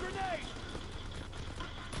 Tossing grenade!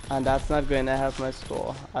 And that's not going to help my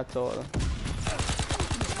score at all.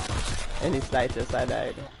 Any slightest I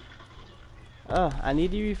died. Oh, I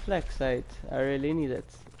need the reflex sight. I really need it.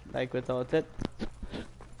 Like without it,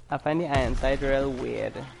 I find the iron sight real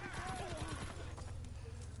weird.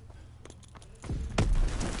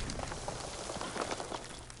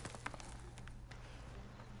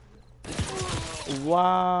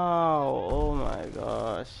 Wow! Oh my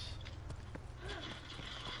gosh.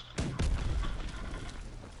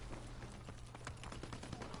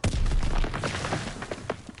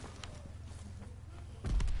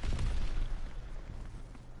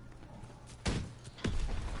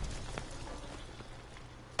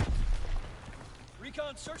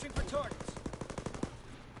 Recon searching for targets.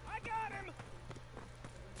 I got him.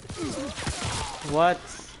 What?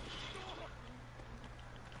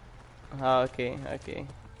 Oh, okay, okay.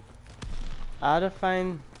 How to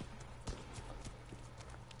find...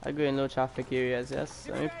 I go in low traffic areas, yes?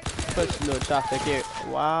 Let me push low traffic area.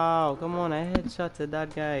 Wow, come on, I headshotted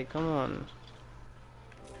that guy, come on.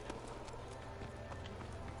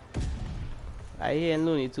 I hear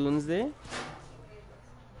Looney Tunes there.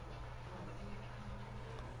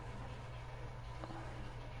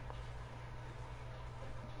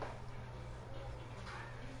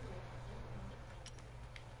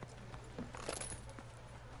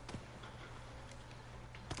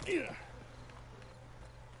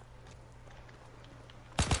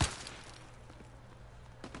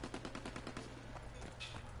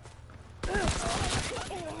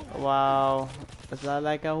 Wow, it's not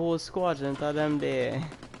like a whole squadron of them there.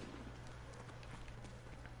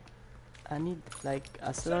 I need like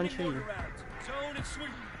a Sending tree. mortar rounds. Zone and sweep.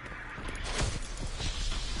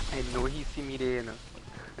 I know he see me there, you know.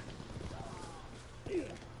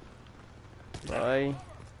 Boy.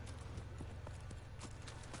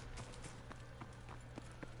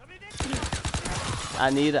 I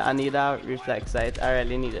need a reflex sight. I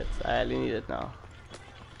really need it. I really need it now.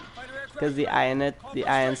 Because the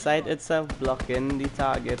iron sight itself blocking the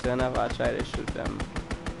target whenever I try to shoot them.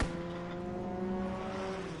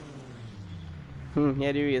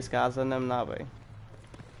 Here the race cars on them now, boy.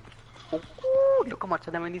 Oh, look how much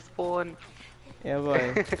of them in this spawn. Yeah,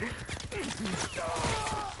 boy.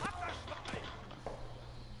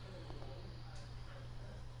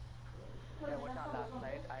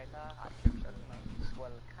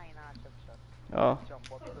 Oh.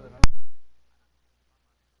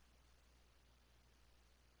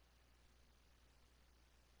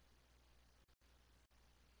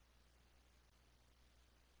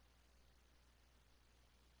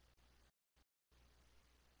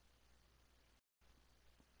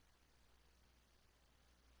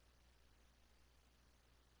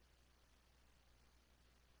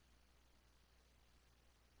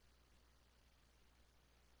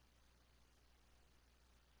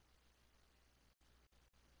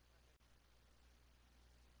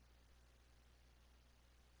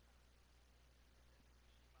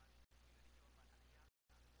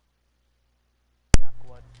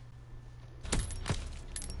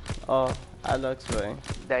 Oh, that looks boy.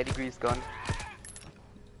 9 degrees gone.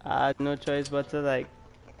 I had no choice but to like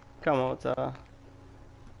come out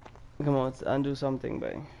and do something,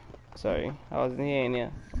 boy. Sorry, I wasn't hearing you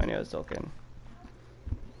when you was talking.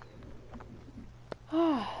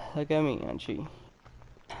 Look at me, Anchi.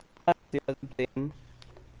 I was playing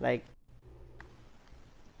like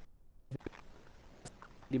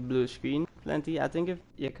the blue screen plenty. I think if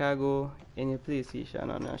you can go in your PlayStation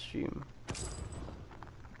on your stream.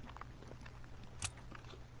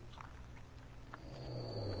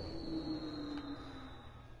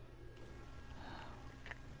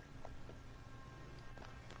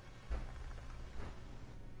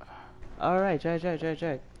 Alright, check.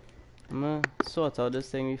 I'm gonna sort out this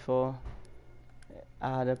thing before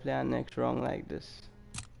I had to play a next round like this.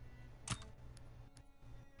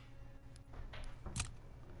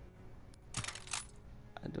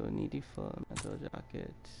 I don't need the full metal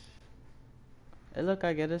jacket. Hey look,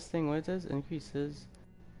 I get this thing, what it is? Increases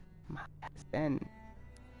my SN.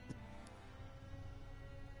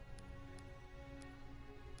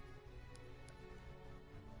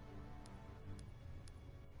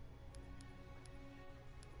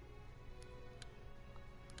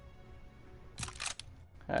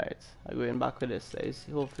 Alright, I'm going back with this guys.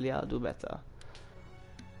 Hopefully I'll do better.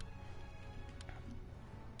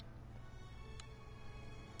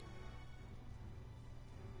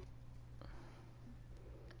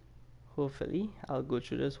 Hopefully I'll go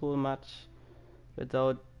through this whole match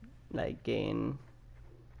without like getting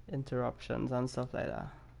interruptions and stuff like that.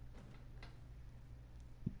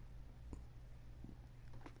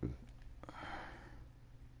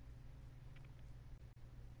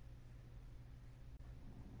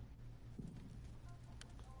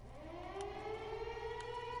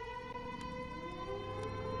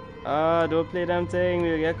 Ah, don't play them thing,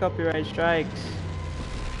 we'll get copyright strikes.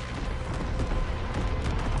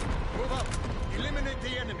 Move up. Eliminate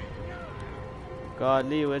the enemy.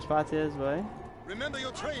 Godly, which part is, boy? Remember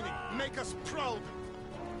your training. Make us proud.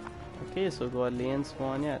 Okay, so Godly ain't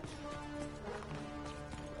spawn yet.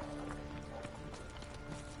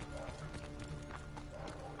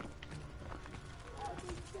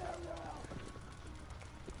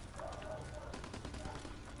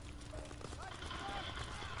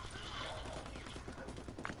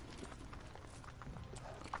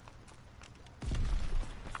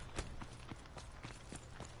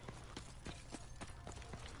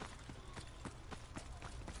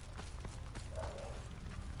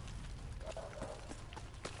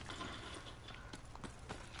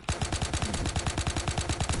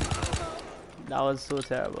 That was so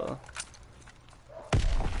terrible.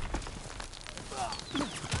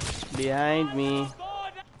 Behind me.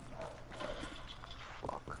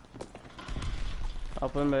 Fuck.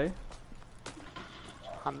 Open, boy.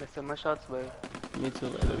 I'm missing my shots, boy. Me too,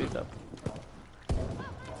 boy. Look it up.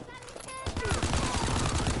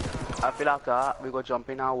 I feel after that, we go jump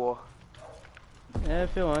in our war. Yeah,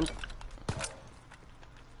 if you want.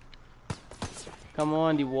 Come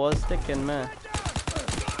on, the wall's sticking, man.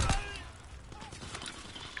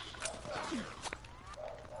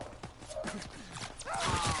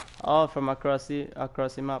 Oh, from across the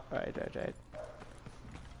map. Right.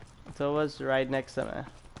 So it was right next to me.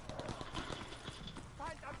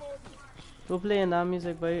 Who playing that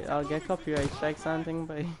music, boy? I'll get copyright strikes and thing,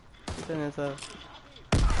 boy. Turn yourself.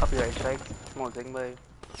 Copyright strike, small thing, boy.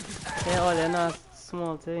 Yeah, oh, they're not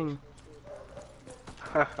small thing.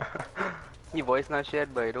 Your voice not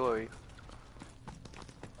shared, boy, don't worry.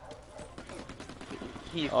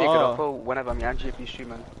 He's taking Oh. off for whenever me and JP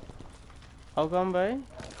streaming. How come, boy?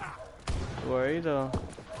 Worry though.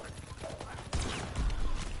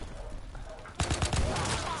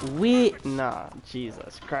 Wait, nah,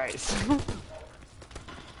 Jesus Christ.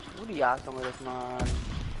 Who do you ask some of this, man?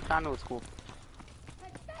 Can't no scope.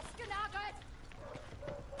 Festgenagelt!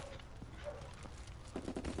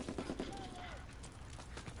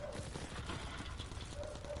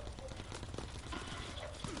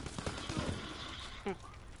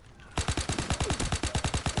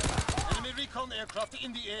 Enemy recon aircraft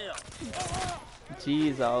in the air.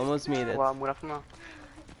 Jeez, I almost made it. Wow, I'm gonna have to.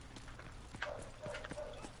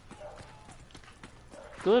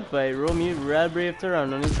 Good boy, Romeo, real brave to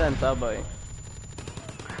run on the center, boy.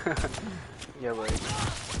 Yeah, boy.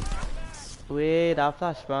 Wait, that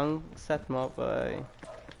flashbang set me up, boy.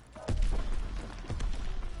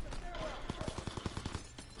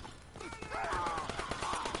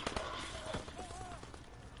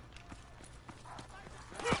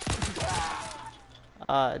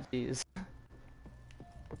 Ah, jeez.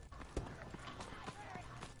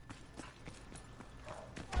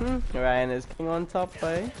 Ryan is king on top,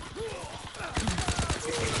 boy.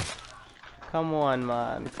 Come on,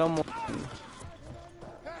 man. Come on.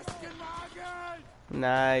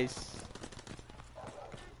 Nice.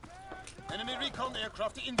 Enemy recon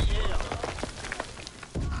aircraft in the air.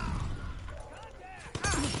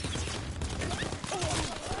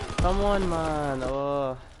 Come on, man.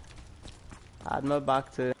 Oh. I had my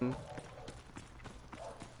back to him.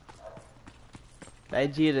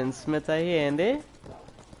 That Jaden Smith I hear, ain't they?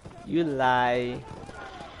 You lie.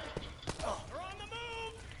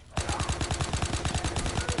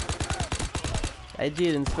 That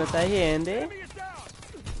Jaden Smith I hear, ain't they?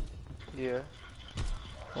 Yeah.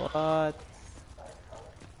 What?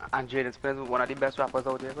 And Jaden Smith is one of the best rappers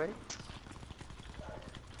out there, right?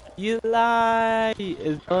 You lie!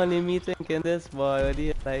 It's only me thinking this, boy. What are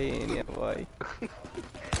you lying here, boy?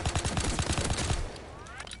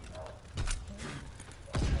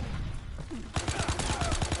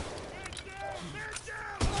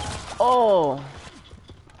 Oh!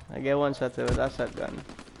 I get one shot with that shotgun.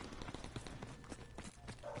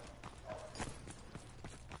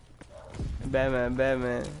 Batman.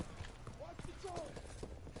 Batman.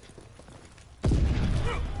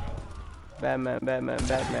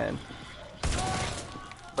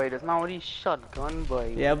 Boy, this man with his shotgun,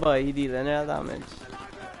 boy. Yeah, boy, he dealing real damage.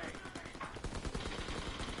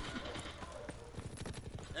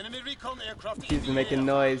 Enemy recon aircraft He's in the making air.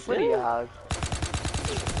 noise. What do you have?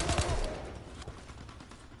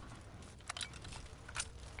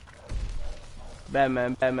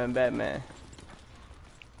 Batman.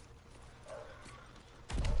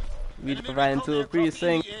 We Enemy ran recon to a aircraft in the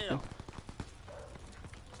precinct. air.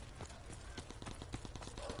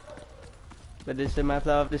 But this shit might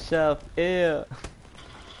fly off the shelf. Ew.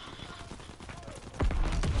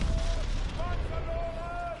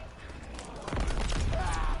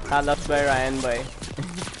 Hard luck by Ryan, boy.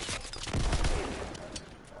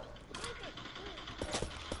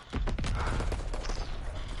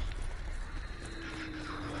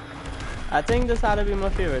 I think this had to be my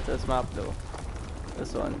favorite this map though.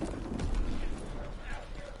 This one.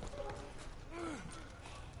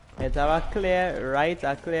 It have a clear right,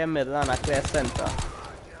 a clear middle, and a clear center.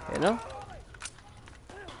 You know?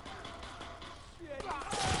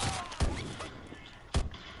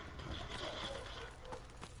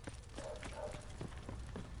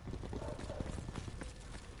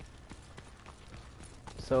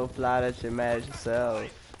 So flat that you manage yourself.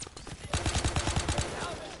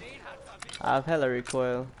 I have hella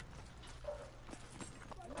recoil.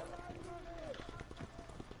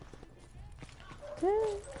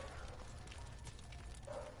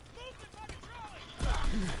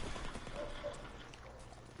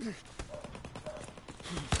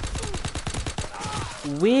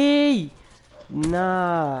 Wee!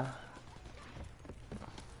 Nah.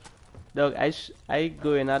 Dog, I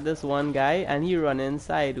go in at this one guy and he running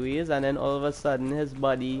sideways and then all of a sudden his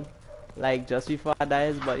body, like just before I die,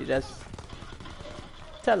 his body just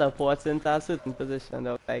teleports into a certain position,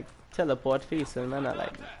 dog. Like teleport facing, man. I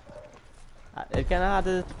like it kinda hard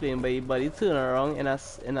to explain, but his body turn around in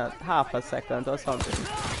a half a second or something.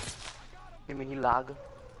 You mean he lag?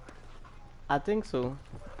 I think so.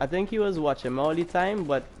 I think he was watching me all the time,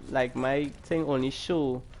 but like my thing only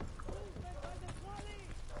show.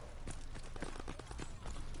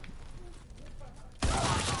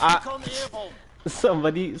 Recon airborne.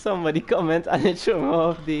 Somebody comment and it show me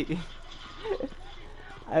off the.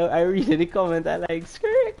 I read the comment. I like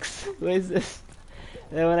Skrix. What is this?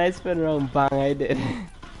 Then when I spin around, bang! I did.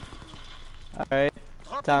 All right.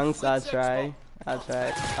 Thanks. I'll try.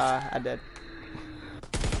 I did.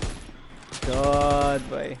 God,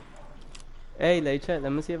 boy. Hey,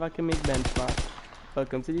 let me see if I can make benchmark.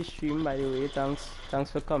 Welcome to the stream, by the way. Thanks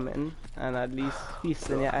for coming and at least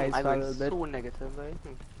feasting your eyes I for a went little bit. so negative, right?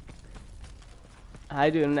 I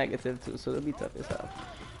do negative too, so don't be tough yourself.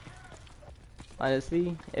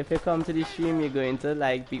 Honestly, if you come to the stream, you're going to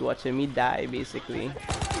like be watching me die, basically.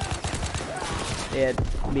 Yeah,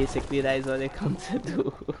 basically that is what they come to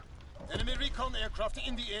do. Enemy recon aircraft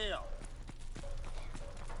in the air.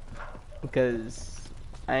 Because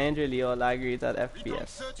I ain't really all that great at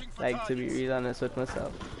FPS. Like, to be real honest with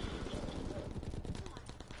myself.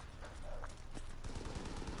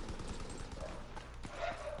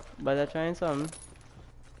 But I'm trying some.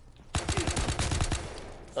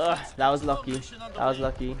 Ugh, that was lucky. That was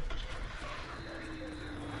lucky.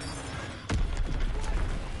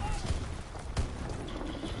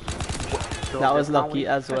 That was lucky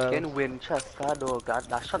as well. Freaking Winchester, dog.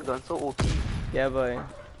 That shotgun so OP. Yeah, boy.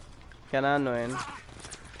 Kinda annoying.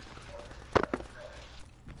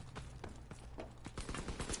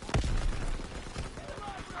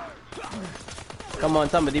 Come on,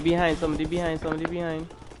 somebody behind.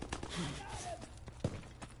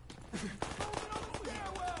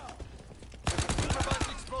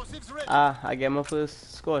 Ah, I get my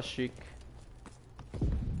first score streak.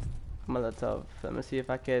 Molotov. Let me see if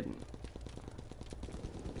I can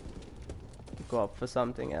go up for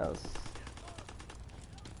something else.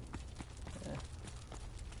 Yeah.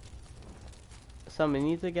 Somebody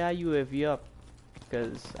needs to get UAV up,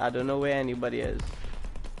 because I don't know where anybody is.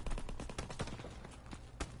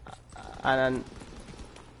 And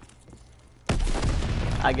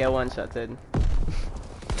I get one-shotted.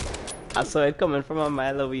 I saw it coming from a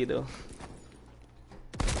mile away though.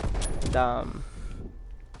 Damn.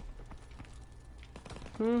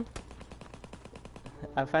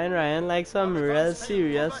 I find Ryan like some real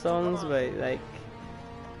serious songs, but like,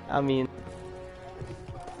 I mean,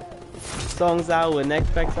 songs I wouldn't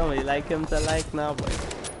expect somebody like him to like now, but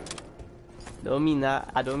don't mean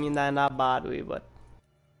that. I don't mean that in a bad way, but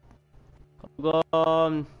go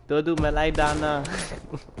on, don't do me like that now.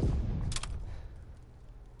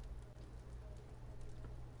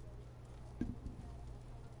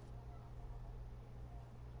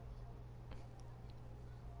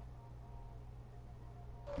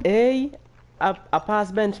 Hey, I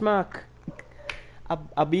passed benchmark.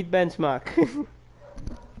 I beat benchmark.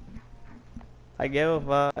 I gave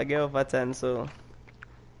over 10, so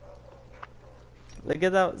look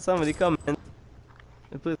at that. Somebody comment.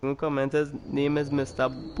 The person who commented, his name is Mr.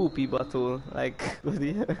 Poopy Bottle. Like, what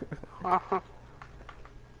the hell?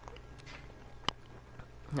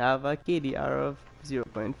 I have a KDR of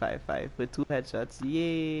 0.55 with 2 headshots.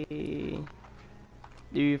 Yay!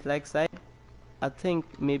 The reflex sight, I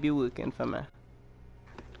think, maybe working for me.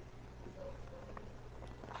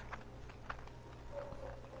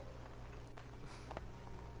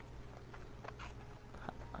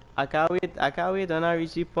 I can't wait when I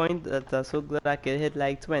reach the point that I'm so glad I can hit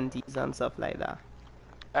like 20s and stuff like that.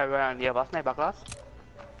 Everyone, yeah, what's my backlash?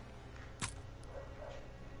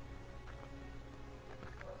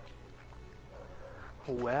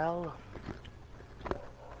 Well,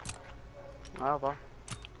 well.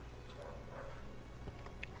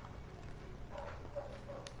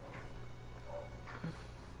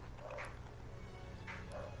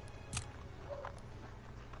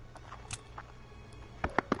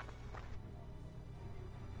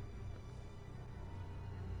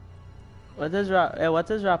 What is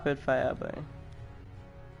rapid fire, boy?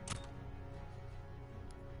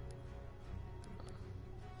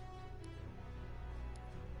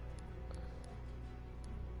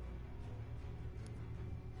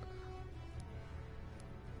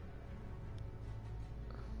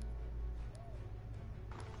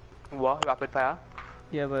 What? Rapid fire?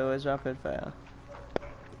 Yeah, boy, what's rapid fire?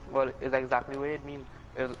 Well, it's exactly what it means.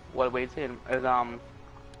 What it's saying is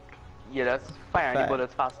yeah, that's firing the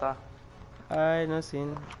bullets faster. Alright, no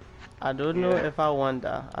scene. I don't know if I want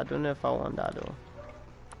that. I don't know if I want that though.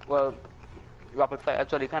 Well, rapid fire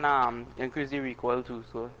actually can increase the recoil too,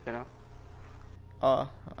 so you know. Oh,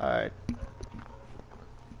 alright.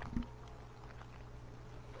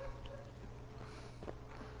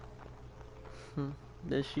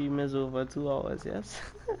 The stream is over 2 hours, yes.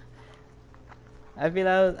 I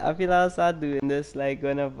feel I'll start doing this like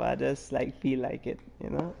whenever I just like feel like it, you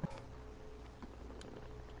know?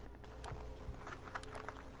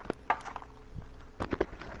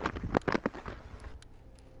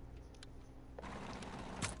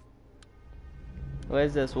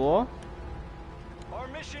 Where's this war? Our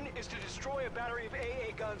mission is to destroy a battery of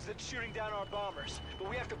AA guns that's shooting down our bombers. But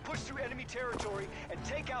we have to push through enemy territory and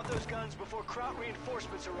take out those guns before Kraut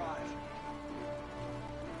reinforcements arrive.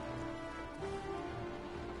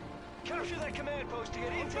 Capture that command post to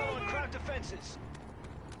get intel on Kraut defenses.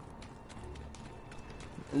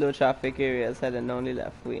 Low traffic areas heading down the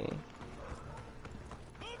left way.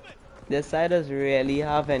 This side doesn't really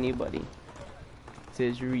have anybody. So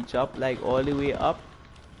just reach up like all the way up.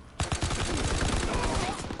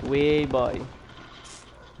 Way boy.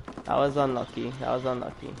 That was unlucky. That was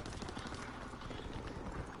unlucky.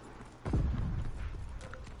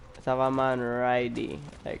 Let's have a man righty.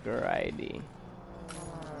 Like righty.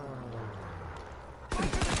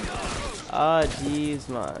 Oh jeez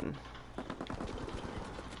man.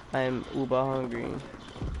 I'm uber hungry.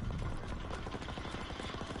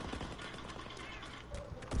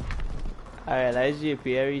 Alright, let's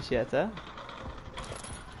GP reach yet, huh?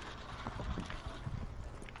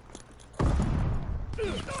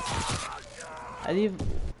 I leave.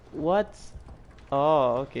 What?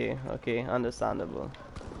 Oh, okay, okay, understandable.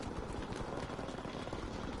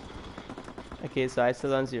 Okay, so I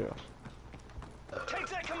still on 0. Take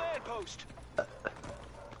that command post.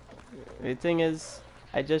 The thing is,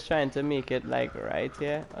 I just trying to make it like right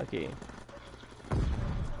here. Okay.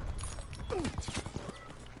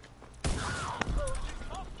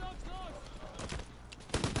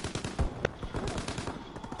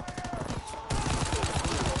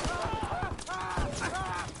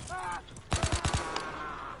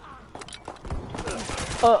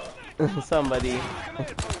 Oh, somebody.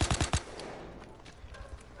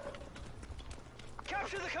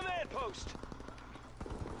 Capture the command post.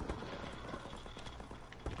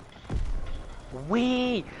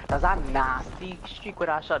 Wait, that's a nasty streak with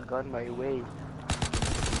that shotgun, by the way.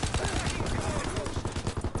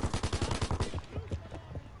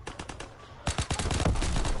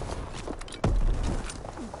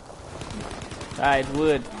 Alright,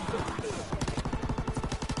 wood.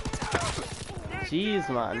 Jeez,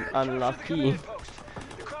 man, unlucky. The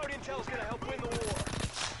Kraut intel's gonna help win the war.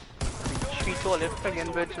 Street to lift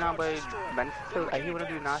again, bridge now by Ben still. Are you gonna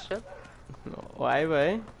do Nasha? Why,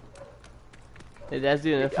 boy? That's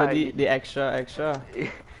doing it for the extra.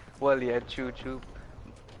 Well, yeah, true.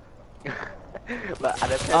 But at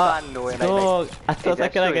the same time, no, no, I thought I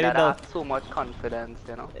could get it down. So much confidence,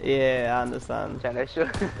 you know. Yeah, I understand. And I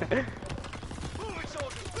should. Moving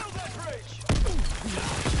soldiers, build that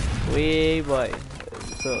bridge. Way, boy.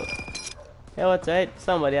 So, yeah, what's right?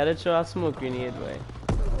 Somebody had to throw a smoke grenade, boy.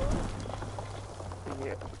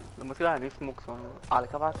 Yeah, the most guy need smoke on. I'll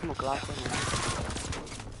cover smoke last one.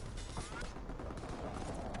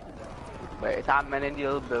 But it's a man in the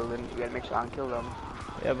old building. We gotta make sure I kill them.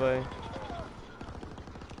 Yeah, boy.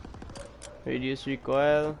 Reduce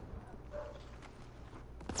recoil.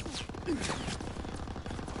 Build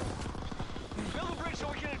a bridge so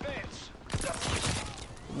we can advance.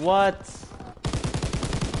 What?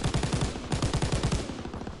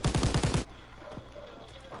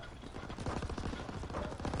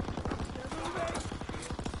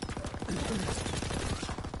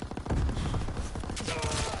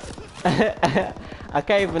 I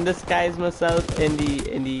can't even disguise myself in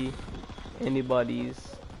the bodies.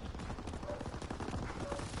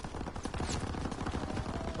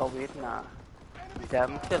 Oh wait, nah.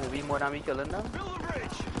 Them killing me more than me killing them. Build a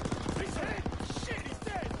bridge. He's dead. Shit, he's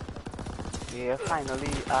dead. Yeah, finally,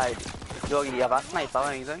 Yo, you have a sniper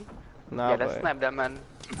or anything? Nah, yeah, boy. let's snipe them in.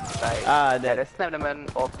 Right. Ah, yeah, that. let's snipe them in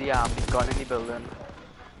off the gun in the building.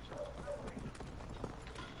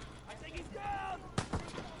 I think he's dead.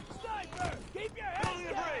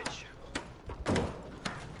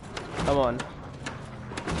 Come on.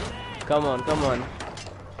 Come on, come on.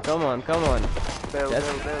 Come on, come on. Build.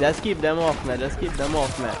 Just keep them off, man. Just keep them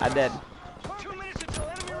off, man. I'm dead. 2 minutes until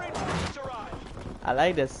enemy reinforcements arrive. I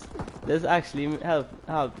like this. This actually help.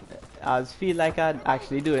 I feel like I'm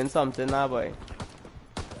actually doing something now, boy.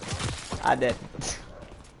 I dead.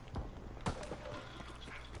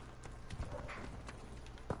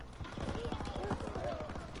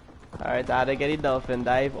 Alright, I had to get the dolphin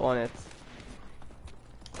dive on it.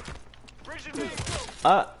 Bridge is being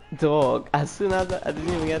built. Dog. As soon as I didn't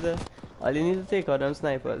even get the. All you need to take out them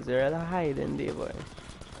snipers. They're all hiding there, boy.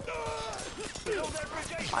 Build that bridge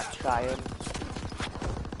ASAP. I'm trying.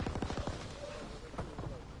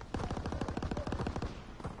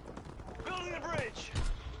 Building the bridge.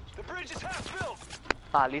 The bridge is half built.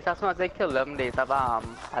 At least as soon as I kill them, they have a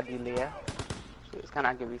delay. So it's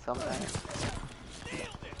gonna give you some time.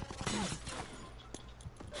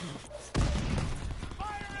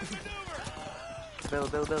 Fire and maneuver.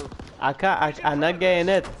 Build. I'm not getting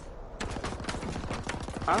it.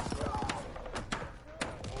 Huh? 1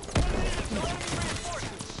 minute until enemy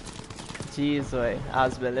reinforcements. Jeez, boy. I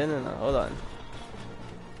was building it now. Hold on.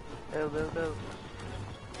 Build.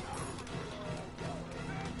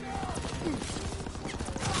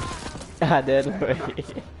 I did, boy.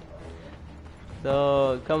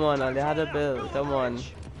 So, come on, I had to build. Come on.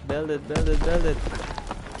 Build it. Bridge is being built.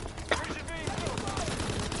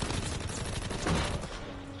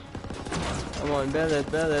 Come on, build it.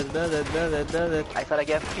 I thought I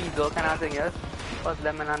get feeble kind of thing, yes? Plus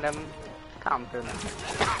them and them camping.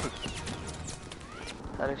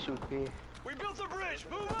 Gotta shoot me. We built the bridge.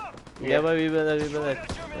 Move up. Yeah, but we build it.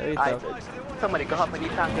 Very tough. Somebody go up and you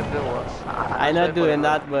can't give the war. I'm not doing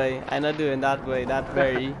that, boy. That's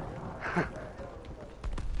very...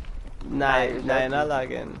 Nah, not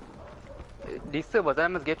lagging. These servers, I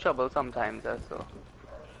must get trouble sometimes, so.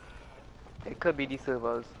 It could be these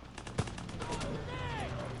servers.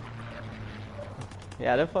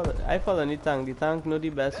 Yeah, I follow the tank. The tank know the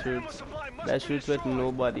best route. Ammo supply must Best be route with destroyed.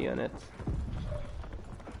 nobody on it.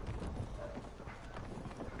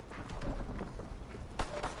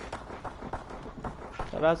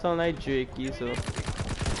 So that sound like Drakey, so.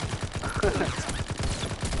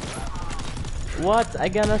 What? I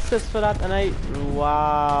got an assist for that and I...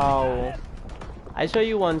 Wow. I show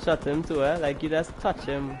you one shot him too, eh? Like you just touch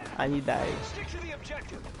him and he died. Stick to the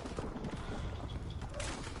objective.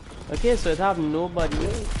 Okay, so it have nobody.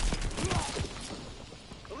 Eliminate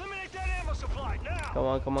that ammo supply now.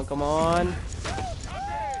 Come on.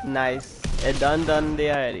 Nice. It done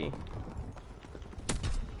there already.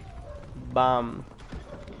 Bam.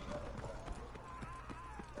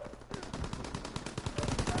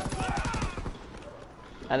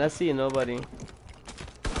 And I see nobody.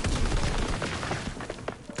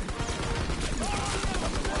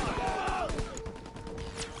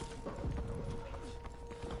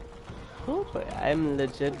 Oh boy, I'm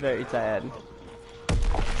legit very tired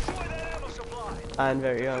Destroy that ammo supply. and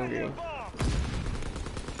very hungry. Bomb. The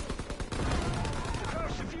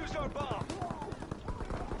crouch defused our bomb.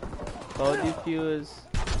 How defuse?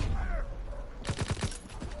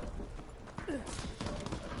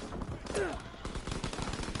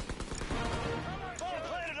 Bomb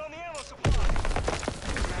planted on the ammo supply.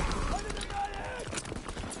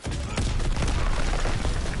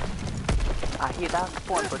 I hear that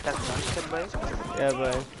spawn protection, shit, boy. Yeah,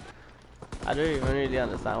 boy. I don't even really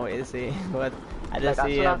understand what you say, but I just Like,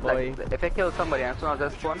 say as soon yeah, as, boy. like, if I kill somebody and as soon as they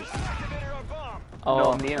spawn, Activated our bomb. Oh,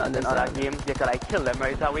 normally in other understand. games they could like kill them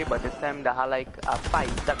right away, but this time they have like a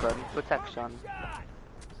 5-second protection,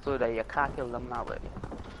 so that you can't kill them now. Way.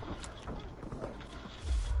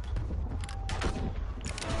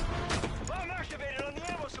 Bomb activated on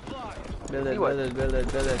the ammo supply. Build See it. what? Build it.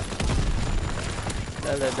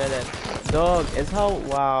 Dog, it's how,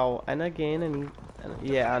 wow. And again, and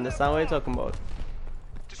yeah, I understand what you're talking about.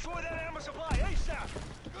 Destroy that ammo supply ASAP.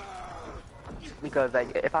 Because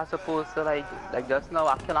like if I supposed to like just now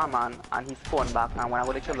I kill a man and he spawn back, and when I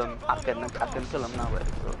go to kill him, I can kill him now. Way.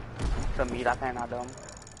 So to me that kind of dumb.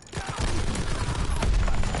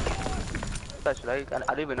 Especially like, I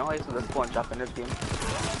don't even know how you do the spawn trap in this game.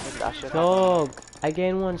 If that shit happen. Dog, I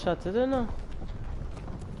gain one shot, I don't know.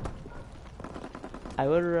 I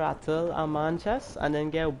will rattle a man chest and then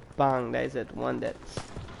get bang, that is it, one death.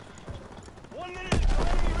 1 minute until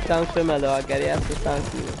enemy Thanks for Melo, I get the assist,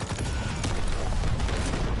 thank you.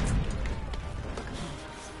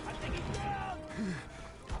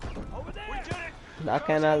 Over there. We did it. That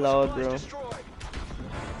kinda loud, Supplies bro. destroyed.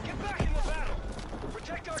 Get back in the battle.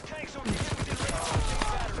 Protect our tanks so we can get within range of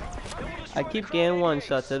the battery. Then we'll destroy I keep the getting Crowley one base.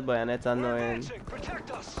 shotted, boy, and it's We're annoying. advancing.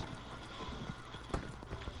 Protect us.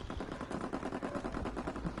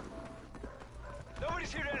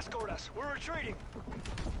 Nobody's here to escort us. We're retreating.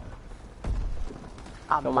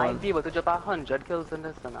 I Come might on. be able to drop 100 kills in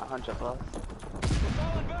this and 100 plus. We're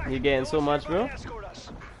falling back. You getting No so one's much, nearby bro? to escort us.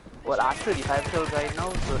 Well, I have 35 kills right now,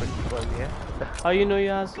 so the people here. How you know you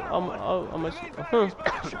have how much? The main battery's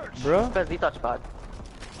by the church. Bro, Press the touchpad.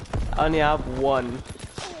 I only have one.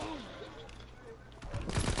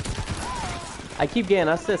 I keep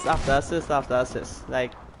getting assist after assist after assist.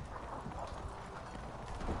 Like,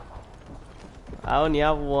 I only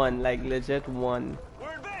have one, like legit one.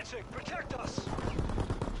 We're advancing. Protect us.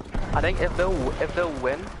 I think if they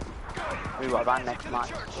win, we will run next match.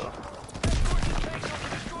 So. Escort the tanks up to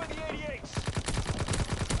destroy the 88s.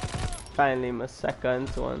 Finally, my second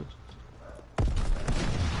one.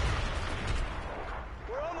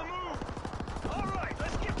 We're on the move. All right,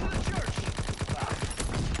 let's get to the church.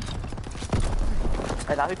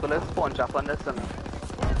 I thought people will spawn drop on this one. We're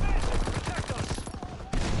advancing. Protect us.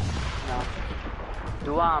 No.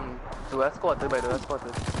 Do escort it, by do escort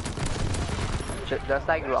it. Just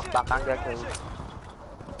like rock back and get killed.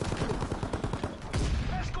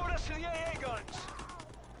 Escort us to the AA guns.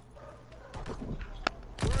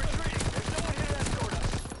 We're retreating. There's no one here to escort us.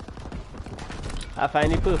 I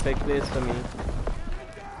find the perfect place for me.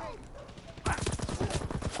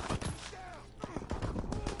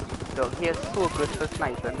 Dog, he is so good for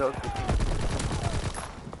sniping, dog.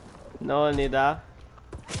 No only that.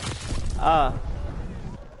 Ah.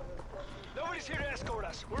 Nobody's here to escort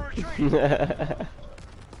us. We're retreating.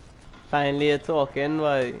 Finally you're talking,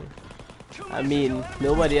 boy. I mean,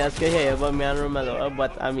 nobody else can hear about me and Romelo,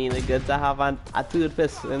 but I mean, it's good to have a third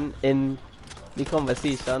person in the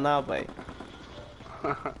conversation now, boy.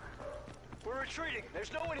 We're retreating.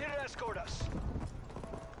 There's no one here to escort us.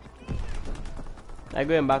 I'm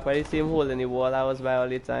going back by the same hole in the wall I was by all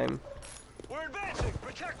the time. We're advancing.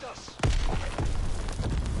 Protect us.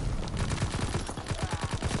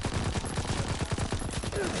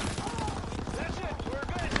 That's it. We're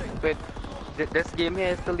advancing. Wait, this game here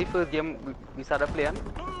is still the first game we started playing?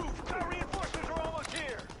 Move. Our reinforcements are almost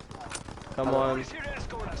here. Come on. Nobody's here to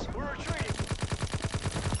escort us. We're retreating.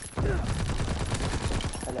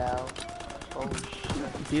 Hello. Oh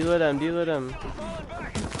shit. Deal with them, deal with them. We're falling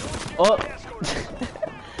back. Nobody's Oh! here to escort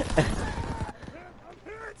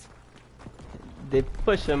us. They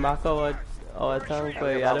pushing back our tank,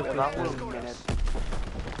 boy. You gotta push them.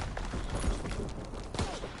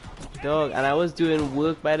 Dog, and I was doing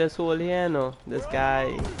work by this hole here, no? This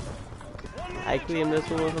guy. I claim this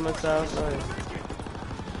hole for myself, boy.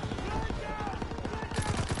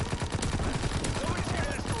 Nobody's here to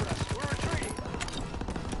escort us. We're retreating.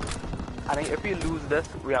 I think if we lose this,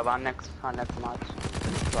 we have our next match.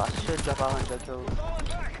 So I should drop 100 kills. Falling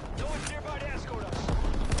back. No one's nearby to escort us.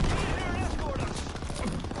 Get in here and escort us.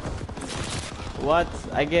 What?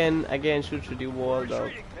 Again, shoot through the wall, dog.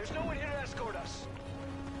 Retreating. There's no one here to escort us.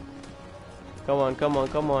 Come on, come on,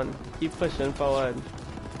 come on. Keep pushing forward.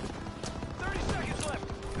 30 seconds left.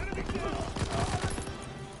 Enemy kill.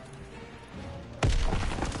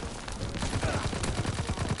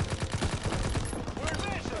 We're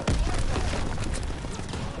advancing.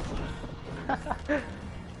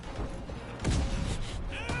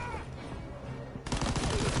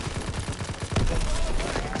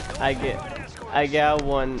 I get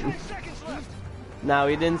one. 10 seconds left. Now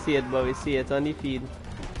we didn't see it, but we see it on the feed.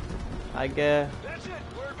 I get. That's it.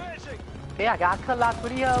 We're advancing. Hey, I got a collab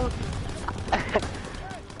video.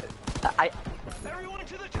 Everyone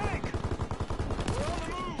to the tank.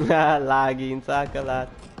 We're on the move. Lagging, Sakalat.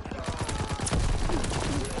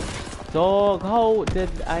 Dog, how did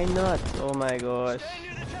I not? Oh my gosh. Stay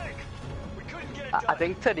near the tank. We couldn't get it I done.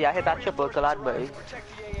 think today I hit that triple collab, boy. Protect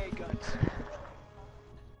the AA guns.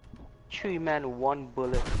 3 men, 1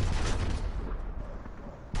 bullet.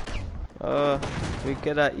 We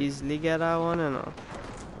could have easily get that one, you know.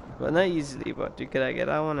 Well, not easily, but we could have get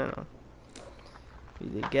that one, you know. We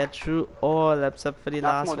did get through all except for the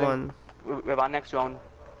That's last more one. We have our next round.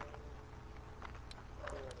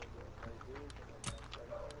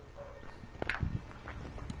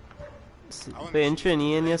 Playing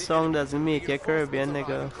Trini in your song doesn't make you Caribbean,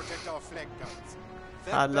 nigga.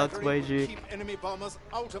 Hard luck, boy, Drake. Keep enemy bombers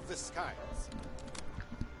out of the skies.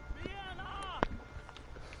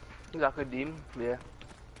 Exactly, Deem. Yeah.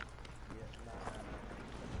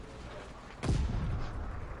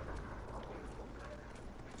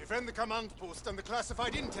 Defend the command post and the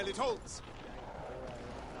classified intel it holds.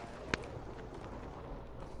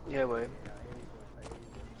 Yeah, boy.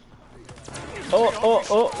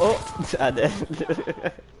 Oh. I did.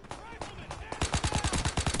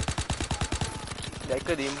 Like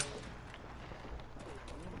a Deem.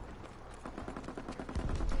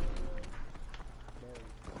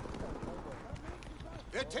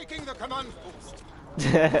 They're taking the command post.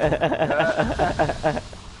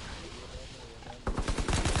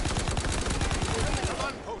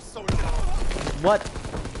 Command post, soldier. What?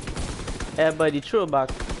 But the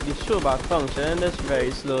throwback function is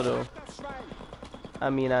very slow though. I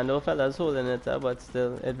mean, I know fellas holding it up, but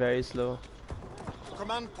still, it's very slow.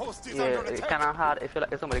 Command post is Yeah, under it's attack. kind of hard if,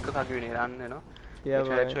 if somebody cook a grenade and, you know, Yeah, you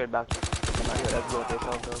try to boy. throw it back. Let's go take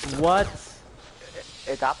out. What?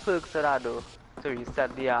 It got perks to that though, to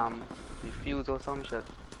reset the fuse or some shit.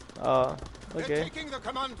 Oh, They're okay. taking the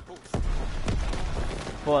command post.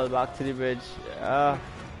 Fall back to the bridge.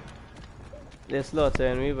 They're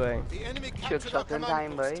slaughtering me, boy. The enemy Should captured our shot in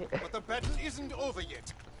time, command post, boy. but the battle isn't over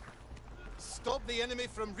yet. Stop the enemy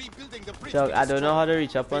from rebuilding the bridge. Chuck, I don't know how to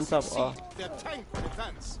reach If up they on top. succeed, Oh, their tank will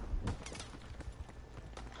advance.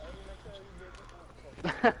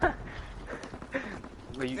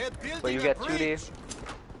 But you, They're but building you a get 2 bridge. days.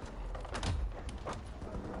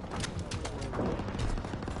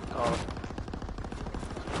 Oh.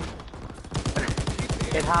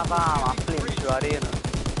 Keep the It have a enemy building flame through bridge. it, you know.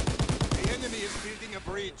 The enemy is building a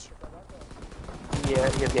bridge. Yeah,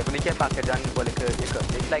 definitely get package and go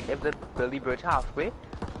it's like if the build the bridge halfway,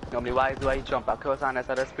 normally why do I jump across and I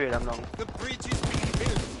start to spear them down? The bridge is being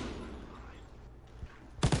built.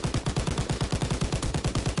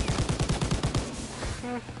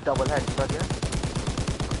 Double headshot, yeah?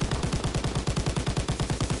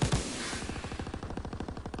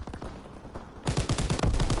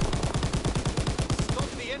 Stop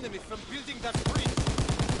the enemy from building that bridge.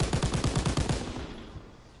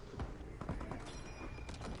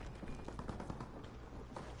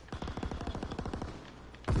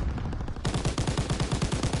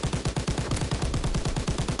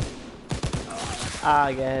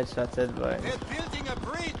 I get headshotted, boy. They're building a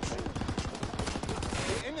bridge.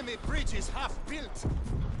 The enemy bridge is half built.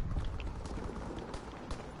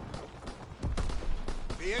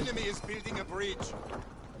 The enemy is building a bridge.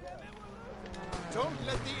 Don't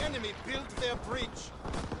let the enemy build their bridge.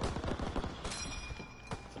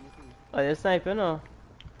 Oh, you're sniping, no?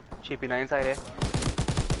 Chippy now inside there.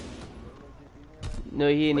 No,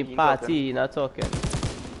 he in the But he party, talking. he not talking.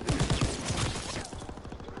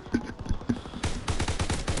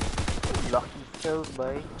 Lucky kills,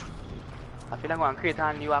 boy. I feel like I'm going to create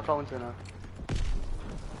a new account, you know.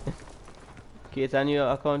 Create a new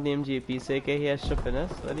account named JP so you can hear shipping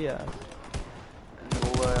us. What do you have? No,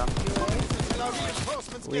 Until our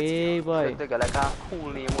reinforcements get Way, here. boy. Take like a cool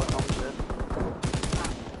name or some shit.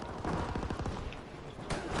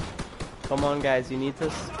 Come on, guys, you need to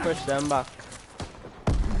push them back.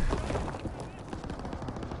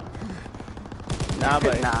 Nah,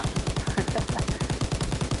 boy. Nah.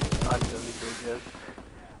 Until we do this.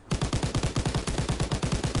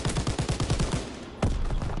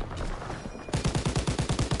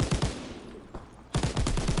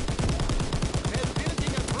 They're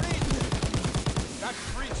building a bridge. That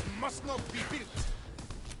bridge must not be built.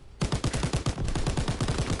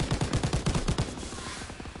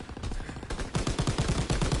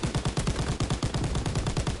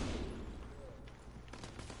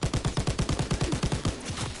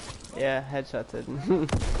 Yeah, headshotted.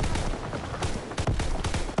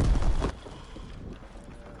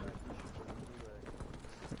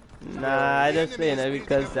 Nah, I just saying it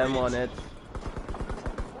because I'm on it.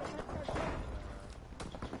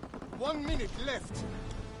 1 minute left.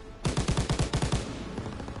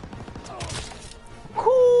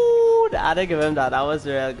 Cool! I had to give him that. That was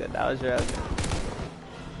real good. That was real good.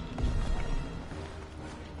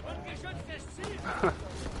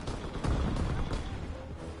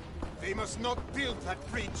 They must not build that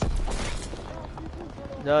bridge.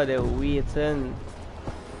 No, they're waiting.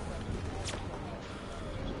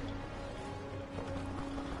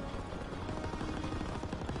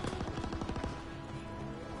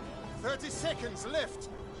 Seconds left.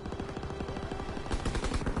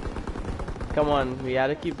 Come on, we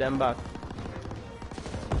gotta keep them back.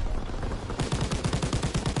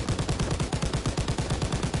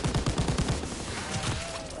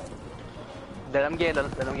 Let them get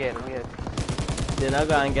it. They're not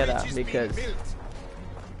gonna get Bridge her is being because built.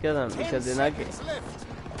 kill them 10 because they're not seconds left.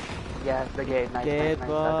 Yeah, the gate. Nice, get nice, nice.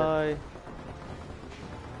 boy.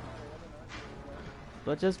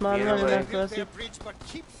 But just man Yeah, running boy. across Build their it. bridge, but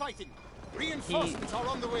keep fighting. Reinforcements are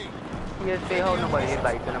on the way. He just say how nobody is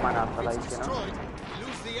like in a man after If like, it's you know. destroyed,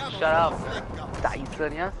 lose the ammo Shut up. for the flank guns.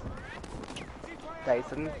 Dyson, yes?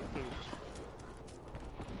 Dyson.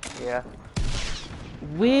 Yeah.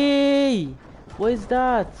 Way! What is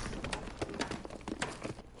that?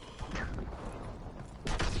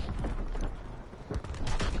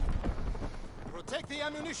 Protect the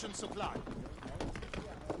ammunition supply.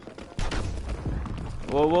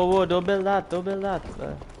 Whoa, whoa, whoa, don't build that, don't build that.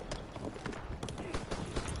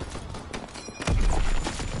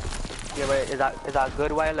 Yeah, but is that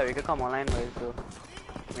good while we can come online, right? So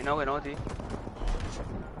we know, see.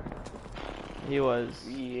 He was.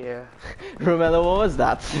 Yeah. Romelo, what was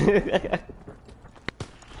that?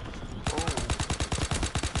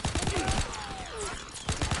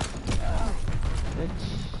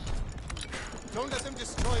 Don't let them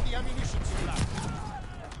destroy the ammunition supply.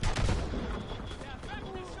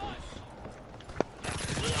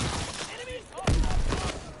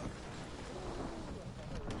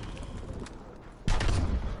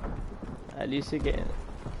 At least you get it.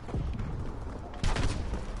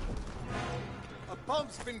 A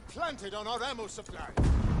bomb's been planted on our ammo supply.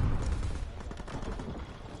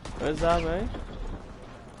 Where's that, right?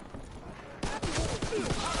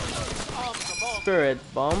 Arm the bomb. Spirit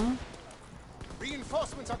bomb.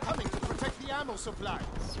 Reinforcements are coming to protect the ammo supply.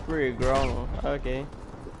 Spirit ground. Okay.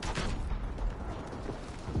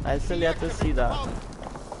 I still have to see that. Bomb.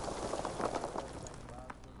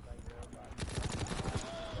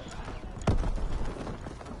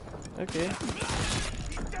 Okay.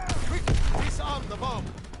 Quick, disarm the bomb.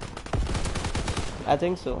 I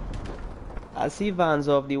think so. I see Vans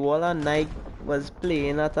off the wall and Nike was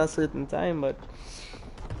playing at a certain time, but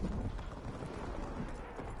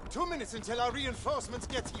 2 minutes until our reinforcements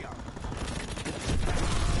get here.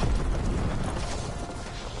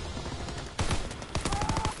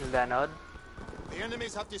 Leonard. The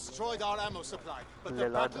enemies have destroyed our ammo supply, but the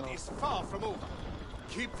Lillard. battle is far from over.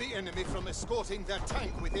 Keep the enemy from escorting their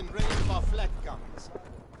tank within range of our flag guns.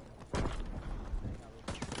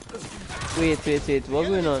 wait, what The going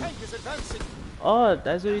enemy on? tank is advancing. Oh,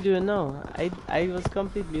 that's what you're doing now. I was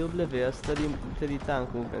completely oblivious to the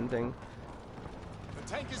tank movement thing. The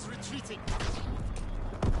tank is retreating.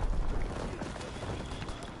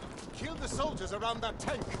 Kill the soldiers around that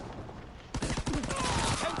tank. The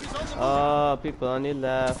tank is on the move. Oh, people on the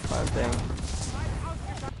left and thing.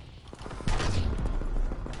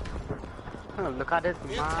 Oh, look at this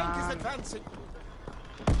Their tank is man. advancing.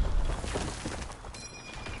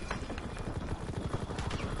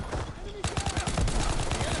 The enemy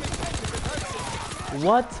tank is advancing.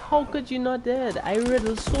 What? How could you not dead? I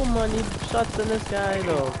riddled so many shots in this guy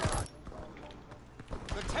though.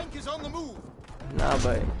 The tank is on the move. Nah,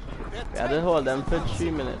 boy. Their We had to tank hold is them for advancing.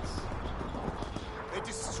 3 minutes. They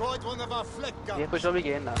destroyed one of our flag guns. Yeah, push up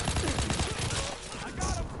again now.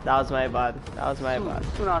 That was my bad. That was my bad.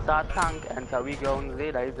 Soon as that tank enter we ground,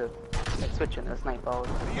 they like the switching the sniper out.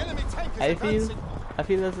 The enemy tank is I advancing.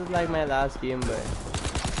 feel this is like my last game, boy.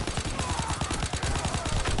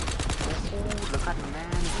 Oh, look at the man.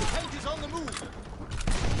 The tank is on the move.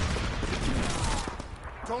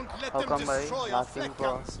 Don't let How them come by destroy our last flag game for-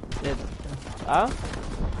 guns. It, huh?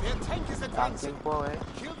 Their tank is Dancing advancing. for it.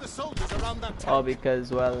 Kill the soldiers around that tank. Oh, because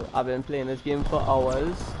well, I've been playing this game for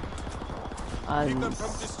hours, Keep and them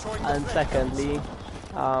from destroying the and flag guns. secondly,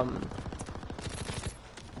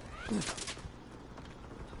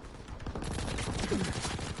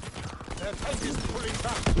 Their tank is pulling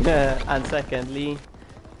back. and secondly,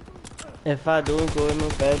 if I don't go in my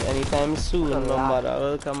bed anytime soon, my mother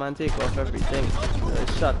will come and take off everything.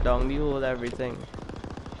 Shut down the whole everything.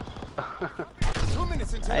 2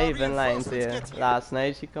 minutes until I our even lying to you. reinforcements get here. Last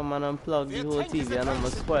night she come and unplug the whole TV and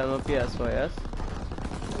almost spoil my PS4, yes?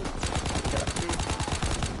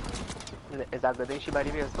 Is that the thing she buy the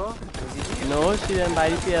PS4? No, she didn't buy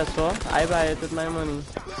the PS4. I buy it with my money.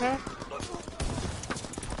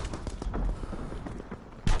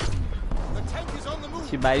 The tank is on the move.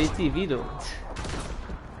 She buy the TV though.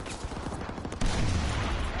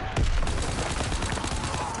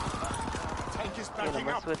 Tank is Yeah, backing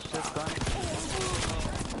let's up. switch this gun.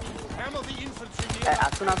 Hammer the infantry near.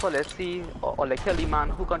 As soon as let's see or like kill the man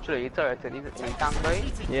who control the turret in the tank,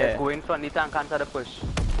 right? Yeah. Go in front of the tank and try to push.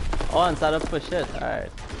 Oh, and start to push it.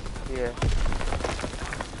 Alright. Yeah.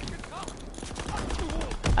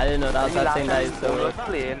 I didn't know that was The a last thing that time is we so. was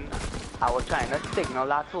playing, I was trying to signal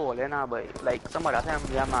that hole in her, but like some other time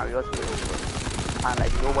we have Mari was playing, and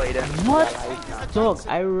like nobody didn't What? realize that. Dog,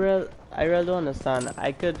 I really don't understand.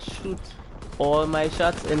 I could shoot all my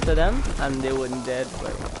shots into them and they wouldn't dead,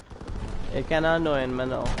 but it kinda annoying me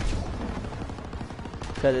now.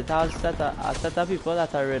 Cause it has a set of people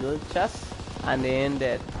that are riddled chests and they ain't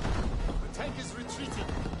dead. The tank is retreating.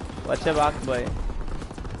 Watch your back, boy.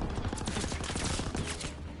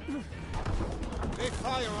 They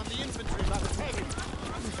fire on the infantry by the tank.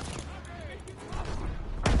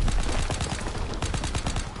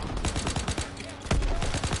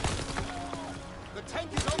 The tank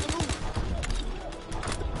is on the move.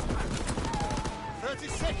 30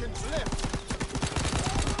 seconds left.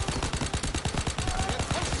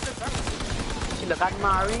 Look at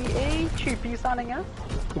Mari, eh? 3-piece standing here.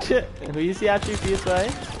 Who you see at 3-piece, boy?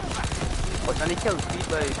 What's on the kill speed,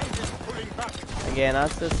 boy? Again,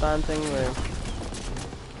 that's the something where.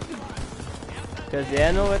 Because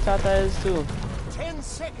they know what Tata is too. 10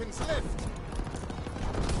 seconds left.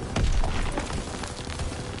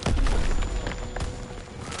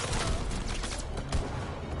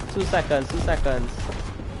 Two seconds.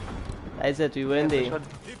 That's it, we win there.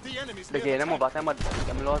 If the enemy's The near game I'm about I'm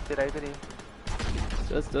lost it right today.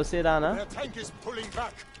 Just sit down, huh? their tank is pulling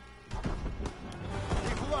back.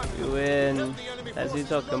 We win. That's what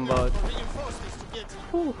you're talking about.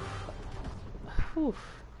 Whew. Whew.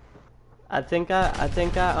 I think I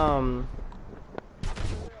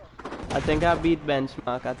beat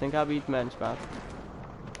benchmark.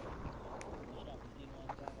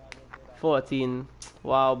 14.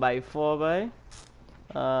 Wow, by 4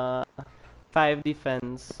 by 5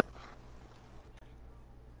 defense.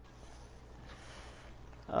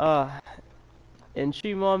 In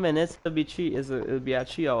 3 more minutes it'll be a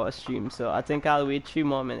 3-hour stream, so I think I'll wait 3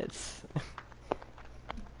 more minutes.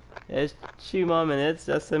 There's 3 more minutes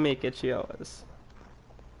just to make it 3 hours.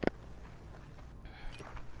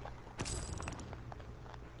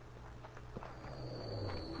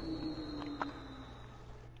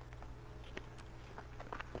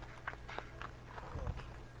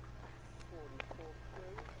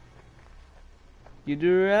 You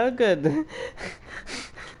do real good.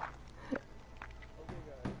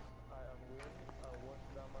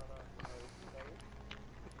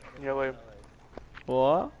 Yeah, boy.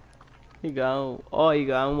 What? You go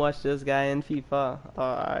and watch this guy in FIFA. Oh,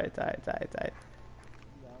 alright.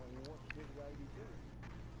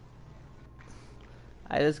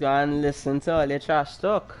 I just go and listen to all your trash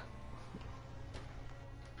talk.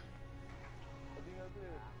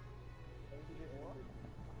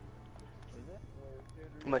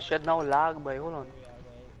 My shit now lag, boy. Hold on.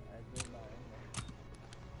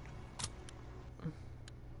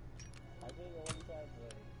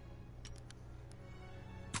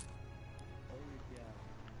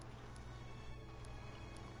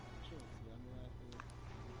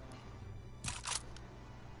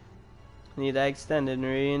 Need that extended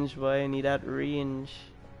range, boy. Need that range.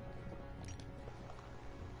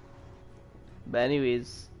 But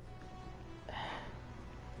anyways,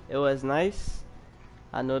 it was nice.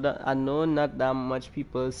 I know not that much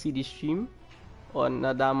people see the stream, or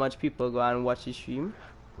not that much people go and watch the stream,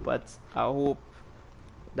 but I hope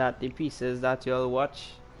that the pieces that y'all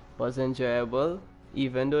watch was enjoyable.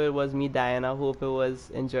 Even though it was me dying, I hope it was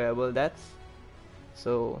enjoyable.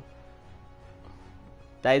 So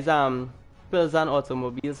that is pills and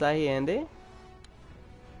automobiles are here and there.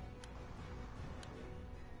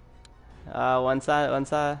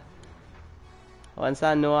 Once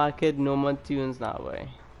I know I could no more tunes now, boy.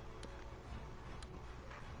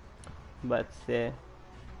 But yeah,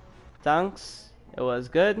 thanks. It was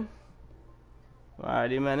good.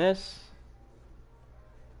 Mari-The-Menace.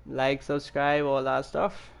 Like, subscribe, all that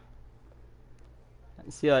stuff.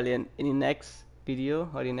 And see you all in the next video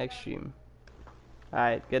or the next stream.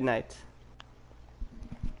 Alright, good night.